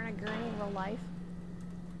like to turn a gurney in real life.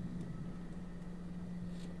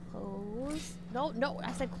 Close. No, no,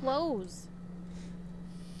 I said close.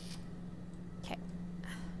 Okay.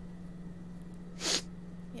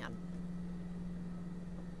 Yeah.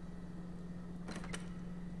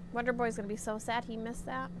 Wonder Boy's gonna be so sad he missed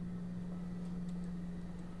that.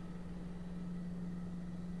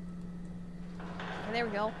 Okay, there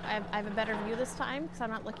we go. I have a better view this time because I'm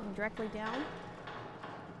not looking directly down.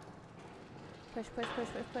 Push, push, push,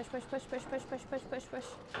 push, push, push, push, push, push, push, push, push, push.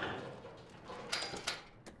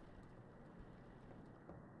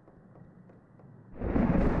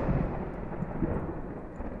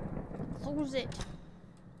 Close it.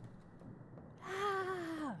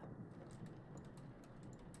 Ah.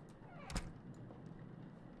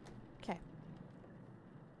 Okay.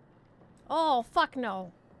 Oh, fuck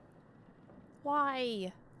no.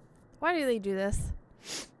 Why? Why do they do this?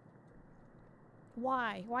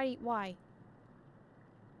 Why? Why?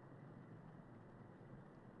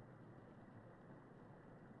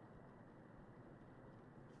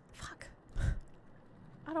 Fuck.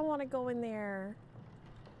 I don't want to go in there.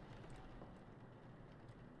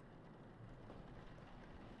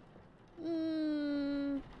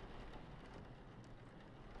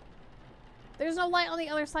 There's no light on the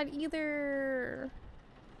other side either.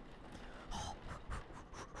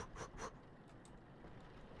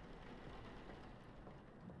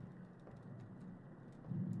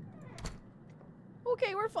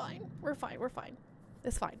 Okay, we're fine. We're fine. We're fine.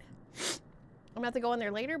 It's fine. I'm gonna have to go in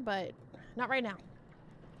there later, but not right now.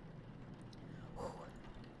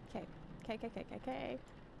 Okay. Okay.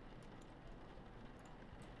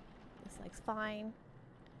 This looks fine.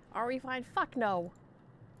 Are we fine? Fuck no.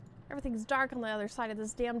 Everything's dark on the other side of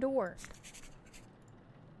this damn door.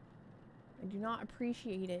 I do not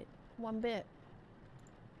appreciate it one bit.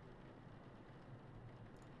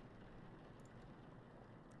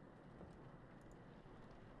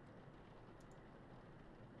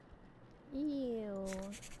 Ew.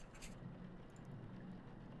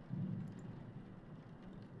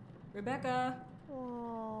 Rebecca!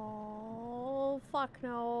 Oh, fuck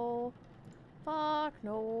no. Fuck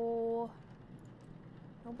no.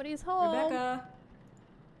 Nobody's home. Rebecca!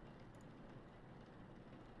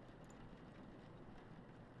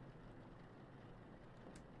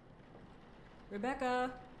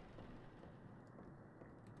 Rebecca!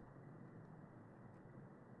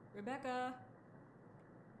 Rebecca!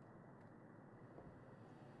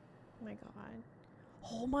 Oh my god.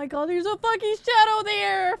 Oh my god, there's a fucking shadow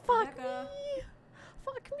there! Fuck Rebecca. me!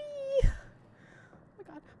 Fuck me! Oh my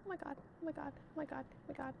god, oh my god, oh my god, oh my god, oh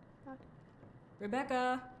my god, oh my god.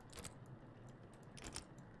 Rebecca!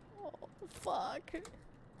 Oh, fuck.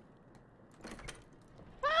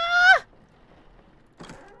 Ah!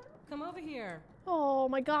 Come over here. Oh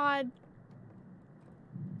my god.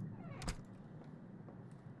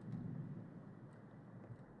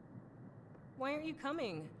 Why aren't you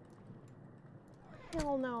coming?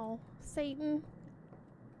 Hell no. Satan.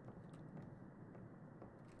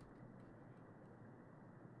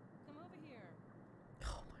 Come over here.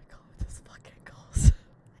 Oh my god, with this fucking ghost.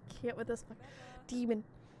 I can't with this fucking demon.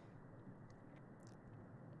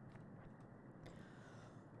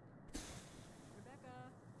 Rebecca.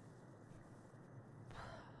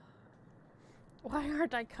 Why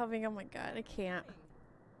aren't I coming? Oh my god, I can't.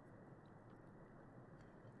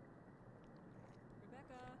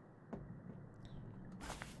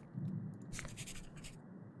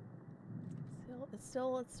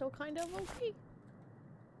 It's still kind of okay.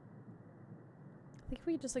 I think if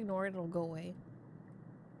we just ignore it, it'll go away.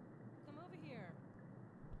 Come over here.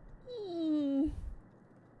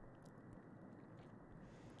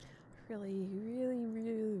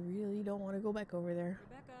 Really don't want to go back over there.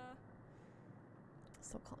 Rebecca.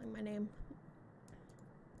 Still calling my name.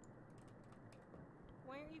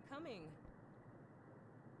 Why aren't you coming?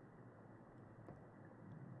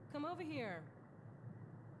 Come over here.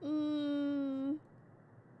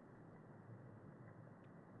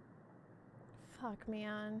 Fuck,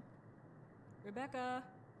 man. Rebecca.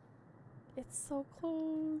 It's so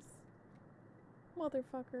close.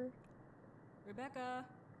 Motherfucker. Rebecca.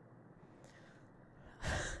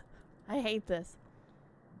 I hate this.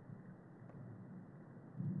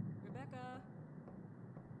 Rebecca.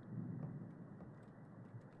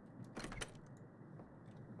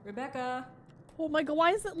 Rebecca. Oh my god,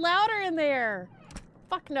 why is it louder in there?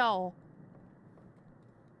 Fuck no.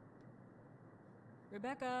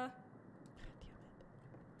 Rebecca.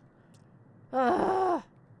 Ugh.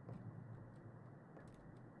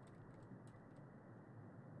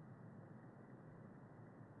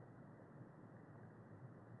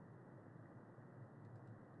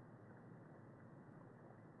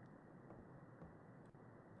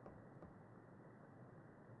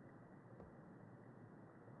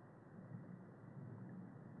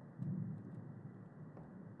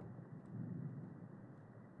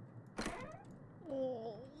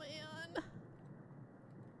 Oh man.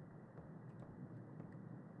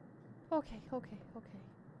 Okay, okay, okay.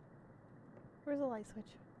 Where's the light switch?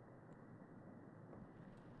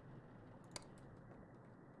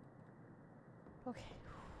 Okay.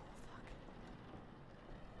 Fuck.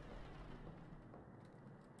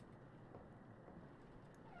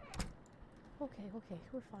 Okay, okay,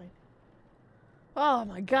 we're fine. Oh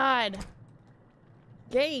my god.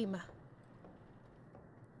 Game.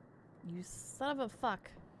 You son of a fuck.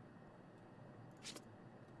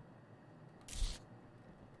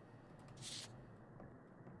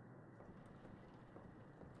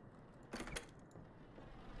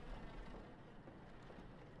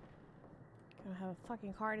 Gonna have a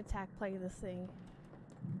fucking heart attack playing this thing.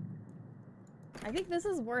 I think this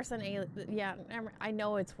is worse than Alien. Yeah, I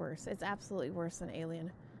know it's worse. It's absolutely worse than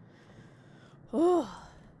Alien. Oh.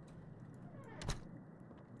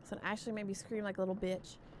 So it actually made me scream like a little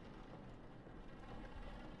bitch.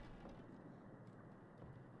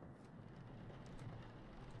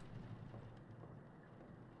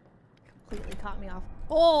 Completely caught me off.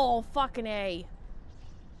 Oh, fucking A.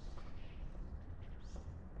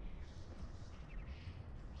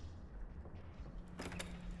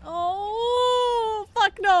 Oh,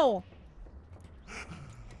 fuck no.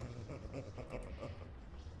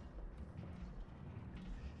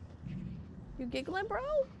 You giggling, bro?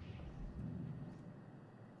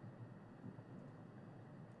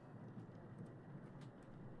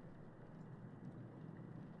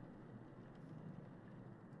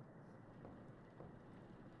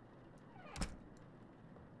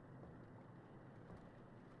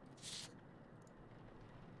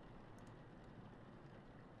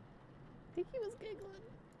 I think he was giggling.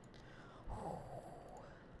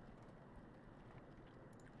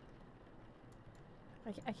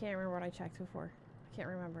 I can't remember what I checked before. I can't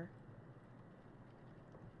remember.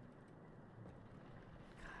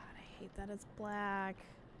 God, I hate that it's black.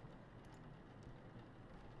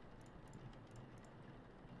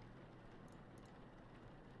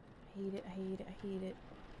 I hate it, I hate it, I hate it.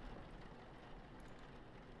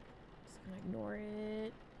 Just gonna ignore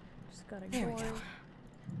it. Just gotta ignore it. Did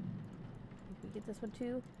we get this one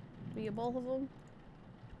too? Did we get both of them?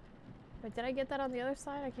 Wait, did I get that on the other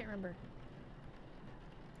side? I can't remember.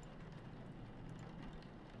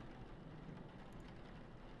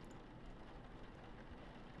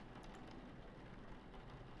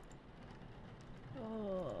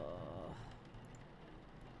 Oh.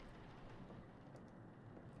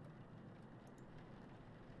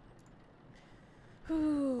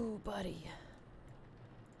 Ooh, buddy.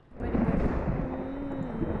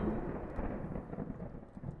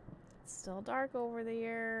 It's still dark over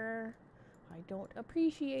there. I don't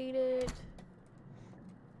appreciate it.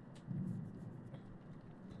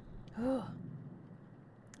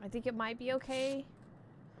 I think it might be okay.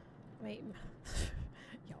 Wait.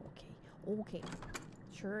 Yeah, okay. Okay.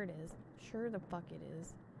 Sure it is. Sure the fuck it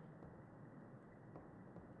is.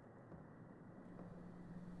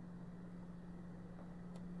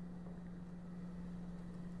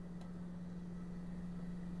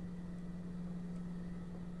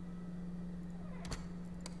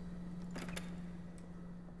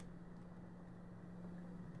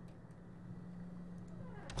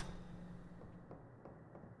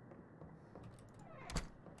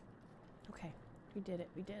 Okay. We did it.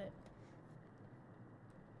 We did it.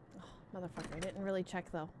 Oh, motherfucker. I didn't really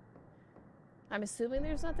check though. I'm assuming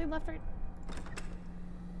there's nothing left right.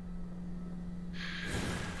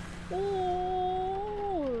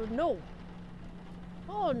 Oh no.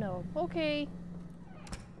 Oh no. Okay.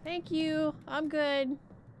 Thank you. I'm good.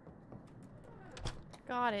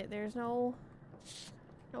 Got it. There's no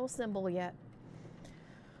symbol yet.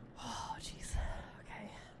 Oh jeez. Okay.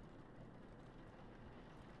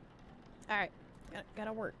 All right.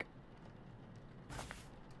 Gotta work.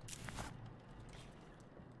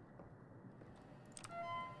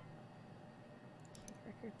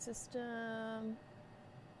 system.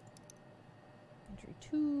 Entry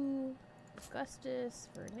 2. Augustus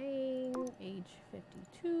for name. Age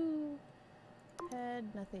 52. Head,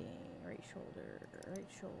 nothing. Right shoulder. Right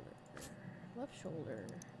shoulder. Left shoulder.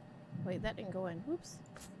 Wait, that didn't go in. Oops.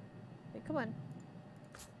 Wait, come on.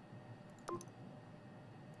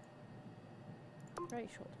 Right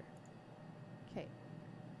shoulder. Okay.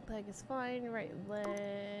 Leg is fine. Right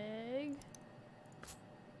leg.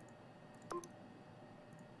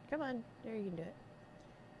 Come on. There, you can do it.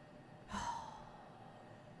 I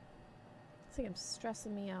think I'm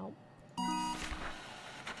stressing me out.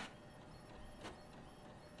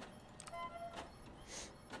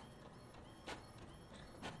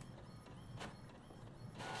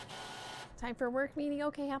 Time for a work meeting.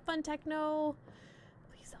 Okay, have fun, Techno.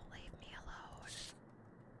 Please don't leave me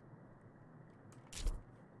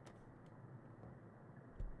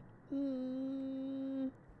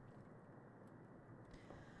alone.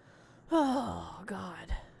 Oh,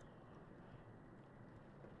 God.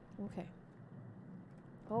 Okay.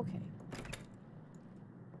 Okay.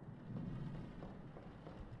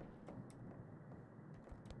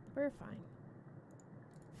 We're fine.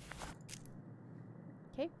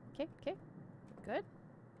 Okay, okay, okay. Good.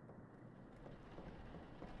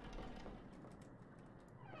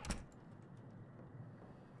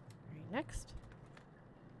 Alright, next.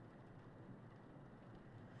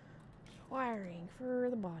 Wiring for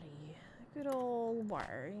the body. Good old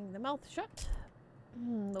wiring. The mouth shut.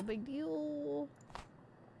 No big deal.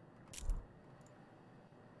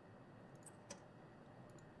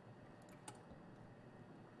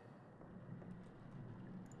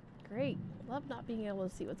 Great. Love not being able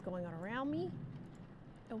to see what's going on around me.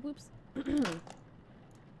 Oh, whoops. I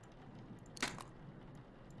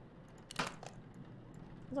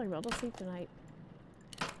was like, I'll just sleep tonight.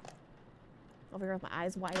 I'll figure out my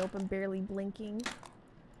eyes wide open, barely blinking.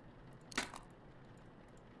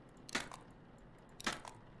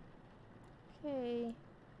 Okay.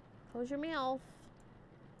 Close your mouth.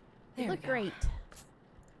 You look great.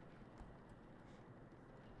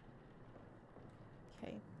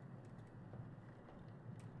 Okay.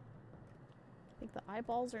 I think the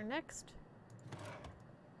eyeballs are next.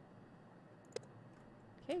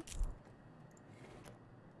 Okay.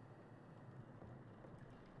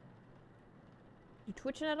 You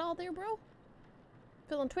twitching at all there, bro?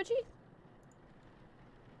 Feeling twitchy?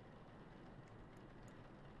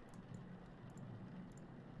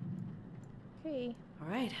 Okay. All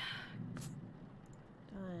right.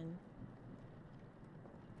 Done.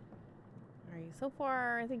 Alright, so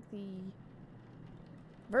far I think the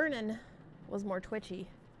Vernon was more twitchy.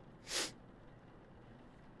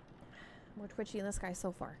 More twitchy than this guy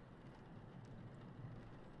so far.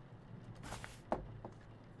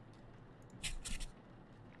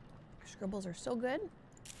 Scribbles are so good.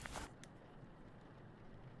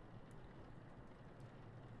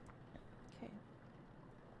 Okay.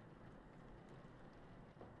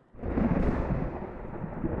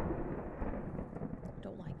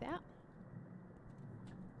 Don't like that.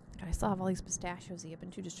 God, I still have all these pistachios. I've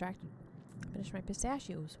been too distracted. Finish my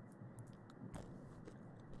pistachios.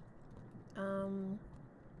 I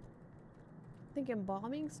think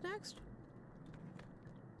embalming's next.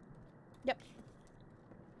 Yep.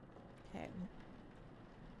 Okay.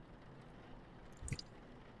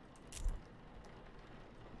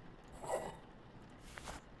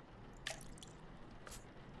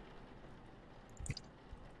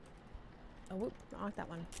 Oh, whoop, not that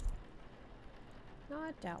one.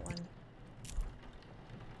 Not that one.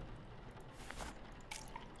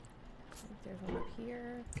 I think there's one up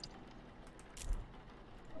here.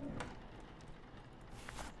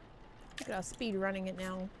 Look at how speed running it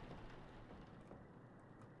now.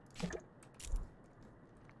 Okay,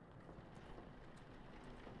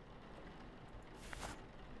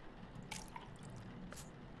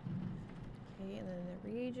 and then the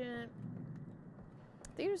reagent.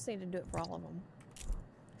 They just need to do it for all of them.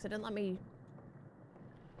 Because it didn't let me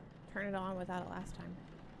turn it on without it last time.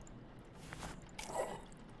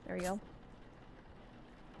 There we go.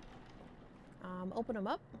 Open them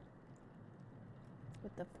up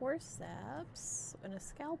with the forceps and a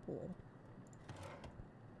scalpel.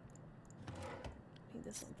 Need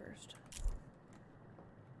this one first.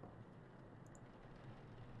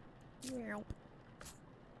 Meow.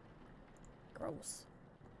 Gross.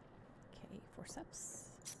 Okay, forceps.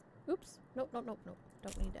 Oops. Nope, nope, nope, nope.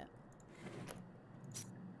 Don't need that.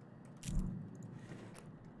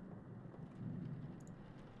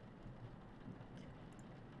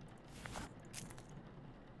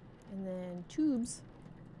 And then tubes,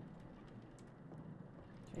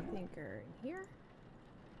 which I think are in here.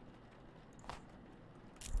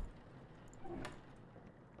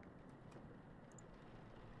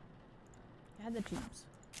 Add the tubes.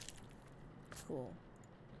 Cool.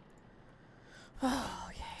 Oh,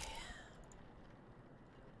 okay.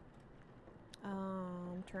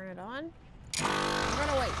 Turn it on. Run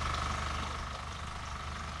away.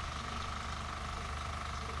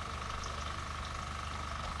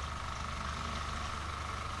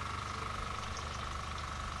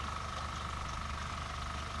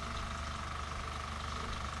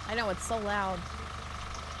 I know, it's so loud.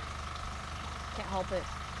 Can't help it.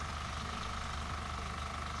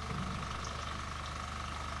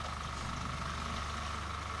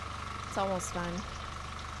 It's almost done.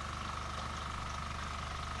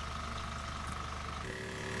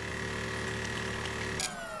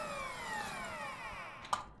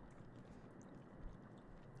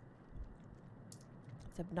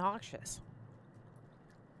 It's obnoxious.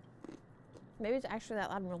 Maybe it's actually that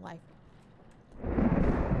loud in real life.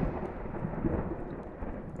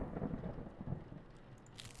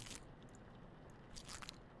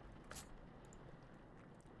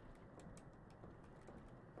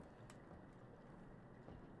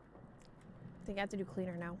 I think I have to do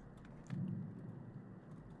cleaner now.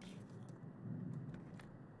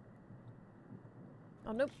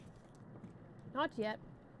 Oh, nope. Not yet.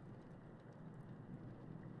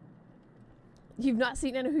 You've not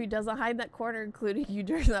seen anyone who doesn't hide in that corner, including you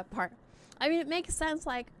during that part. I mean, it makes sense,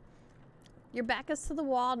 like, your back is to the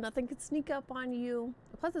wall, nothing could sneak up on you.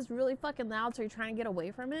 Plus, it's really fucking loud, so you're trying to get away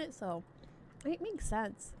from it, so it makes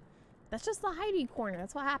sense. That's just the hidey corner,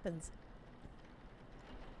 that's what happens.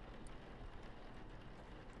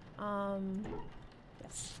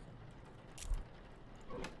 Yes.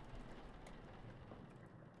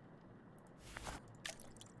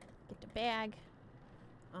 Get the bag.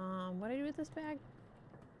 What do I do with this bag?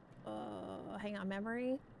 Hang on,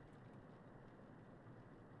 memory.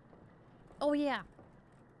 Oh yeah.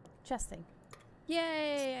 Chest thing.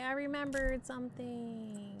 Yay, I remembered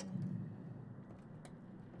something.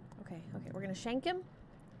 Okay, we're gonna shank him.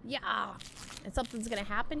 Yeah! And something's gonna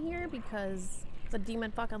happen here because the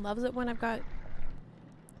demon fucking loves it when I've got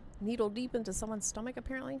needle deep into someone's stomach,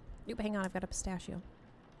 apparently. Nope, hang on, I've got a pistachio.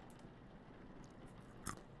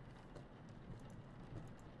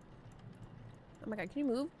 Oh my god, can you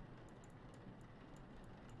move?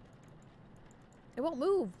 It won't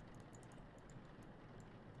move.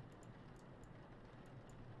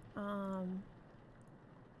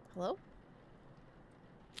 Hello?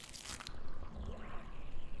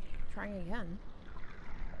 Trying again.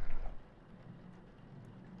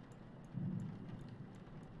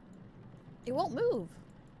 It won't move.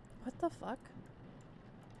 What the fuck?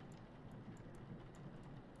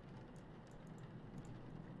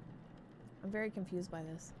 I'm very confused by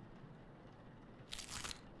this.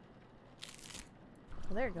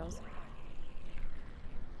 Well, there it goes.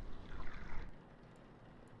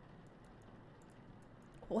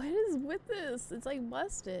 What is with this? It's like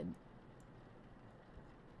busted.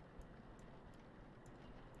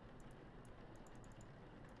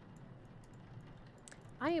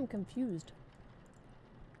 I am confused.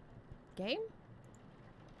 Game?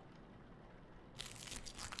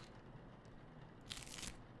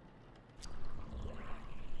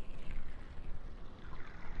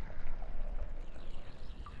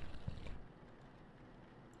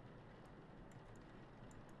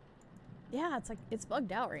 Yeah, it's like, it's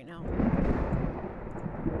bugged out right now.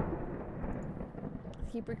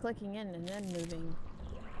 Keep clicking in and then moving.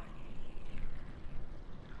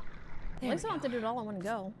 At least I don't have to do it all in one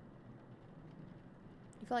go.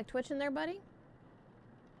 You feel like twitching there, buddy?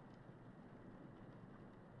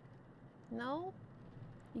 No?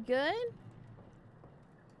 You good?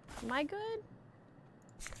 Am I good?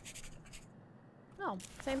 Oh,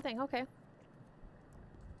 same thing, okay.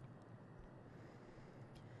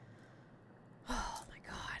 Oh my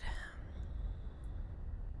god.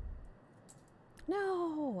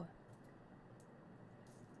 No!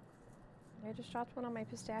 I just dropped one of my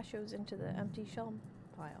pistachios into the empty shell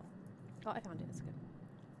pile. Oh, I found it. It's good.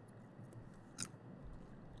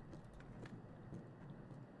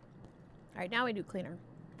 Alright, now we do cleaner.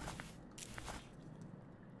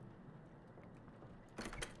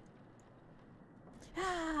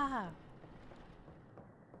 Ah!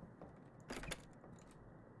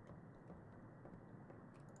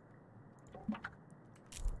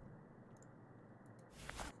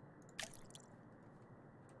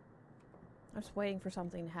 I'm just waiting for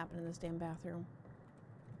something to happen in this damn bathroom.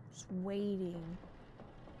 Just waiting.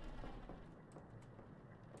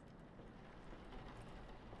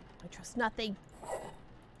 I trust nothing.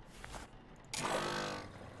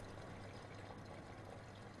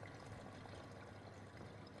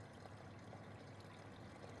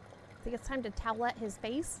 think it's time to towelette his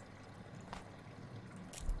face.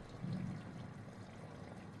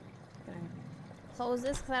 Gonna close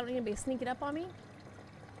this because I don't need anybody sneaking up on me.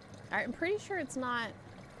 Alright, I'm pretty sure it's not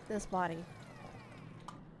this body.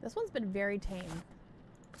 This one's been very tame.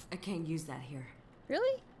 I can't use that here.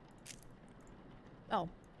 Really? Oh.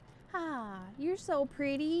 Ah, you're so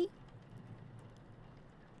pretty.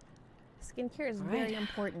 Skincare is very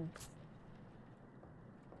important.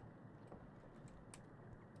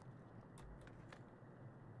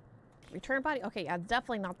 Return body? Okay, yeah,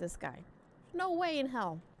 definitely not this guy. No way in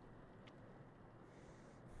hell.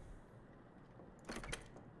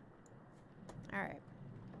 Alright.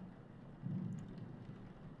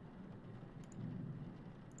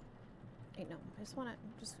 Wait, no. I just want to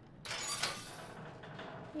just...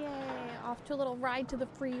 Yay! Off to a little ride to the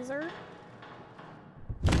freezer.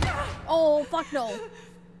 Oh, fuck no.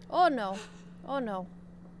 Oh, no. Oh, no.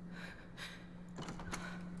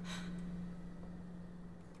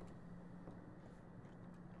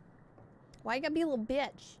 Why you gotta be a little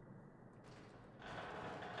bitch?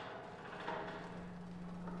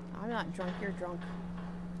 I'm not drunk, you're drunk.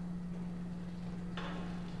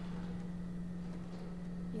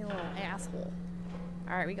 You little asshole.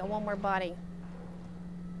 Alright, we got one more body.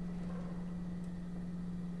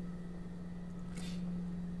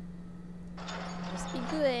 Just be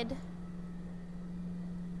good.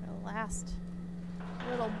 For the last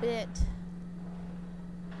little bit.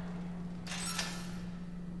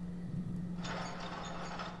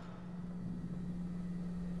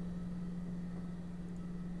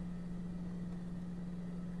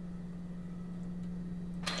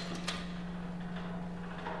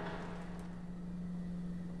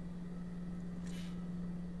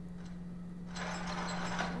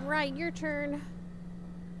 Right, your turn.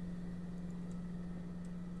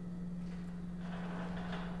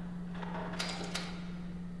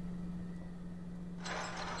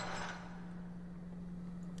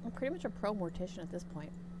 I'm pretty much a pro mortician at this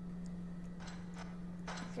point.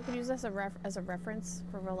 I could use this as a reference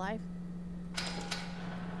for real life.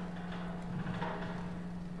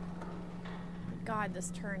 God,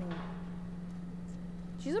 this turning.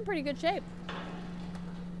 She's in pretty good shape.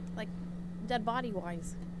 Like, dead body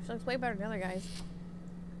wise. She looks way better than the other guys.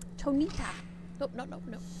 Tonita. Nope, no, no,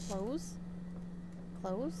 no. Close.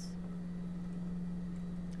 Close.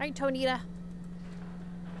 Alright, Tonita.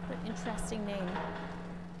 What an interesting name.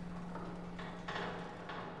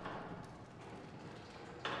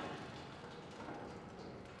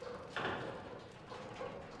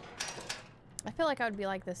 I feel like I would be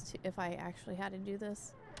like this too if I actually had to do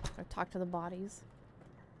this. Or talk to the bodies.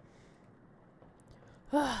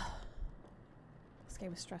 This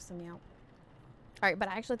game is stressing me out. Alright, but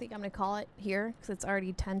I actually think I'm going to call it here because it's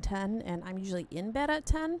already 10:10 and I'm usually in bed at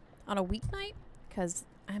 10 on a weeknight because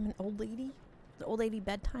I'm an old lady. The old lady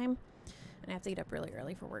bedtime. And I have to get up really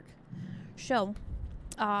early for work. So,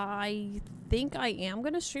 I think I am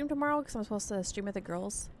going to stream tomorrow because I'm supposed to stream with the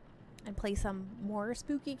girls and play some more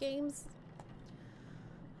spooky games.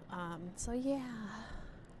 So yeah.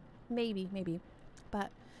 Maybe.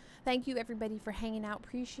 But thank you everybody for hanging out.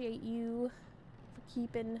 Appreciate you for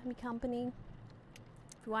keeping me company.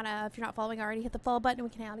 If you're not following already, hit the follow button and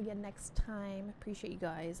we can hang out again next time. Appreciate you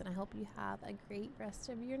guys and I hope you have a great rest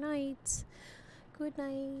of your night. Good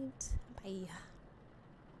night. Bye.